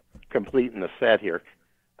of completing the set here.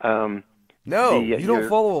 No, you don't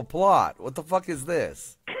follow a plot. What the fuck is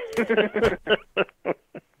this?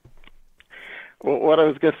 Well, what I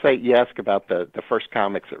was going to say, you asked about the first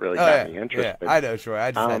comics that really got me interested. Yeah, I know, Troy.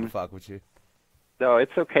 I just had to fuck with you. No,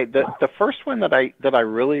 it's okay. The first one that I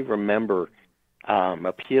really remember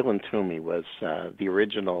appealing to me was the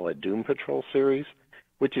original Doom Patrol series,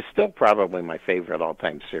 which is still probably my favorite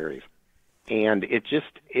all-time series. And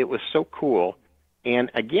it was so cool.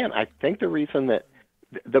 And again, I think the reason that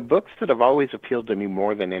the books that have always appealed to me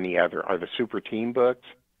more than any other are the Super Team books.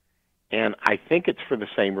 And I think it's for the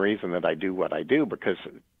same reason that I do what I do, because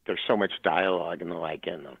there's so much dialogue and the like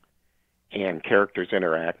in them, and characters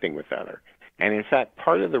interacting with other. And in fact,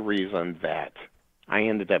 part of the reason that I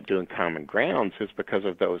ended up doing Common Grounds is because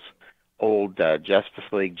of those old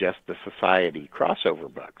Justice League, Justice Society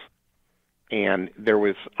crossover books. And there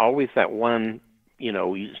was always that one,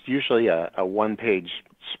 usually a one-page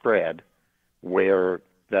spread where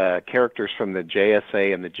the characters from the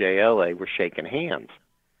JSA and the JLA were shaking hands.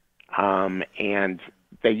 And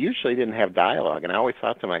they usually didn't have dialogue. And I always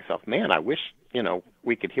thought to myself, man, I wish,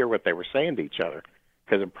 we could hear what they were saying to each other,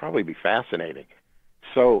 because it'd probably be fascinating.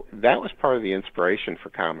 So that was part of the inspiration for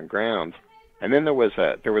Common Grounds. And then there was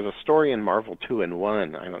a story in Marvel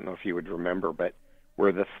 2-in-1, I don't know if you would remember, but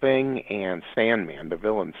where the Thing and Sandman, the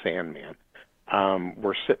villain Sandman,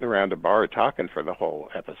 were sitting around a bar talking for the whole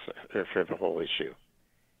episode, for the whole issue.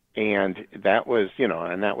 And that was,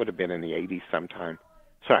 and that would have been in the 80s sometime.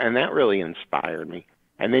 So, and that really inspired me.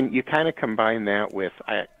 And then you kind of combine that with,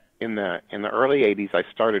 in the early 80s, I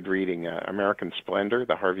started reading American Splendor,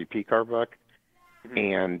 the Harvey Pekar book,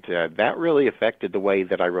 and that really affected the way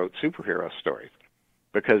that I wrote superhero stories,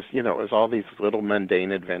 because it was all these little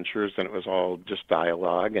mundane adventures, and it was all just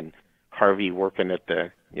dialogue, and Harvey working at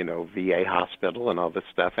the VA hospital and all this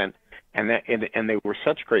stuff, and they were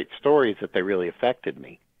such great stories that they really affected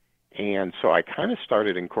me, and so I kind of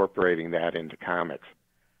started incorporating that into comics.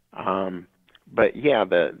 But yeah,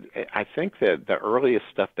 I think that the earliest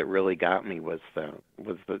stuff that really got me was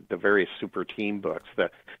the various Super Team books, the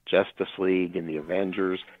Justice League and the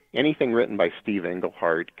Avengers, anything written by Steve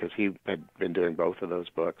Englehart, because he had been doing both of those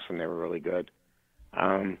books and they were really good.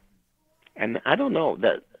 And I don't know,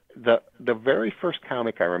 that the very first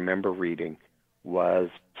comic I remember reading was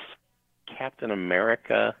Captain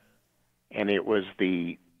America, and it was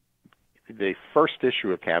the first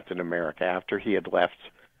issue of Captain America after he had left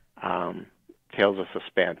Tales of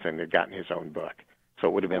Suspense and had gotten his own book. So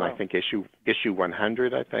it would have been, I think, issue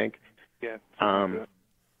 100, I think. Yeah.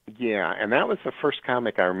 Yeah, and that was the first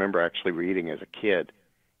comic I remember actually reading as a kid.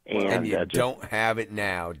 And you don't have it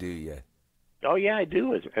now, do you? Oh yeah, I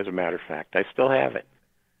do. As a matter of fact, I still have it.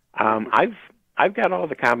 I've got all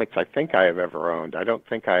the comics I think I have ever owned. I don't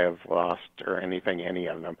think I have lost or any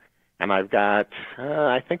of them. And I've got,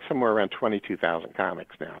 I think, somewhere around 22,000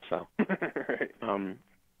 comics now. So,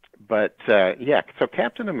 but yeah. So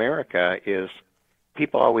Captain America is.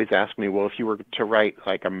 People always ask me, well, if you were to write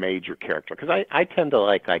like a major character, because I tend to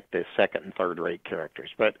like the second and third rate characters.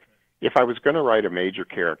 But if I was going to write a major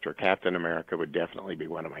character, Captain America would definitely be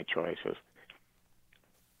one of my choices.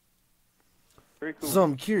 Very cool. So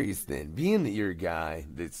I'm curious then, being that you're a guy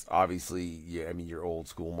that's obviously, you're old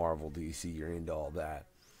school Marvel, DC, you're into all that.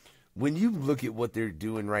 When you look at what they're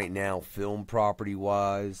doing right now, film property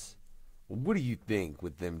wise, what do you think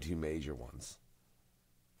with them two major ones?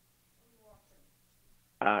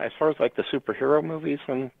 As far as like the superhero movies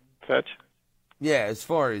and such? Yeah, as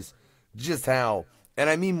far as just how,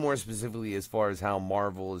 and I mean more specifically as far as how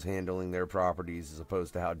Marvel is handling their properties as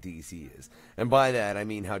opposed to how DC is. And by that, I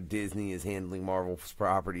mean how Disney is handling Marvel's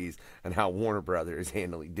properties and how Warner Brothers is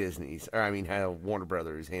handling Disney's. Or I mean how Warner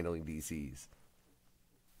Brothers is handling DC's.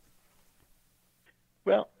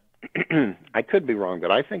 Well, I could be wrong,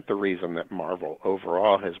 but I think the reason that Marvel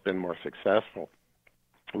overall has been more successful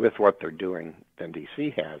with what they're doing than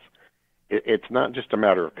DC has, it's not just a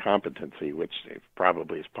matter of competency, which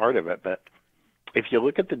probably is part of it, but if you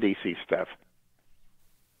look at the DC stuff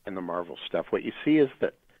and the Marvel stuff, what you see is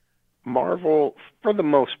that Marvel, for the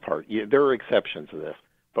most part, there are exceptions to this,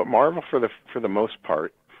 but Marvel, for the most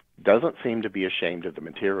part, doesn't seem to be ashamed of the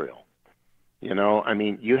material. You know, I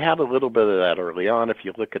mean, you had a little bit of that early on. If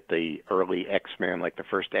you look at the early X-Men, like the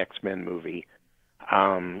first X-Men movie,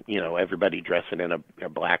 you know, everybody dressing in a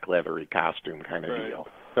black leathery costume kind of deal.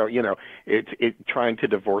 So, you know, it trying to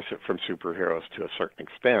divorce it from superheroes to a certain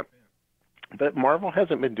extent. But Marvel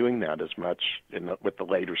hasn't been doing that as much with the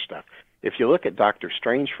later stuff. If you look at Doctor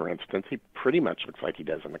Strange, for instance, he pretty much looks like he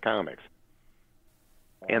does in the comics.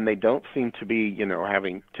 And they don't seem to be, you know,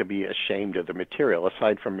 having to be ashamed of the material,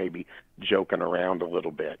 aside from maybe joking around a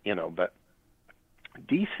little bit, you know. But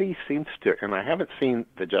DC seems to, and I haven't seen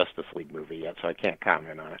the Justice League movie yet, so I can't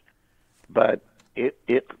comment on it. But it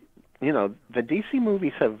you know, the DC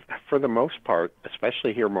movies have, for the most part,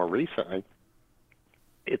 especially here more recently,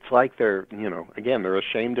 it's like they're, you know, again, they're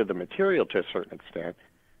ashamed of the material to a certain extent.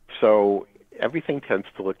 So everything tends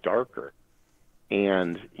to look darker.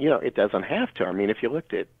 And, you know, it doesn't have to. I mean, if you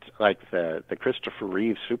looked at, like, the Christopher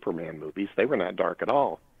Reeve Superman movies, they were not dark at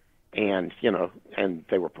all. And, you know, and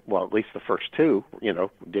they were, well, at least the first two, you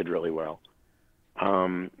know, did really well.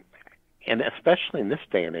 And especially in this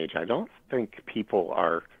day and age, I don't think people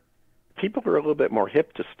are a little bit more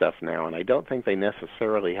hip to stuff now, and I don't think they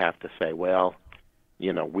necessarily have to say, well,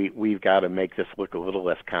 you know, we've got to make this look a little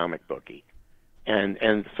less comic booky.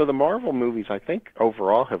 And so the Marvel movies, I think,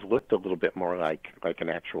 overall have looked a little bit more like an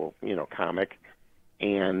actual, you know, comic.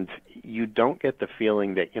 And you don't get the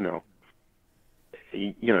feeling that, you know,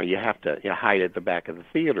 you have to hide at the back of the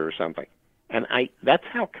theater or something. And that's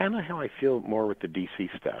kind of how I feel more with the DC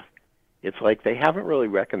stuff. It's like they haven't really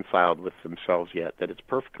reconciled with themselves yet that it's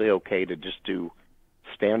perfectly okay to just do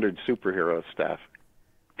standard superhero stuff.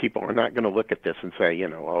 People are not going to look at this and say, you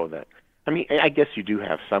know, oh, that. I mean, I guess you do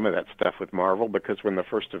have some of that stuff with Marvel, because when the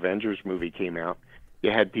first Avengers movie came out,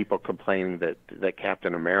 you had people complaining that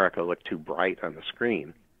Captain America looked too bright on the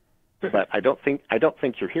screen. But I don't think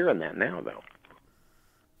you're hearing that now, though.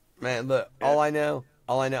 Man, look, I know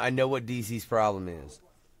what DC's problem is.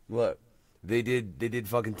 Look, they did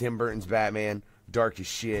fucking Tim Burton's Batman, dark as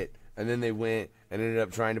shit, and then they went and ended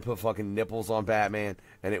up trying to put fucking nipples on Batman,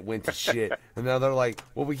 and it went to shit. And now they're like,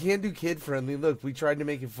 well, we can't do kid-friendly. Look, we tried to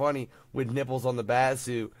make it funny with nipples on the bat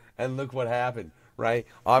suit, and look what happened, right?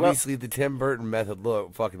 Obviously, the Tim Burton method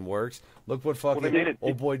fucking works. Look what fucking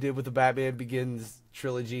old boy did with the Batman Begins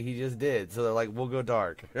trilogy he just did. So they're like, we'll go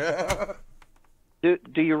dark. Do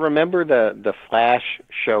you remember the Flash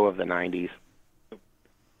show of the 90s?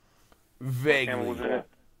 Vaguely.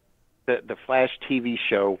 The Flash TV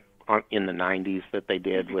show in the 90s that they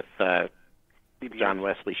did with John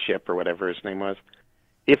Wesley Shipp or whatever his name was.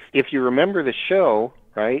 If you remember the show,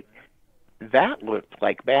 right, that looked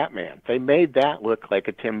like Batman. They made that look like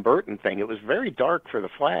a Tim Burton thing. It was very dark for the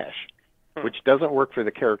Flash, which doesn't work for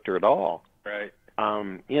the character at all. Right.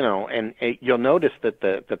 You know, and you'll notice that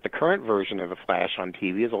the current version of the Flash on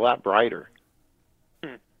TV is a lot brighter.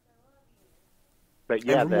 But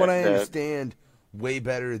yeah, and from what I understand, way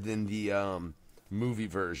better than the movie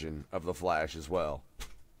version of the Flash as well.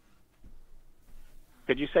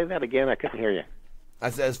 Could you say that again? I couldn't hear you. I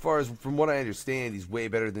said, as far as from what I understand, he's way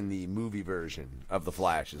better than the movie version of the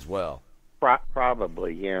Flash as well.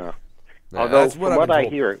 Probably, yeah. Although from what I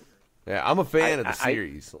hear, yeah, I'm a fan of the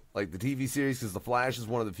series, like the TV series, because the Flash is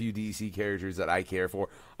one of the few DC characters that I care for.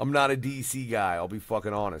 I'm not a DC guy. I'll be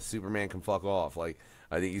fucking honest. Superman can fuck off. Like,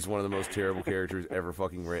 I think he's one of the most terrible characters ever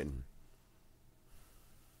fucking written.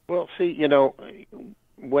 Well, see, you know,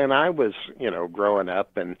 when I was, you know, growing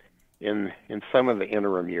up and in some of the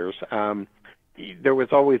interim years, there was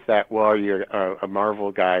always that, well, you're a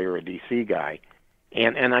Marvel guy or a DC guy.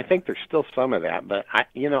 And I think there's still some of that, but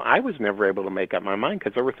I was never able to make up my mind,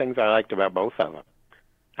 because there were things I liked about both of them.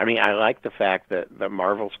 I mean, I liked the fact that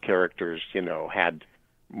Marvel's characters, you know, had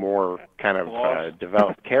more kind of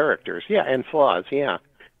developed characters. Yeah, and flaws, yeah.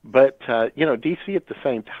 But, you know, DC at the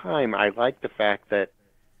same time, I liked the fact that,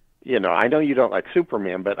 you know, I know you don't like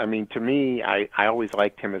Superman, but, I mean, to me, I always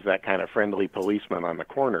liked him as that kind of friendly policeman on the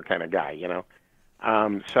corner kind of guy, you know.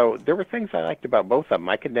 So there were things I liked about both of them.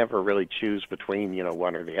 I could never really choose between, you know,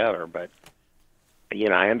 one or the other, but, you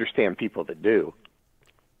know, I understand people that do.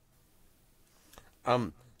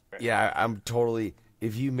 Yeah, I'm totally,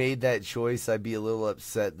 if you made that choice, I'd be a little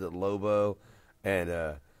upset that Lobo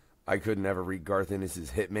and, I could never read Garth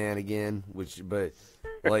Ennis's Hickman again, but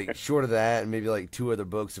like short of that and maybe like two other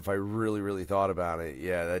books, if I really, really thought about it,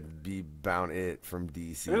 yeah, that'd be about it from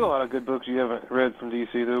DC. There's a lot of good books you haven't read from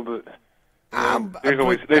DC though, but There's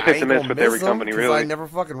always hit and miss with every company, really. I never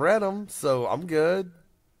fucking read them, so I'm good.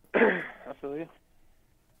 I feel you.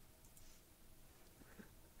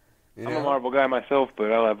 I'm a Marvel guy myself,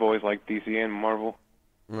 but I've always liked DC and Marvel.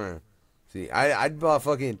 Yeah. See, I'd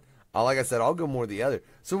fucking, like I said, I'll go more the other.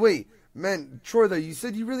 So wait, man, Troy, though, you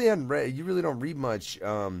said you really hadn't read, you really don't read much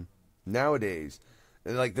nowadays.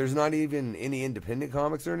 And, like, there's not even any independent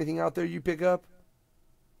comics or anything out there you pick up?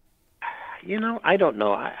 You know, I don't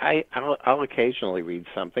know. I'll occasionally read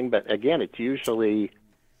something, but again, it's usually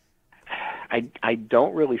I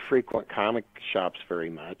don't really frequent comic shops very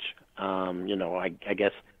much. You know, I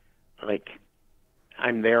guess like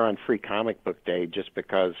I'm there on Free Comic Book Day just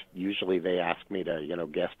because usually they ask me to, you know,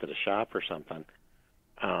 guest at a shop or something.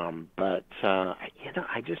 But you know,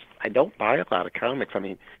 I don't buy a lot of comics. I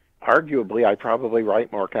mean, arguably, I probably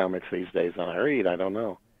write more comics these days than I read. I don't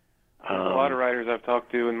know. There's a lot of writers I've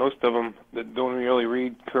talked to, and most of them that don't really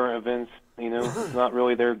read current events. You know, it's not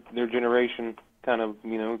really their generation. Kind of,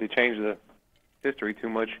 you know, they change the history too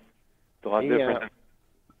much. It's a lot different.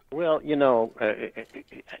 Well, you know,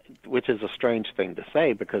 which is a strange thing to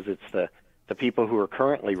say because it's the people who are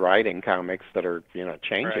currently writing comics that are, you know,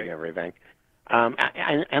 changing everything. And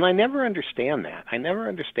I never understand that. I never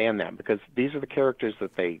understand that because these are the characters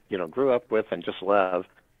that they, you know, grew up with and just love.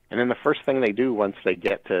 And then the first thing they do once they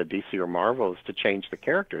get to DC or Marvel is to change the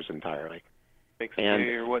characters entirely. Fix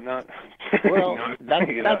or whatnot. Well,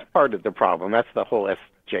 that's part of the problem. That's the whole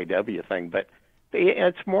SJW thing. But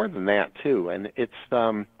it's more than that, too. And it's,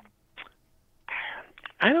 I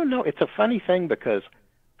don't know, it's a funny thing because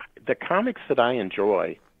the comics that I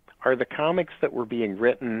enjoy are the comics that were being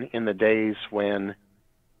written in the days when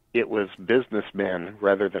it was businessmen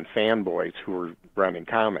rather than fanboys who were running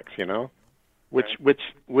comics, you know? Which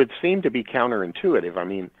would seem to be counterintuitive. I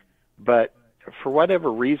mean, but for whatever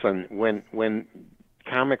reason, when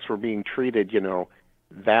comics were being treated, you know,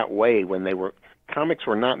 that way, comics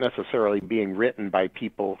were not necessarily being written by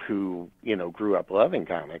people who, you know, grew up loving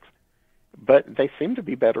comics, but they seem to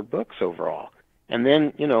be better books overall. And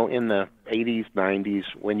then, you know, in the 80s, 90s,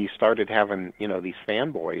 when you started having, you know, these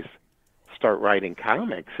fanboys start writing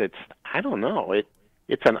comics, I don't know,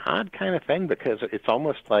 it's an odd kind of thing because it's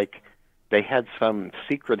almost like they had some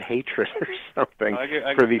secret hatred or something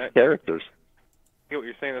for these characters. I get what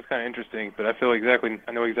you're saying. That's kind of interesting, but I know exactly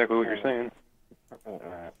what you're saying.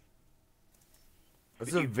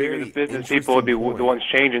 That's a very the business people would be the ones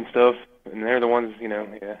changing stuff, and they're the ones, you know,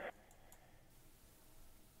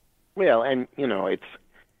 Well, and, you know,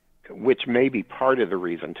 which may be part of the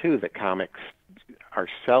reason, too, that comics are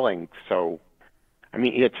selling so. I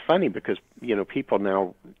mean, it's funny because, you know, people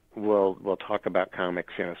now will talk about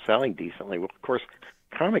comics, you know, selling decently. Well, of course,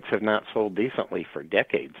 comics have not sold decently for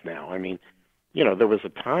decades now. I mean, you know, there was a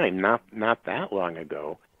time not that long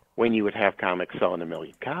ago when you would have comics selling 1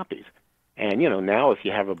 million copies. And, you know, now if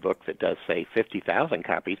you have a book that does, say, 50,000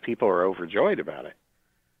 copies, people are overjoyed about it.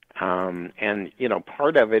 And, you know,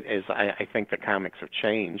 part of it is I think the comics have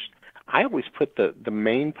changed. I always put the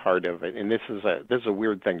main part of it, and this is a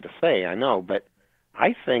weird thing to say, I know, but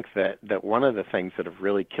I think that one of the things that have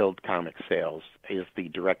really killed comic sales is the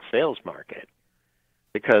direct sales market.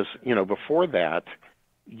 Because, you know, before that,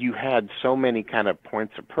 you had so many kind of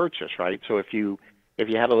points of purchase, right? So if you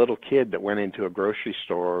had a little kid that went into a grocery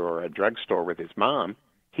store or a drugstore with his mom,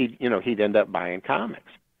 he'd end up buying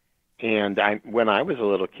comics. And when I was a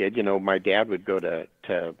little kid, you know, my dad would go to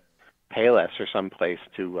Payless or someplace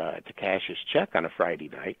to cash his check on a Friday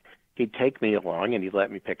night. He'd take me along and he'd let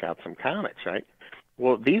me pick out some comics, right?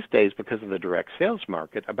 Well, these days, because of the direct sales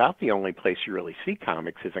market, about the only place you really see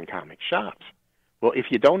comics is in comic shops. Well, if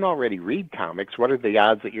you don't already read comics, what are the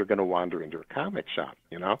odds that you're going to wander into a comic shop,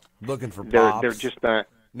 you know? Looking for pops. They're just not.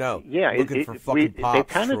 No. Yeah, looking for fucking pops, they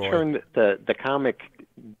kind of Troy. turned the comic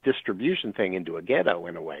distribution thing into a ghetto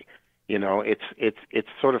in a way. You know, it's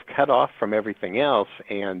sort of cut off from everything else.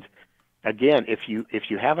 And again, if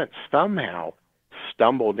you haven't somehow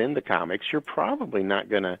stumbled into comics, you're probably not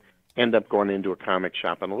going to end up going into a comic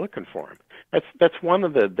shop and looking for them. That's one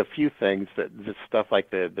of the few things that the stuff like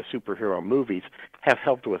the superhero movies have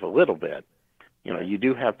helped with a little bit. You know, you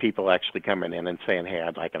do have people actually coming in and saying, hey,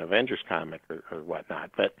 I'd like an Avengers comic or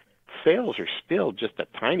whatnot. But sales are still just a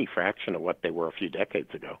tiny fraction of what they were a few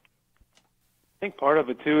decades ago. I think part of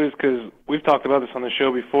it, too, is because we've talked about this on the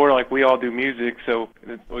show before. Like, we all do music, so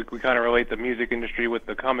we kind of relate the music industry with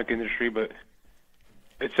the comic industry, but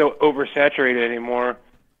it's so oversaturated anymore.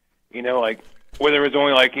 You know, like, where there was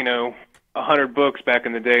only, like, you know, 100 books back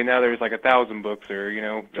in the day, now there's, like, 1,000 books, or, you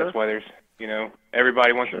know, that's why there's, you know,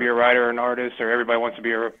 everybody wants to be a writer or an artist, or everybody wants to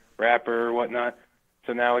be a rapper or whatnot.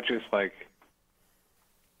 So now it's just, like,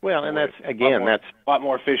 Well, and that's a lot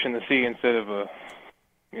more fish in the sea instead of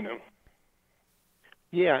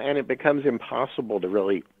Yeah, and it becomes impossible to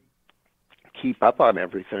really keep up on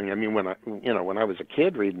everything. I mean, when I was a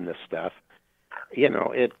kid reading this stuff,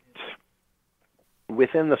 it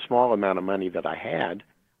within the small amount of money that I had,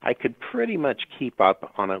 I could pretty much keep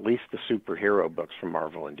up on at least the superhero books from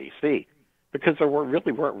Marvel and DC, because there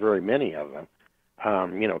really weren't very many of them,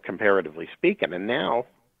 comparatively speaking. And now,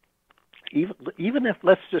 even if,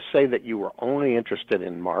 let's just say that you were only interested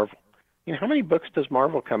in Marvel, how many books does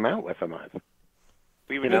Marvel come out with a month?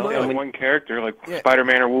 Even one character, like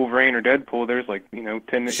Spider-Man or Wolverine or Deadpool, there's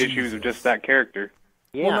 10 issues of just that character.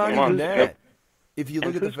 Yeah, well, not even that. If you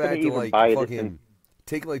look at the fact that,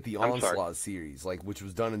 take the Onslaught series, which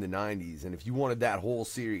was done in the 90s, and if you wanted that whole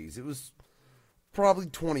series, it was probably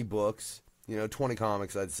 20 books, 20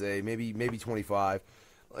 comics, I'd say, maybe 25.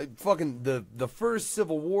 The first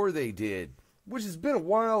Civil War they did, which has been a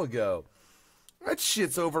while ago, that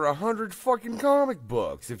shit's over 100 fucking comic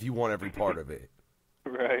books if you want every part of it.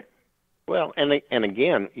 Right. Well, and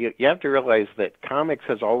again, you have to realize that comics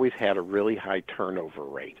has always had a really high turnover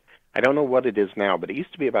rate. I don't know what it is now, but it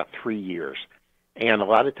used to be about 3 years. And a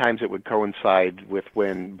lot of times it would coincide with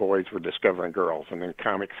when boys were discovering girls, and then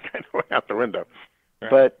comics kind of went out the window. Right.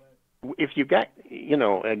 But if you've got,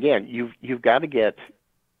 again, you've got to get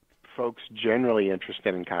folks generally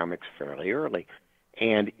interested in comics fairly early.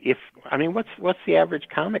 And what's the average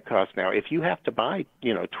comic cost now? If you have to buy,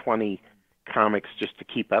 20 comics just to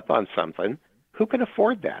keep up on something, who can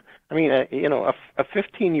afford that? I mean, a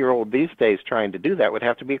 15-year-old these days trying to do that would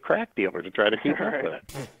have to be a crack dealer to try to keep up with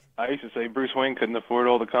it. I used to say Bruce Wayne couldn't afford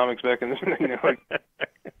all the comics back in the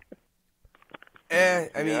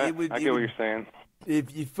I get what you're saying. If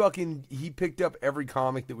he picked up every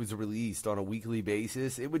comic that was released on a weekly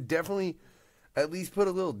basis, it would definitely at least put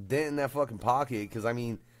a little dent in that fucking pocket. Because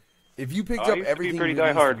if you picked up everything, pretty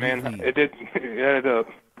diehard, man. It did. It added up.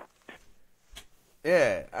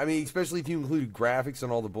 Yeah, especially if you include graphics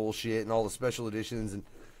and all the bullshit and all the special editions and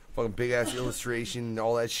fucking big ass illustration and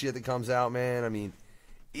all that shit that comes out, man.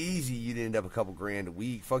 Easy, you'd end up a couple grand a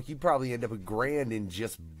week. Fuck, you'd probably end up $1,000 in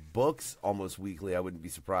just books almost weekly. I wouldn't be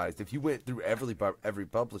surprised if you went through every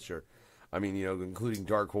publisher. Including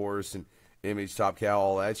Dark Horse and Mxyzptlk,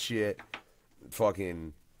 all that shit.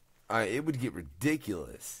 Fucking, it would get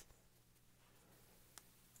ridiculous.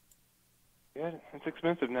 Yeah, it's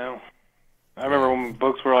expensive now. I remember when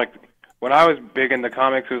books were when I was big into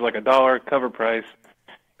comics, it was $1 cover price,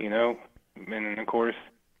 and of course,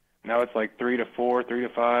 now it's $3 to $4, $3 to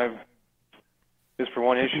 $5, just for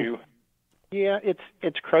one issue. Yeah,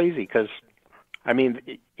 it's crazy because,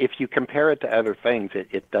 if you compare it to other things,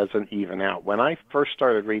 it doesn't even out. When I first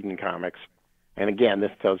started reading comics, and again,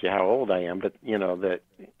 this tells you how old I am, but, that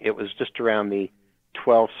it was just around the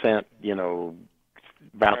 12-cent,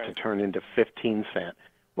 about to turn into 15-cent.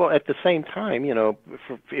 Well, at the same time,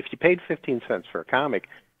 if you paid 15 cents for a comic,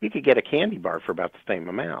 you could get a candy bar for about the same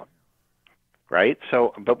amount, right?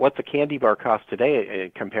 So, but what the candy bar costs today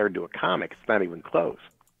compared to a comic, it's not even close.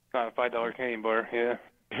 Not a $5 candy bar, yeah.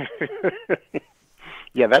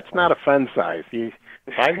 Yeah, that's not a fun size.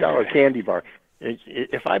 $5 candy bar.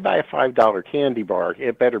 If I buy a $5 candy bar,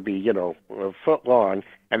 it better be, a foot long,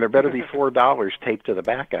 and there better be $4 taped to the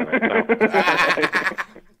back of it.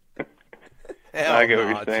 So. I get what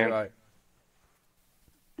you're saying. Right.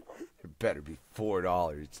 It better be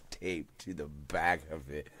 $4 taped to the back of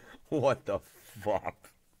it. What the fuck?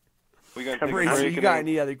 Racer, you got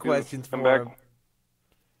any other questions for him?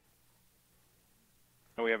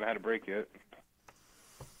 No, we haven't had a break yet.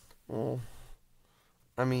 Well,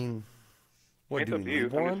 what it's do up we to you.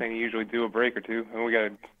 need I'm one? just saying you usually do a break or two, and we got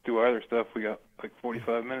to do our other stuff. We got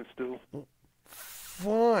 45 minutes still.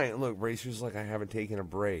 Fine. Look, Racer's I haven't taken a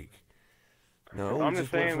break. No, I'm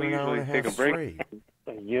just saying we usually take a break.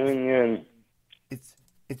 Union.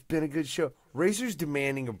 It's been a good show. Racer's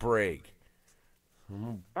demanding a break.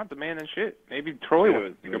 Not demanding shit. Maybe Troy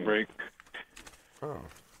would take a break. Oh.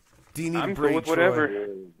 Do you need I'm a break, cool with whatever.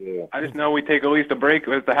 Troy? I just know we take at least a break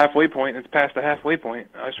at the halfway point. It's past the halfway point.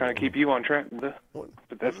 I was trying to keep you on track, but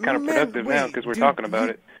that's kind of productive now because we're talking about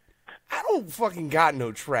it. I don't fucking got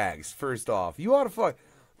no tracks, first off. You ought to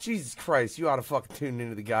Jesus Christ, you ought to fucking tune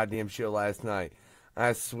into the goddamn show last night.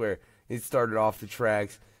 I swear. It started off the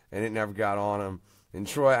tracks, and it never got on them. And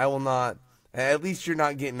Troy, I will not, at least you're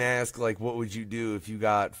not getting asked, what would you do if you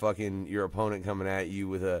got fucking your opponent coming at you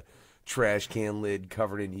with a trash can lid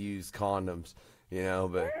covered in used condoms,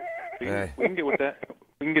 but... We can get with that.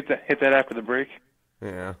 We can hit that after the break.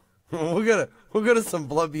 Yeah. We'll go to some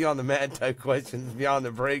Blood Beyond the Mat type questions beyond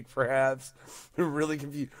the break, perhaps. We're really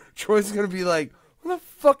confused. Troy's going to be like, What the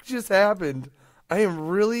fuck just happened? I am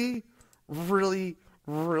really, really,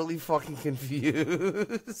 really fucking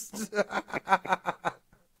confused.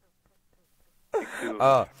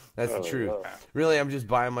 Oh, that's the truth. Really, I'm just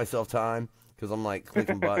buying myself time because I'm like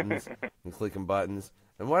clicking buttons and clicking buttons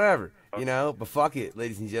and whatever, you know. But fuck it,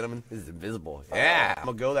 ladies and gentlemen, this is Invisible. Yeah, I'm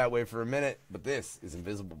gonna go that way for a minute, but this is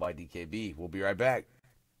Invisible by DKB. We'll be right back.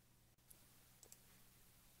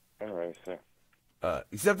 All right, sir.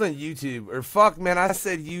 Except on YouTube, or fuck, man, I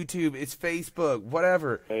said YouTube. It's Facebook.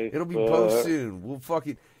 Whatever. It'll be post soon. We'll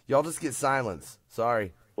fucking y'all just get silence.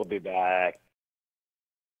 Sorry. We'll be back.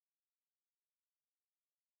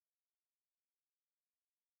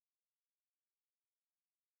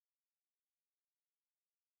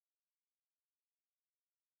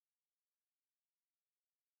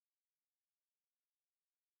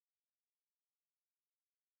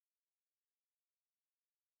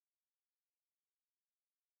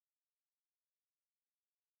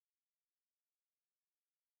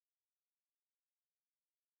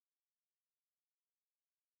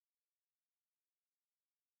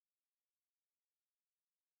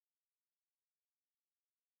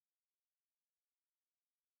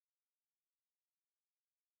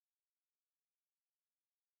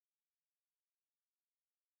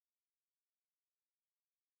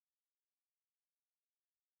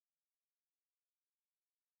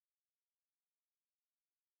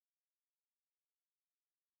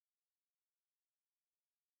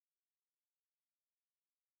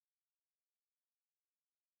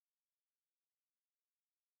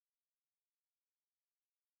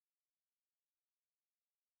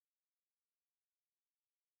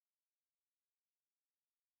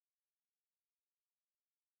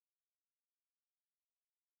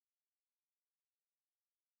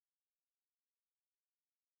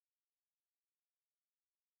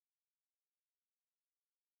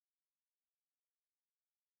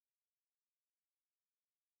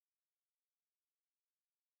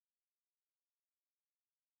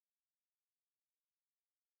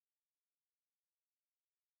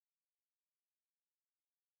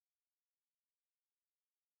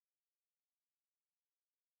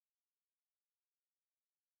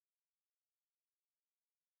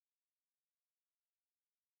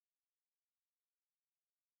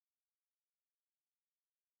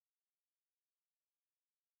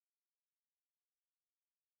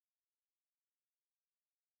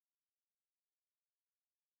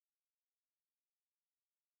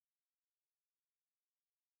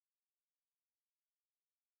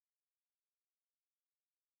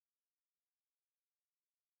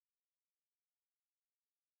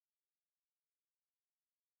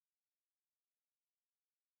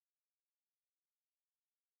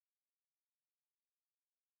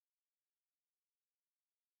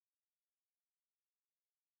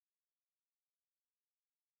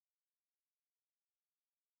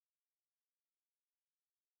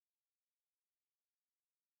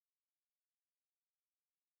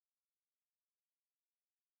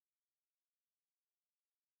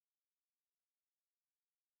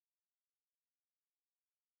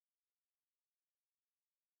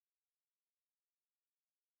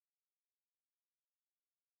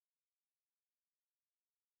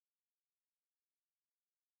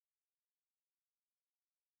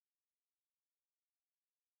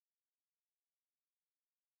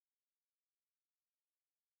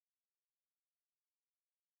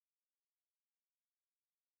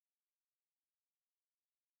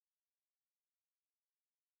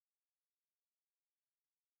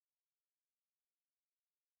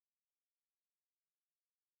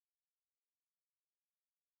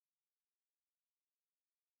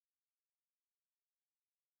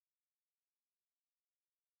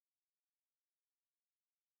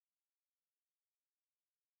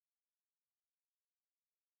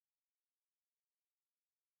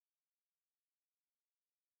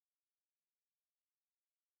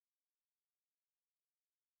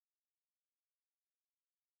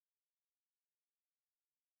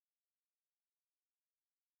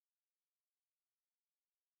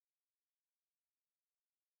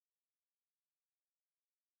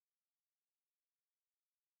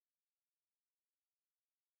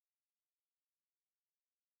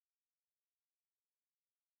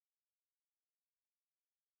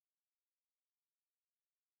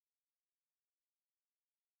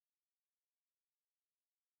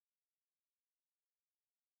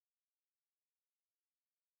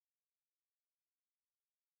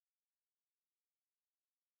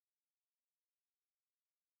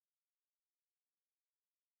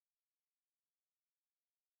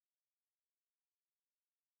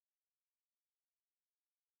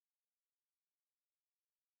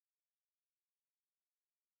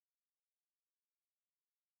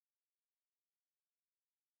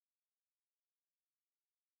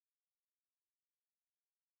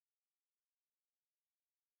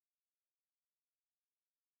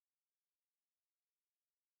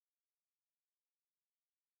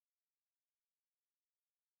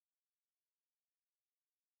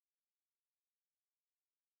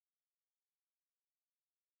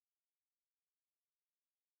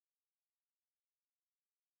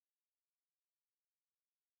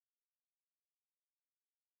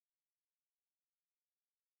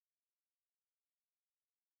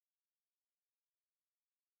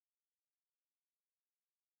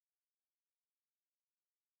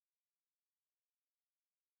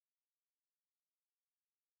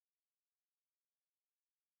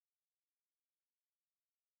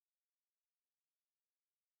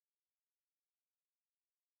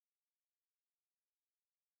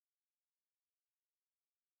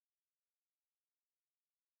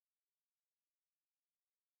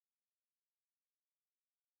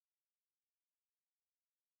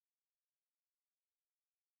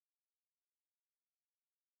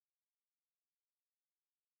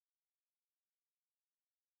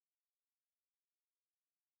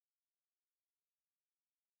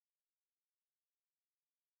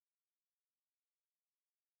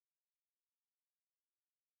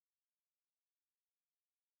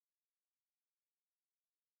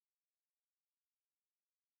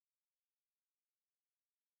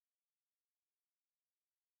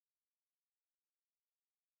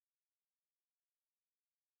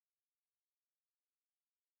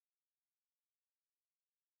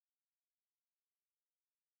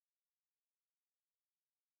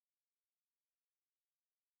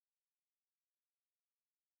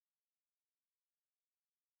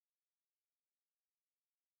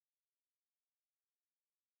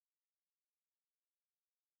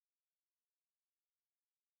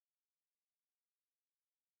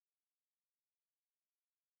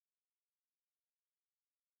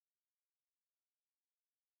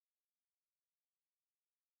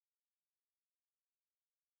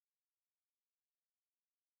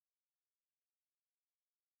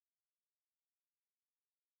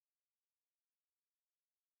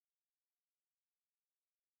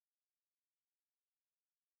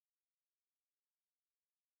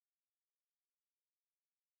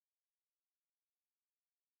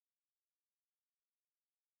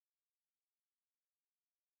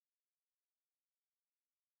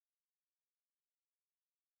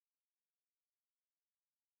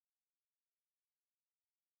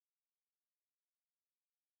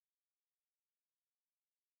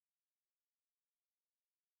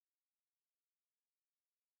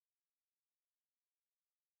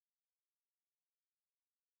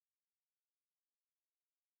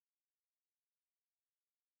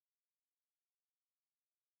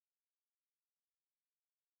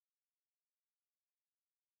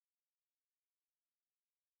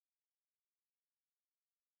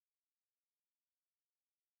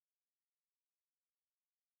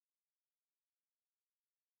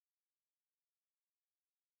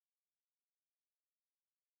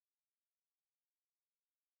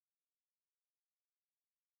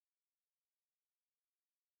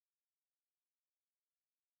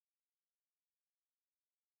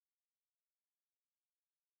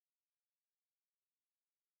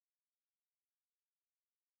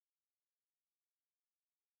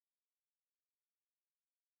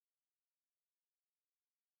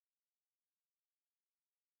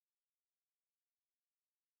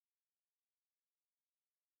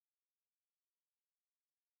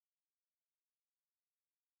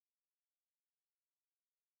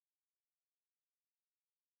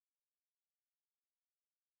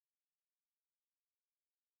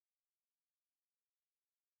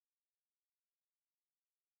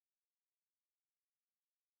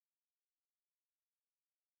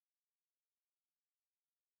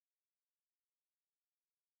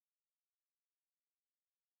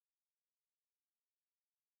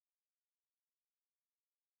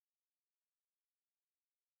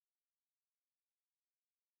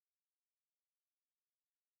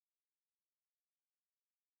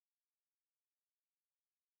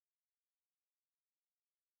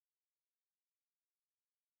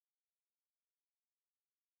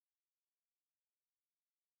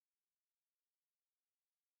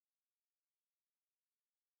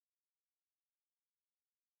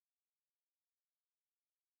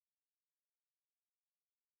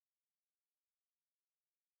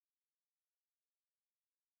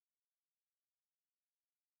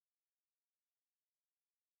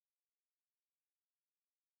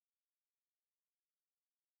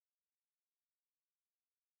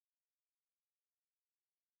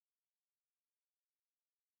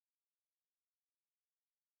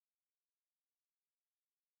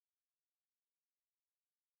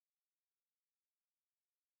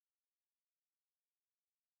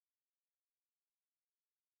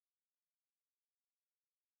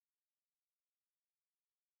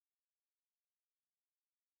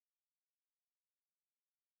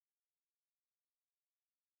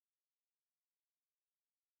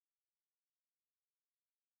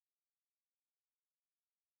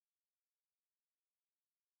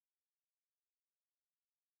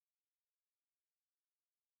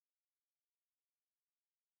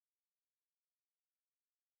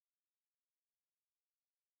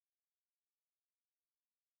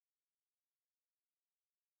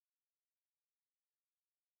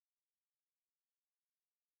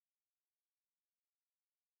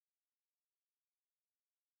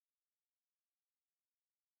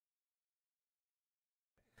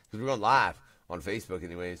 Because we're going live on Facebook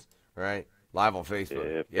anyways, right? Live on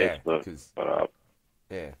Facebook. Yeah, Facebook. What up?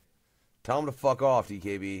 Yeah. Tell them to fuck off,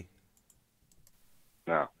 DKB.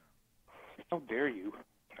 No. How dare you?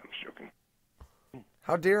 I'm just joking.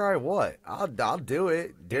 How dare I what? I'll do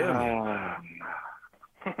it. Dare me.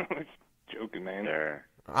 Joking, man. There.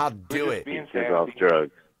 I'll do it. He's off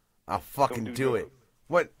drugs. I'll fucking do it.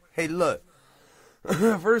 What? Hey, look.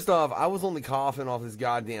 First off, I was only coughing off this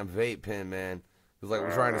goddamn vape pen, man. It was like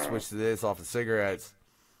we're trying to switch to this off the cigarettes.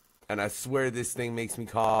 And I swear this thing makes me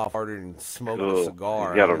cough harder than smoking a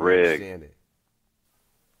cigar. You got a I don't rig. understand it.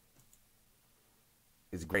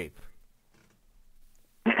 It's grape.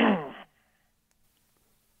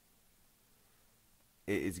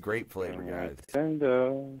 It's grape flavor, guys.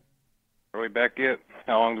 Are we back yet?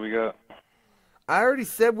 How long do we got? I already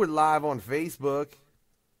said we're live on Facebook.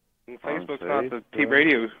 Facebook's not the T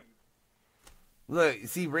radio. Look,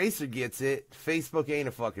 see, Racer gets it. Facebook ain't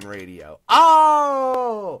a fucking radio.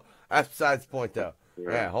 Oh! That's besides the point, though.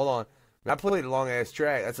 Yeah, hold on. I played a long-ass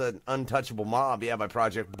track. That's an Untouchable Mob, by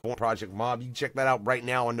Project Mob. You can check that out right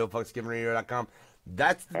now on NoFucksGivenRadio.com.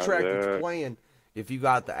 That's the track that's playing if you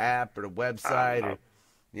got the app or the website or,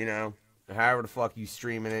 however the fuck you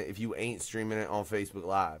streaming it if you ain't streaming it on Facebook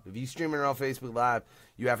Live. If you streaming it on Facebook Live,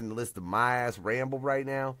 you having to listen to my ass ramble right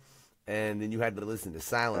now, and then you had to listen to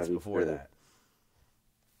silence before that.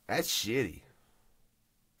 That's shitty.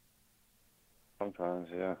 Sometimes,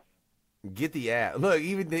 yeah. Get the app. Look,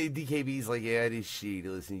 even DKB's like, yeah, it is shitty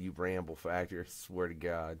to listen to you ramble, Factor. Swear to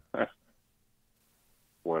God.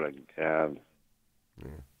 Swear to God.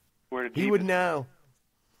 Yeah. He would know.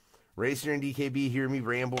 Racer and DKB hear me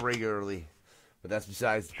ramble regularly, but that's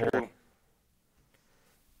besides the point.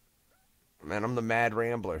 Man, I'm the mad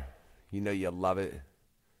rambler. You know you love it.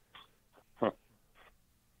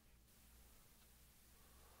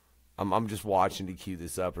 I'm just watching to cue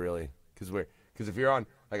this up, really, because if you're on,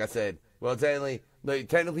 like I said, well,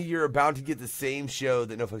 technically you're about to get the same show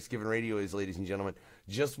that No Fucks Given Radio is, ladies and gentlemen,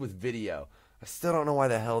 just with video. I still don't know why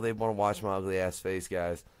the hell they want to watch my ugly ass face,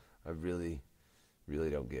 guys. I really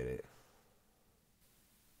don't get it.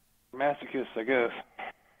 Masochist, I guess.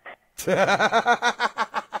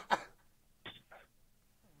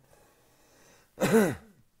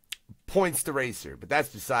 Points to Racer, but that's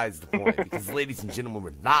besides the point, because ladies and gentlemen,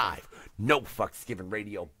 we're live. No Fucks Given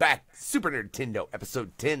Radio back. Supah Nerd-tendo,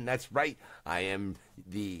 episode 10. That's right. I am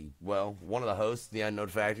one of the hosts, the Unknown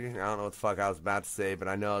Factory. I don't know what the fuck I was about to say, but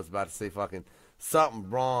I know I was about to say fucking something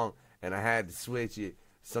wrong, and I had to switch it.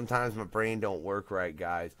 Sometimes my brain don't work right,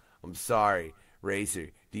 guys. I'm sorry,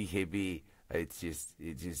 Racer, DKB. It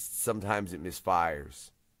just sometimes it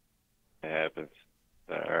misfires. It happens.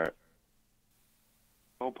 That hurt.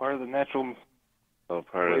 All part of the natural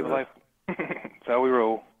part of life. That's how we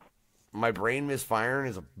roll. My brain misfiring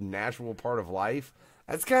is a natural part of life.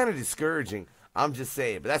 That's kind of discouraging. I'm just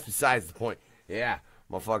saying, but that's besides the point. Yeah,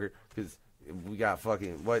 motherfucker, because we got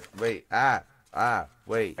fucking wait. Wait. See, I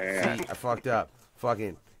fucked up.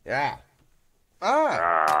 Fucking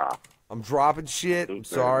I'm dropping shit. I'm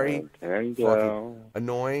sorry. Fucking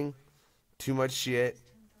annoying. Too much shit.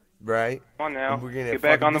 Right? Come on now. We're gonna get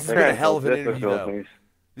back on the track. This has been a hell of an interview, though.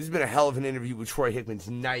 This has been a hell of an interview with Troy Hickman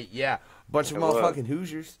tonight. Yeah, a bunch of motherfucking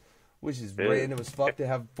Hoosiers, which is random as fuck to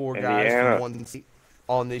have 4 guys from one seat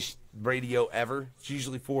on this radio ever. It's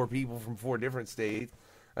usually 4 people from 4 different states.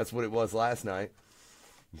 That's what it was last night.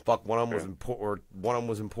 Fuck, one of them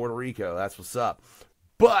was in Puerto Rico. That's what's up.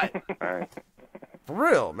 But for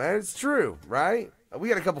real, man, it's true, right? We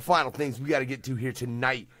got a couple final things we got to get to here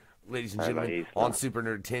tonight, ladies and gentlemen, on Supah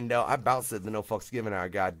Nerd-tendo. I about said the No Fucks Given hour.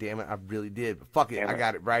 God damn it, I really did. But fuck it, I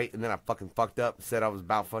got it right, and then I fucking fucked up and said I was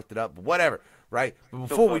about fucked it up. But whatever, right? But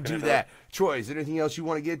before we do that, Troy, is there anything else you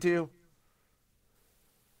want to get to?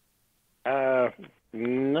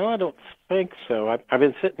 No, I don't think so. I've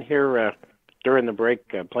been sitting here during the break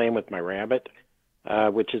playing with my rabbit,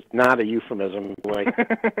 which is not a euphemism, but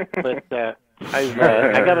I've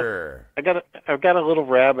got a little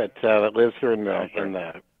rabbit that lives here in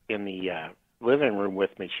the living room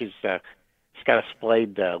with me. She's got a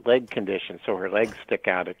splayed leg condition, so her legs stick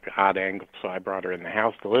out at odd angles. So I brought her in the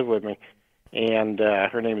house to live with me, and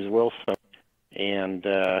her name is Wilson, and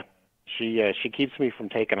she keeps me from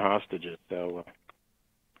taking hostages. So.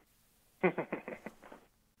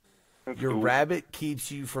 Your rabbit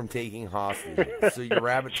keeps you from taking hostages. So your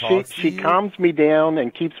rabbit talks to you? She calms me down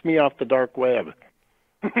and keeps me off the dark web.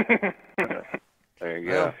 There you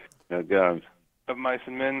go. No guns. Of mice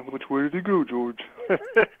and men, which way did he go, George?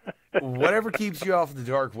 Whatever keeps you off the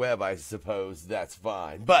dark web, I suppose, that's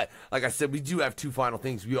fine. But, like I said, we do have 2 final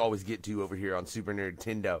things we always get to over here on Supah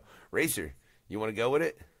Nerd-tendo. Racer, you want to go with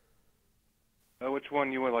it? Which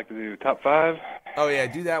one you would like to do? Top 5? Oh, yeah,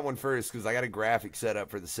 do that one first, because I got a graphic set up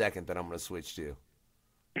for the second that I'm going to switch to.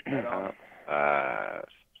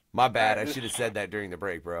 My bad. I should have said that during the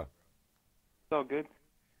break, bro. It's all good.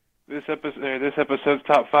 This episode's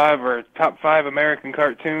top 5 are top 5 American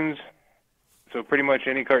cartoons. So pretty much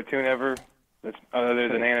any cartoon ever that's other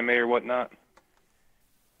than anime or whatnot.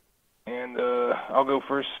 And I'll go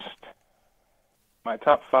first. My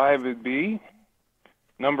top 5 would be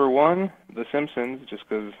number 1, The Simpsons, just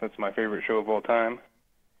because that's my favorite show of all time.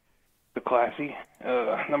 The classy.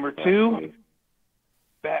 Number 2,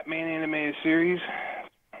 Batman animated series.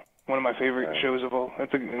 One of my favorite shows of all.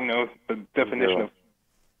 That's the definition of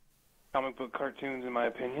comic book cartoons, in my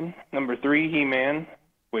opinion. Number 3, He-Man,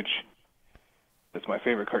 which that's my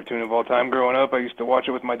favorite cartoon of all time. Growing up, I used to watch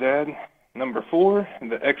it with my dad. Number 4,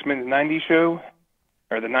 the X-Men 90s show,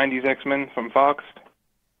 or the 90s X-Men from Fox.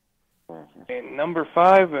 And number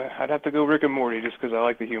 5, I'd have to go Rick and Morty, just because I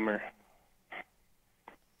like the humor.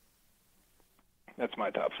 That's my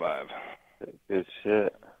top 5. Good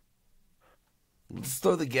shit. Let's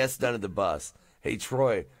throw the guests under the bus. Hey,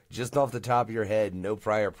 Troy, just off the top of your head, no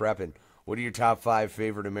prior prepping, what are your top 5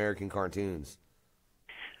 favorite American cartoons?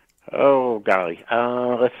 Oh, golly.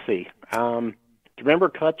 Let's see. Do you remember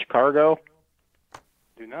Clutch Cargo?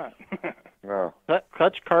 Do not. No.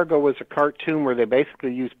 Clutch Cargo was a cartoon where they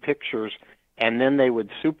basically used pictures, and then they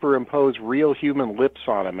would superimpose real human lips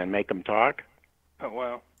on them and make them talk. Oh,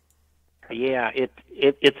 wow. Yeah,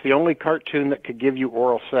 it's the only cartoon that could give you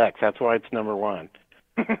oral sex. That's why it's number 1.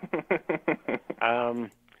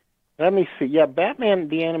 Let me see. Yeah, Batman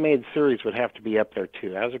the Animated Series would have to be up there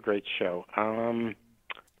too. That was a great show.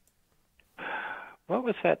 What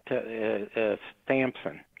was that?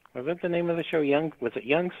 Samson. Was that the name of the show? Was it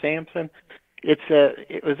Young Samson?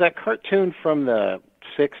 It was that cartoon from the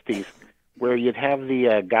 '60s where you'd have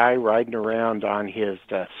the guy riding around on his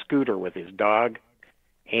scooter with his dog.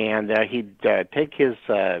 And he'd take his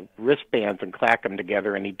wristbands and clack them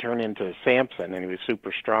together, and he'd turn into Samson, and he was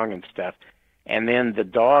super strong and stuff. And then the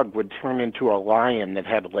dog would turn into a lion that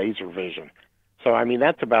had laser vision. So, I mean,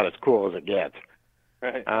 that's about as cool as it gets.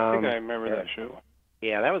 Right. I think I remember that show.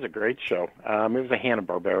 Yeah, that was a great show. It was a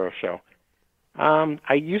Hanna-Barbera show.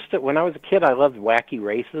 I used to, when I was a kid, I loved Wacky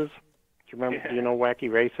Races. Do you remember? Yeah. Do you know Wacky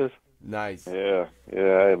Races? Nice. Yeah,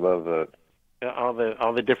 I love that. All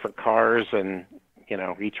the different cars, and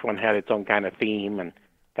each one had its own kind of theme, and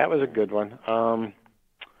that was a good one.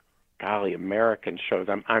 Golly, American shows.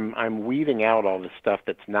 I'm weeding out all the stuff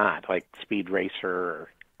that's not, like Speed Racer or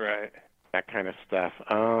right, that kind of stuff.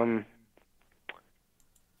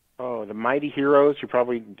 The Mighty Heroes.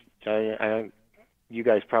 You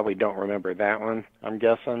guys probably don't remember that one, I'm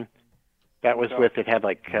guessing. That was it had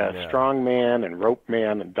like Strong Man and Rope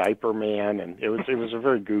Man and Diaper Man, and it was a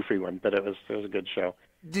very goofy one, but it was a good show.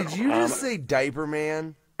 Did you just say Diaper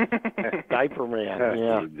Man? Diaper Man,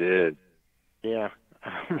 yeah. You did. Yeah.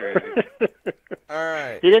 All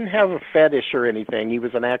right. He didn't have a fetish or anything. He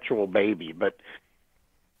was an actual baby, but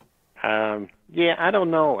I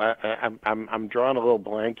don't know. I'm drawing a little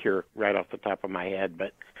blank here right off the top of my head,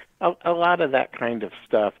 but a lot of that kind of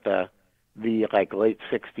stuff, the like late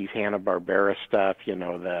 '60s Hanna-Barbera stuff,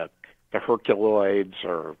 the Herculoids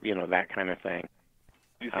or that kind of thing.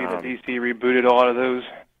 You see that DC rebooted a lot of those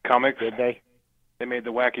comics? Did they? They made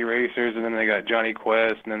the Wacky Racers, and then they got Johnny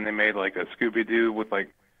Quest, and then they made like a Scooby-Doo with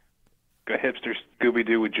like a hipster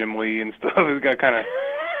Scooby-Doo with Jim Lee and stuff. It got kind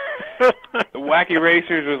of... The Wacky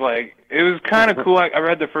Racers was like... It was kind of cool. I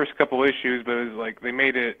read the first couple issues, but it was like they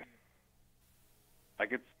made it...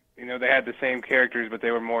 Like it's... they had the same characters, but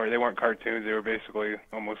they weren't cartoons. They were basically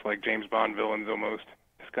almost like James Bond villains almost.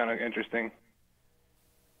 It's kind of interesting.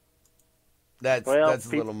 That's a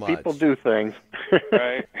little much. People do things.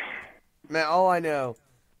 Right. Man, all I know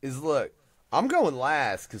is, look, I'm going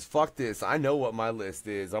last because fuck this. I know what my list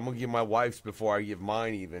is. I'm going to give my wife's before I give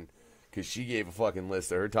mine even because she gave a fucking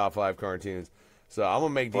list of her top 5 cartoons. So I'm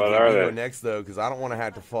going to make DKB go next, though, because I don't want to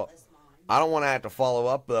have to follow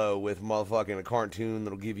up, though, with motherfucking a cartoon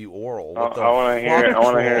that'll give you oral. What the I want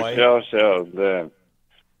to hear Shell Shells then.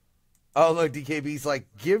 Oh, look, DKB's like,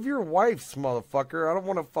 give your wife's, motherfucker. I don't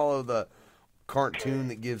want to follow the cartoon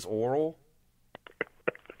that gives oral.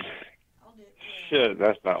 Shit,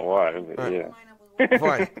 that's not why. Yeah.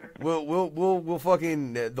 Fine. We'll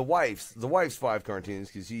fucking the wife's 5 cartoons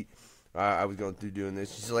because I was going through doing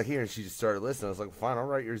this. She's like, here, and she just started listening. I was like, fine, I'll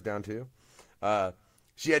write yours down too.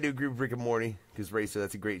 She had to agree with Rick and Morty because Racer,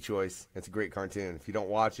 that's a great choice. That's a great cartoon. If you don't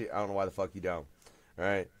watch it, I don't know why the fuck you don't. All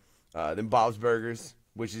right. Then Bob's Burgers,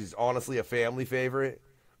 which is honestly a family favorite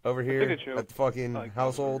over here at the fucking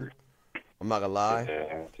household. I'm not gonna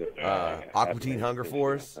lie. Aqua Teen Hunger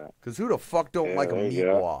Force. Because who the fuck don't like a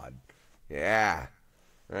meatwad? Yeah.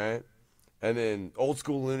 Right? And then old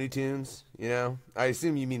school Looney Tunes, you know? I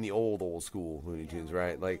assume you mean the old school Looney Tunes,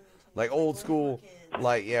 right? Like old school,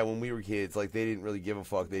 like, yeah, when we were kids, like, they didn't really give a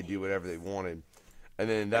fuck. They'd do whatever they wanted. And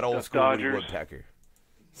then that old school Woody Woodpecker.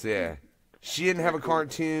 So, yeah. She didn't have a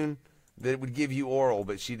cartoon that would give you oral,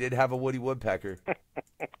 but she did have a Woody Woodpecker.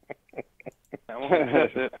 I won't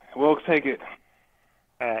accept it. We'll take it.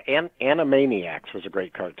 Animaniacs was a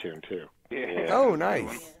great cartoon, too. Yeah. Oh,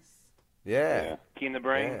 nice. Yeah. Key in the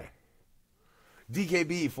brain. Yeah. DKB,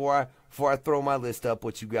 before I throw my list up,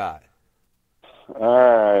 what you got? All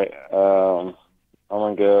right. I'm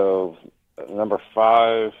going to go number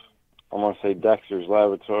 5. I'm going to say Dexter's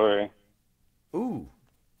Laboratory. Ooh.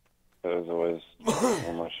 That was always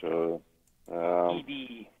on my show.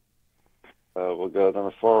 We'll go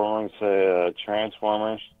number 4. I'm going to say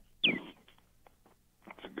Transformers.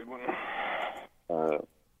 That's a good one.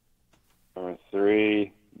 Number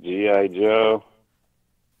 3, G.I. Joe.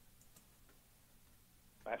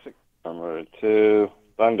 Classic. Number 2,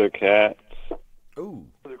 Thundercats. Ooh.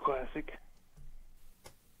 Another classic.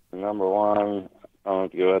 Number 1, I'm going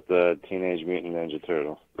to go with the Teenage Mutant Ninja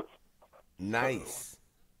Turtles. Nice.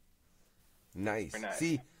 Nice. Nice.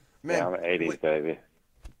 See, man. Yeah, I'm an 80s baby.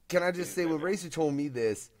 Can I just say, when Racer told me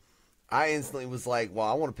this, I instantly was like, well,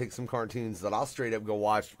 I want to pick some cartoons that I'll straight up go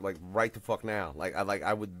watch, like, right the fuck now.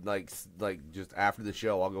 I would just after the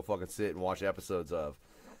show, I'll go fucking sit and watch episodes of.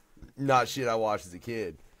 Not shit I watched as a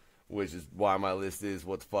kid, which is why my list is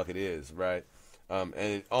what the fuck it is, right?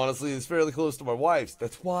 And honestly, it's fairly close to my wife's.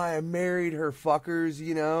 That's why I married her, fuckers,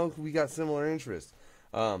 you know? We got similar interests.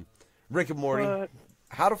 Rick and Morty. What?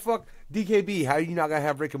 How the fuck, DKB, how are you not going to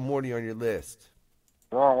have Rick and Morty on your list?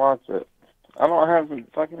 I don't watch it. I don't have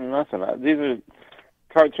fucking nothing. These are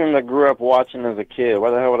cartoons I grew up watching as a kid.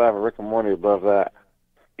 Why the hell would I have a Rick and Morty above that?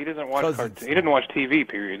 He doesn't watch cartoons. He didn't watch TV,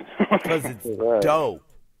 period. Because it's dope.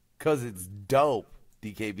 Because it's dope,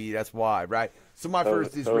 DKB. That's why, right? So my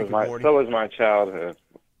first is Rick and Morty. So was my childhood.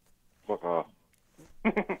 Fuck off.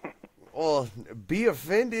 Well, be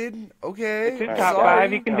offended. Okay. It's his top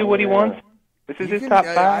 5. He can do what he wants. This is his top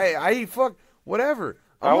 5. I fuck whatever.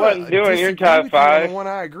 I wasn't doing your top 5. The one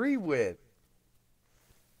I agree with.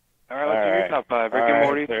 All right, let's do your top 5. Rick and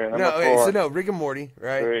Morty. So Rick and Morty,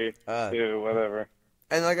 right? 3, 2, whatever.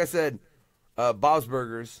 And like I said, Bob's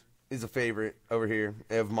Burgers is a favorite over here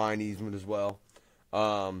of mine, Eastman as well.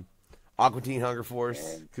 Aqua Teen Hunger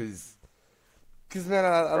Force, because man,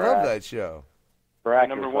 I love that show.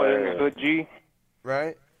 Number 1 in the Hood G.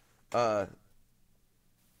 Right?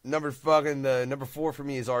 Number 4 for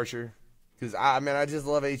me is Archer. Because, I just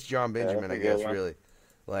love H. John Benjamin, I guess, really.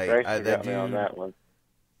 Like, that dude. On that one.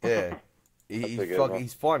 Yeah.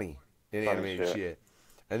 He's funny in animated shit.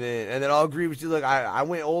 And then I'll agree with you. Look, I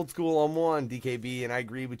went old school on one, DKB, and I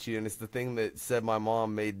agree with you. And it's the thing that said my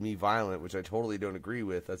mom made me violent, which I totally don't agree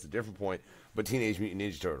with. That's a different point. But Teenage Mutant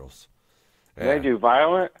Ninja Turtles. Yeah. Made you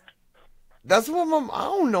violent? That's what I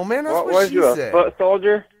don't know, man. That's what was she you, said. A foot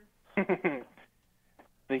soldier?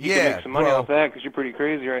 Think you can make some money off that because you're pretty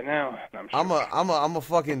crazy right now. I'm a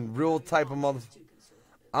fucking real type of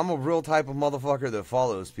I'm a real type of motherfucker that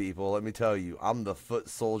follows people. Let me tell you, I'm the foot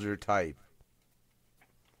soldier type.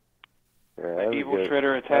 Yeah, Evil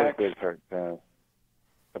Shredder Attack. Good cartoon.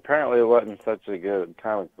 Apparently, it wasn't such a good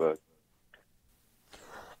comic book.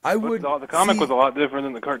 The comic was a lot different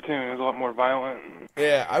than the cartoon. It was a lot more violent.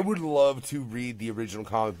 Yeah, I would love to read the original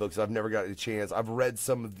comic books. I've never gotten a chance. I've read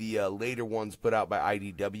some of the later ones put out by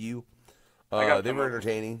IDW. They were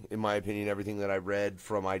entertaining, in my opinion, everything that I read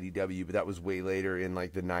from IDW, but that was way later in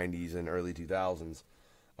like the 90s and early 2000s.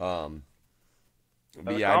 The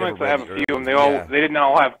comics, I have a few of them. They didn't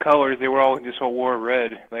all have colors. They were all just all wore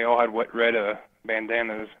red. They all had red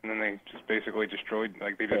bandanas, and then they just basically destroyed,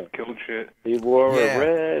 like they just killed shit. He wore a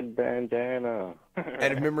red bandana.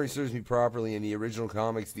 And if memory serves me properly, in the original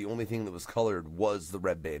comics, the only thing that was colored was the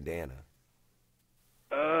red bandana.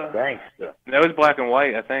 Thanks. That was black and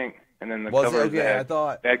white, I think. And then the covers, they had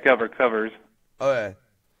covers. Okay.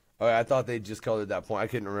 I thought they just colored that point. I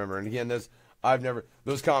couldn't remember. And again, those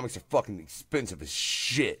comics are fucking expensive as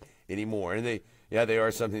shit anymore. And they are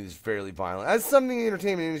something that's fairly violent. That's something the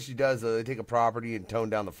entertainment industry does, though. They take a property and tone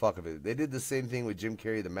down the fuck of it. They did the same thing with Jim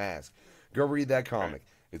Carrey, The Mask. Go read that comic.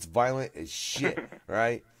 It's violent as shit,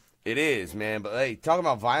 right? It is, man. But hey, talking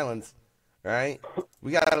about violence, right?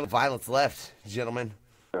 We got a little violence left, gentlemen.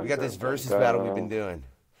 We got this versus battle we've been doing.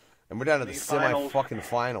 And we're down to the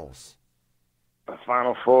semi-fucking-finals. The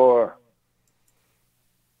Final Four.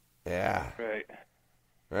 Yeah. Right.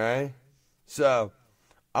 Right? So,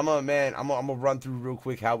 I'm gonna run through real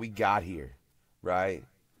quick how we got here, right?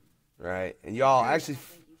 Right, and y'all actually,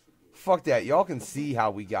 fuck that. Y'all can see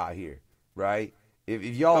how we got here, right? If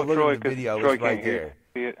y'all look at the video, it's right there.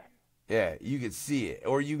 See it. Yeah, you can see it,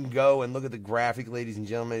 or you can go and look at the graphic, ladies and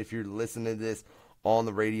gentlemen. If you're listening to this on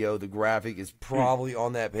the radio, the graphic is probably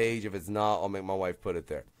on that page. If it's not, I'll make my wife put it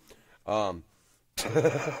there.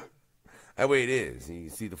 That way it is. And you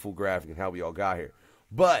can see the full graphic and how we all got here.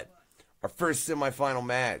 But our first semifinal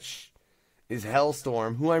match is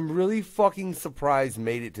Hellstorm, who I'm really fucking surprised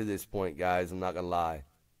made it to this point, guys. I'm not going to lie.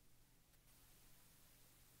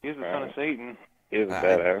 He's the son of Satan. He's a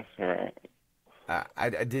badass. Right. I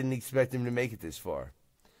didn't expect him to make it this far.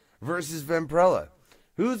 Versus Vampirella,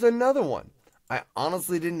 who's another one. I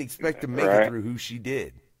honestly didn't expect to make it through who she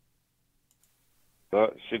did.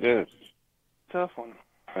 But she did. Tough one.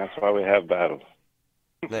 That's why we have battles.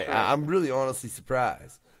 I'm really honestly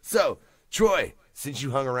surprised. So, Troy, since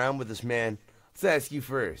you hung around with this man, let's ask you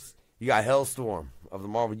first. You got Hellstorm of the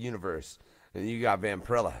Marvel Universe, and you got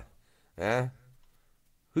Vampirella. Huh?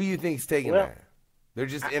 Who you think's taking that? They're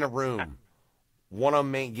just in a room. One of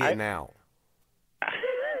them ain't getting out.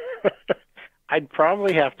 I'd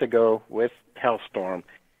probably have to go with Hellstorm,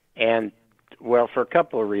 and, well, for a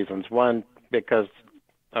couple of reasons. One, because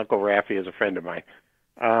Uncle Raffi is a friend of mine.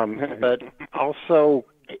 But also,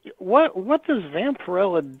 what does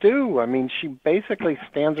Vampirella do? I mean, she basically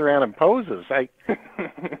stands around and poses.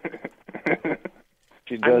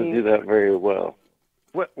 She does do that very well.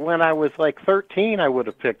 When I was like 13, I would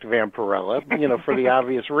have picked Vampirella, for the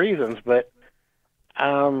obvious reasons. But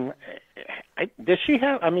does she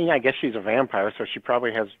have? I mean, I guess she's a vampire, so she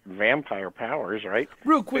probably has vampire powers, right?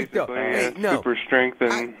 Real quick though, hey, no, super strength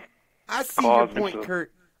and I see your point,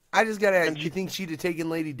 Kurt. I just gotta ask, you think she'd have taken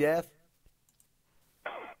Lady Death?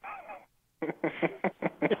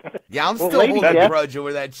 Yeah, I'm still holding a grudge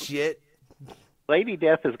over that shit. Lady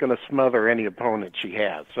Death is going to smother any opponent she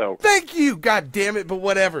has. So thank you, God damn it, but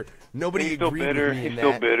whatever. Nobody agreed with me He's in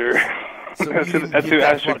still that. bitter. So that's we didn't who get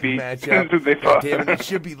that should fucking be. matchup. They God fought. damn it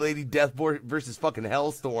should be Lady Death versus fucking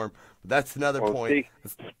Hellstorm. But that's another point.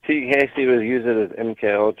 T. Casey was using his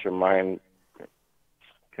MK Ultra mind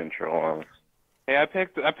control on. Hey, I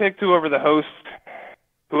picked whoever that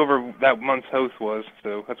month's host was,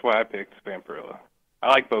 so that's why I picked Vampirella. I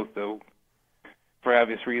like both, though, for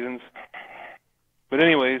obvious reasons. But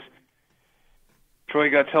anyways, Troy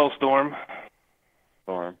got Hellstorm.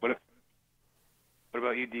 Storm. What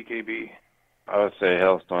about you, DKB? I would say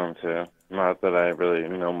Hellstorm, too. Not that I really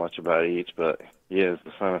know much about each, but he is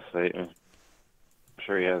the son of Satan. I'm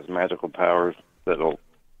sure he has magical powers that'll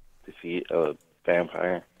defeat a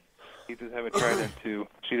vampire. He does have a trident, too.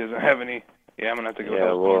 She doesn't have any. Yeah, I'm going to have to go with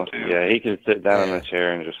Hellstorm, too. Yeah, he could sit down in a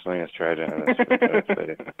chair and just swing his trident.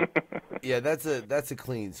 Yeah, that's a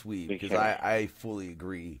clean sweep, because I fully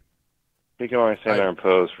agree. He can only stand there and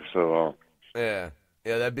pose for so long. Yeah.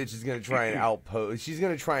 Yeah, that bitch is going to try and outpose. She's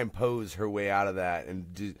going to try and pose her way out of that.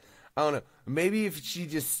 And do, I don't know. Maybe if she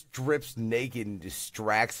just strips naked and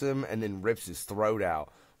distracts him and then rips his throat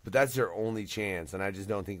out. But that's her only chance, and I just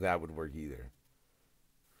don't think that would work either.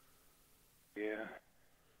 Yeah.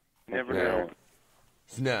 Never know.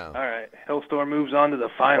 No. All right. Hellstorm moves on to the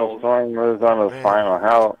finals. Hellstorm moves on to the final.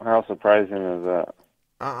 How surprising is that?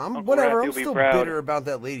 I'm still bitter about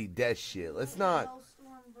that Lady Death shit. Let's not.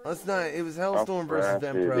 It was Hellstorm versus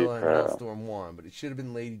Vampirella, and Hellstorm won, but it should have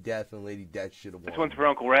been Lady Death, and Lady Death should have won. This one's for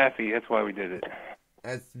Uncle Raffi. That's why we did it.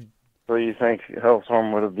 So you think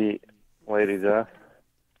Hellstorm would have beat Lady Death?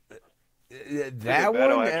 That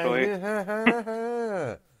one,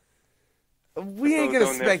 actually. We ain't gonna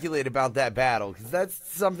speculate about that battle, because that's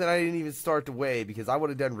something I didn't even start to weigh, because I would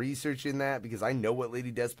have done research in that, because I know what Lady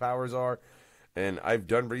Death's powers are, and I've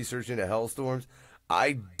done research into Hellstorms.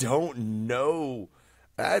 I don't know.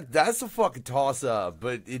 That's a fucking toss-up,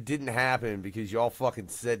 but it didn't happen because y'all fucking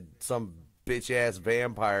said some bitch-ass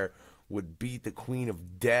vampire would beat the Queen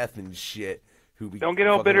of Death and shit. Don't get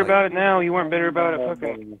all bitter about it now. You weren't bitter about it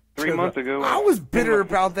fucking 3 months ago. I was bitter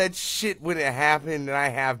about that shit when it happened, and I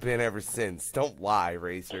have been ever since. Don't lie,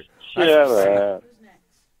 Racer. Yeah,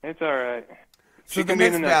 it's all right. So the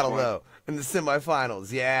next battle, though, in the semifinals,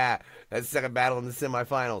 that second battle in the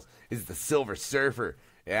semifinals is the Silver Surfer.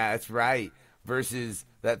 Yeah, that's right. Versus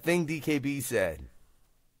that thing DKB said.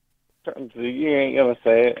 You ain't gonna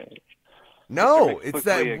say it. No, it's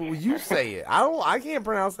that you say it. I can't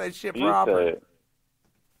pronounce that shit proper. Say it.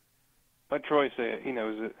 Let Troy say it. He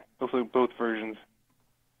knows it. Hopefully both versions.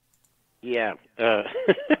 Yeah.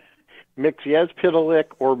 Mxyzptlk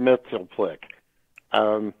or Mxyzptlk.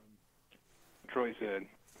 Troy said.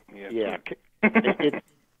 Yeah.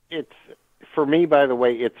 It's for me, by the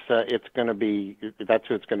way, it's going to be that's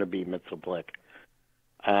who it's going to be, Mxyzptlk.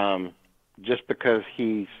 Just because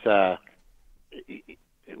he's,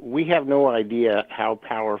 we have no idea how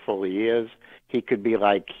powerful he is. He could be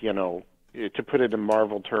like, to put it in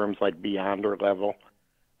Marvel terms, like Beyonder level.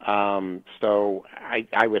 So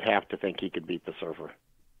I would have to think he could beat the Surfer.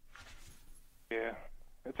 Yeah,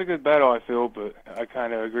 it's a good battle, I feel, but I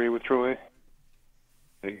kind of agree with Troy.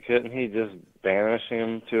 Couldn't he just banish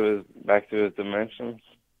him back to his dimensions?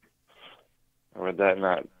 Or would that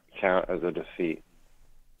not count as a defeat?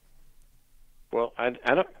 Well, I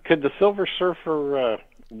don't. Could the Silver Surfer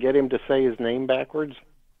get him to say his name backwards?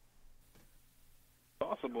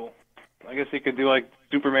 Possible. I guess he could do like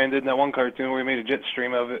Superman did in that one cartoon where he made a jet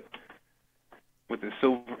stream of it with his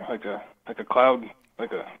silver, like a cloud,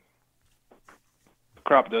 like a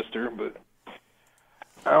crop duster. But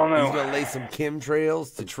I don't know. He's gonna lay some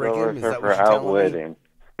chemtrails to trick him. Is that For what you're telling me? outwitting.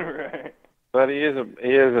 Right. But he is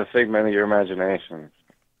a figment of your imagination.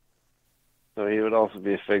 So he would also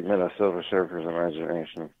be a figment of Silver Surfer's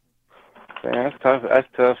imagination. Man, that's tough. That's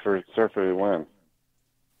tough for Surfer to win.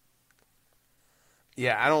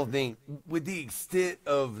 Yeah, I don't think, with the extent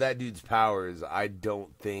of that dude's powers, I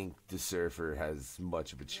don't think the Surfer has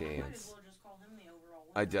much of a chance.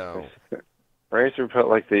 I don't. Racer put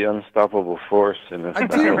like the unstoppable force in this I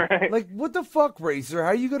battle. do. Like, what the fuck, Racer? How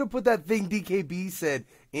are you gonna put that thing DKB said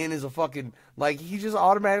in as a fucking, like, he just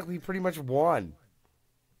automatically pretty much won?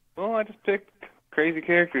 Well, I just picked crazy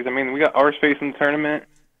characters. I mean, we got Arseface in the tournament.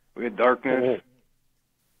 We had Darkness.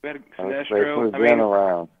 We had Arseface Sinestro. was in a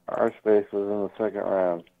round. Arseface was in the second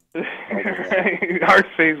round. Right.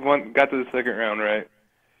 Arseface got to the second round, right?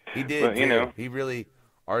 He did, But, too. He really,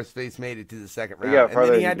 Arseface made it to the second He round. got And then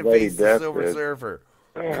farther he had to than Lady face the Death Silver did. Surfer.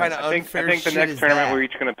 What Yeah. kind of I think unfair the shit next is tournament that? we're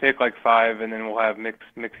each going to pick like 5, and then we'll have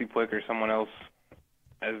Mxyzptlk or someone else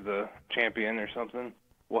as the champion or something.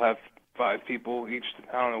 We'll have 5 people each.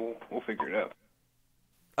 I don't know. We'll figure it out.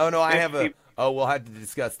 Oh, no, I have a... Oh, we'll have to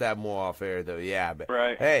discuss that more off air, though. Yeah, but...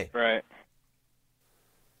 Right. Hey. Right.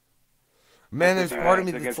 Man, there's part of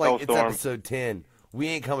me that's Against like, it's Hellstorm. episode 10. We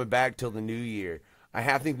ain't coming back till the new year.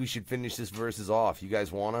 I think we should finish this versus off. You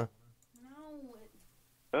guys wanna?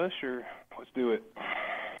 Sure. Let's do it.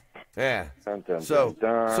 Yeah. Dun, dun, So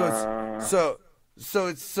dun, dun.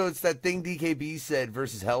 it's that thing DKB said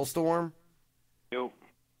versus Hellstorm. Yep.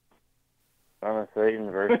 Son of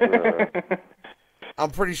Satan versus...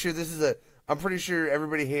 I'm pretty sure this is I'm pretty sure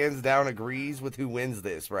everybody hands down agrees with who wins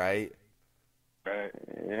this, right? Right.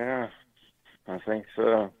 Yeah, I think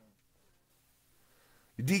so.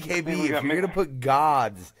 DKB, we if got you're gonna put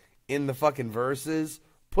gods in the fucking verses,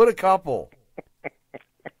 put a couple.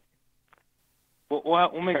 We'll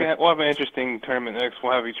have an interesting tournament next.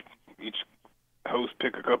 We'll have each host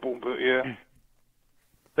pick a couple, but yeah.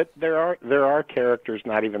 But there are characters,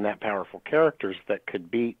 not even that powerful characters, that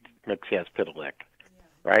could beat Mxyzptlk,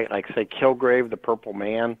 right? Like, say, Kilgrave, the Purple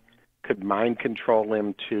Man, could mind control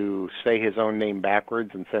him to say his own name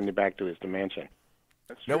backwards and send him back to his dimension.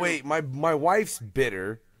 No, wait, my wife's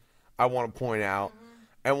bitter, I want to point out,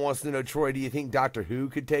 and wants to know, Troy, do you think Doctor Who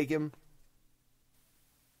could take him?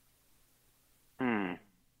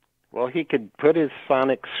 Well, he could put his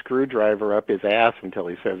sonic screwdriver up his ass until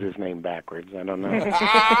he says his name backwards. I don't know.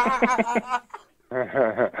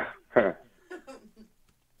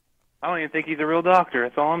 I don't even think he's a real doctor.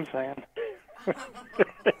 That's all I'm saying.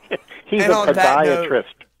 He's And a on that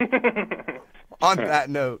podiatrist. On that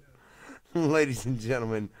note, ladies and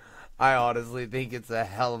gentlemen, I honestly think it's a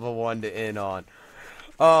hell of a one to end on.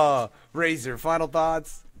 Razor, final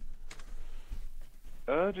thoughts?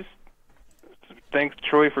 Just thanks,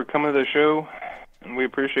 Troy, for coming to the show, and we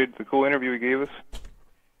appreciate the cool interview he gave us. That's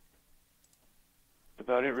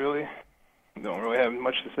about it, really. Don't really have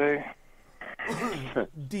much to say.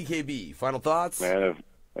 DKB, final thoughts? Man,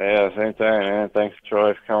 yeah, same thing, man. Thanks,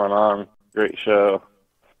 Troy, for coming on. Great show.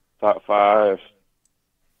 Top 5.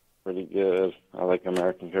 Pretty good. I like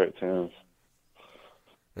American cartoons.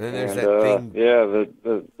 And then there's that thing. Yeah,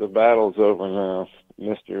 the battle's over now.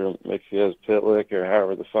 Mr. Mxyzptlk, or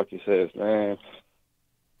however the fuck you say his name,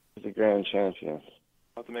 is the grand champion.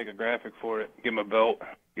 I'll have to make a graphic for it. Give him a belt.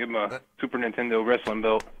 Give him a Super Nintendo wrestling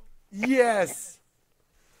belt. Yes!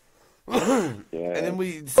 Yeah. And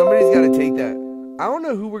then somebody's got to take that. I don't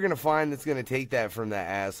know who we're going to find that's going to take that from that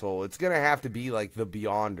asshole. It's going to have to be like the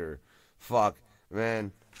Beyonder. Fuck,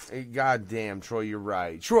 man. God damn, Troy, you're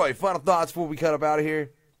right. Troy, final thoughts before we cut up out of here?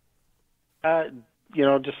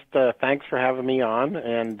 Just thanks for having me on,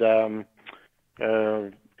 and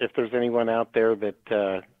if there's anyone out there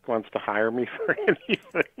that wants to hire me for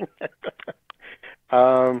anything.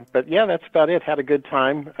 But yeah, that's about it. Had a good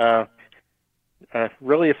time.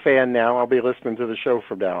 really a fan now. I'll be listening to the show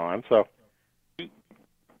from now on. So.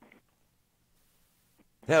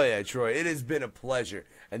 Hell yeah, Troy. It has been a pleasure.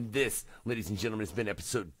 And this, ladies and gentlemen, has been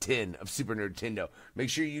episode 10 of Supah Nerd-tendo. Make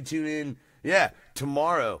sure you tune in. Yeah,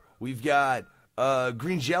 tomorrow we've got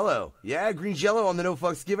Green Jello. Yeah, Green Jello on the No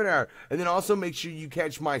Fucks Given Hour. And then also make sure you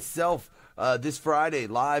catch myself this Friday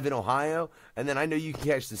live in Ohio. And then I know you can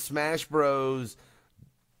catch the Smash Bros.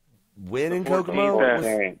 Win in Kokomo.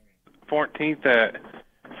 14th at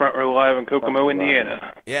Front Row Live in Kokomo,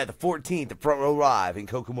 Indiana. Yeah, the 14th, the Front Row Live in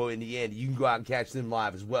Kokomo, Indiana. You can go out and catch them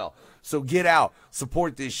live as well. So get out,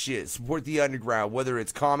 support this shit, support the underground, whether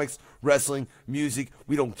it's comics, wrestling, music,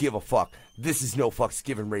 we don't give a fuck. This is No Fucks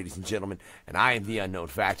Given, ladies and gentlemen, and I am the Unknown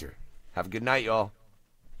Factor. Have a good night, y'all.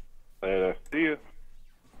 Later. See ya.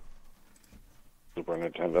 Super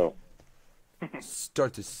Nintendo.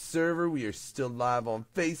 Start the server. We are still live on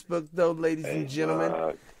Facebook, though, ladies and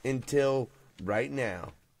gentlemen, until right now.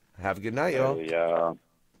 Have a good night, y'all. Yeah.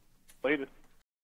 Later.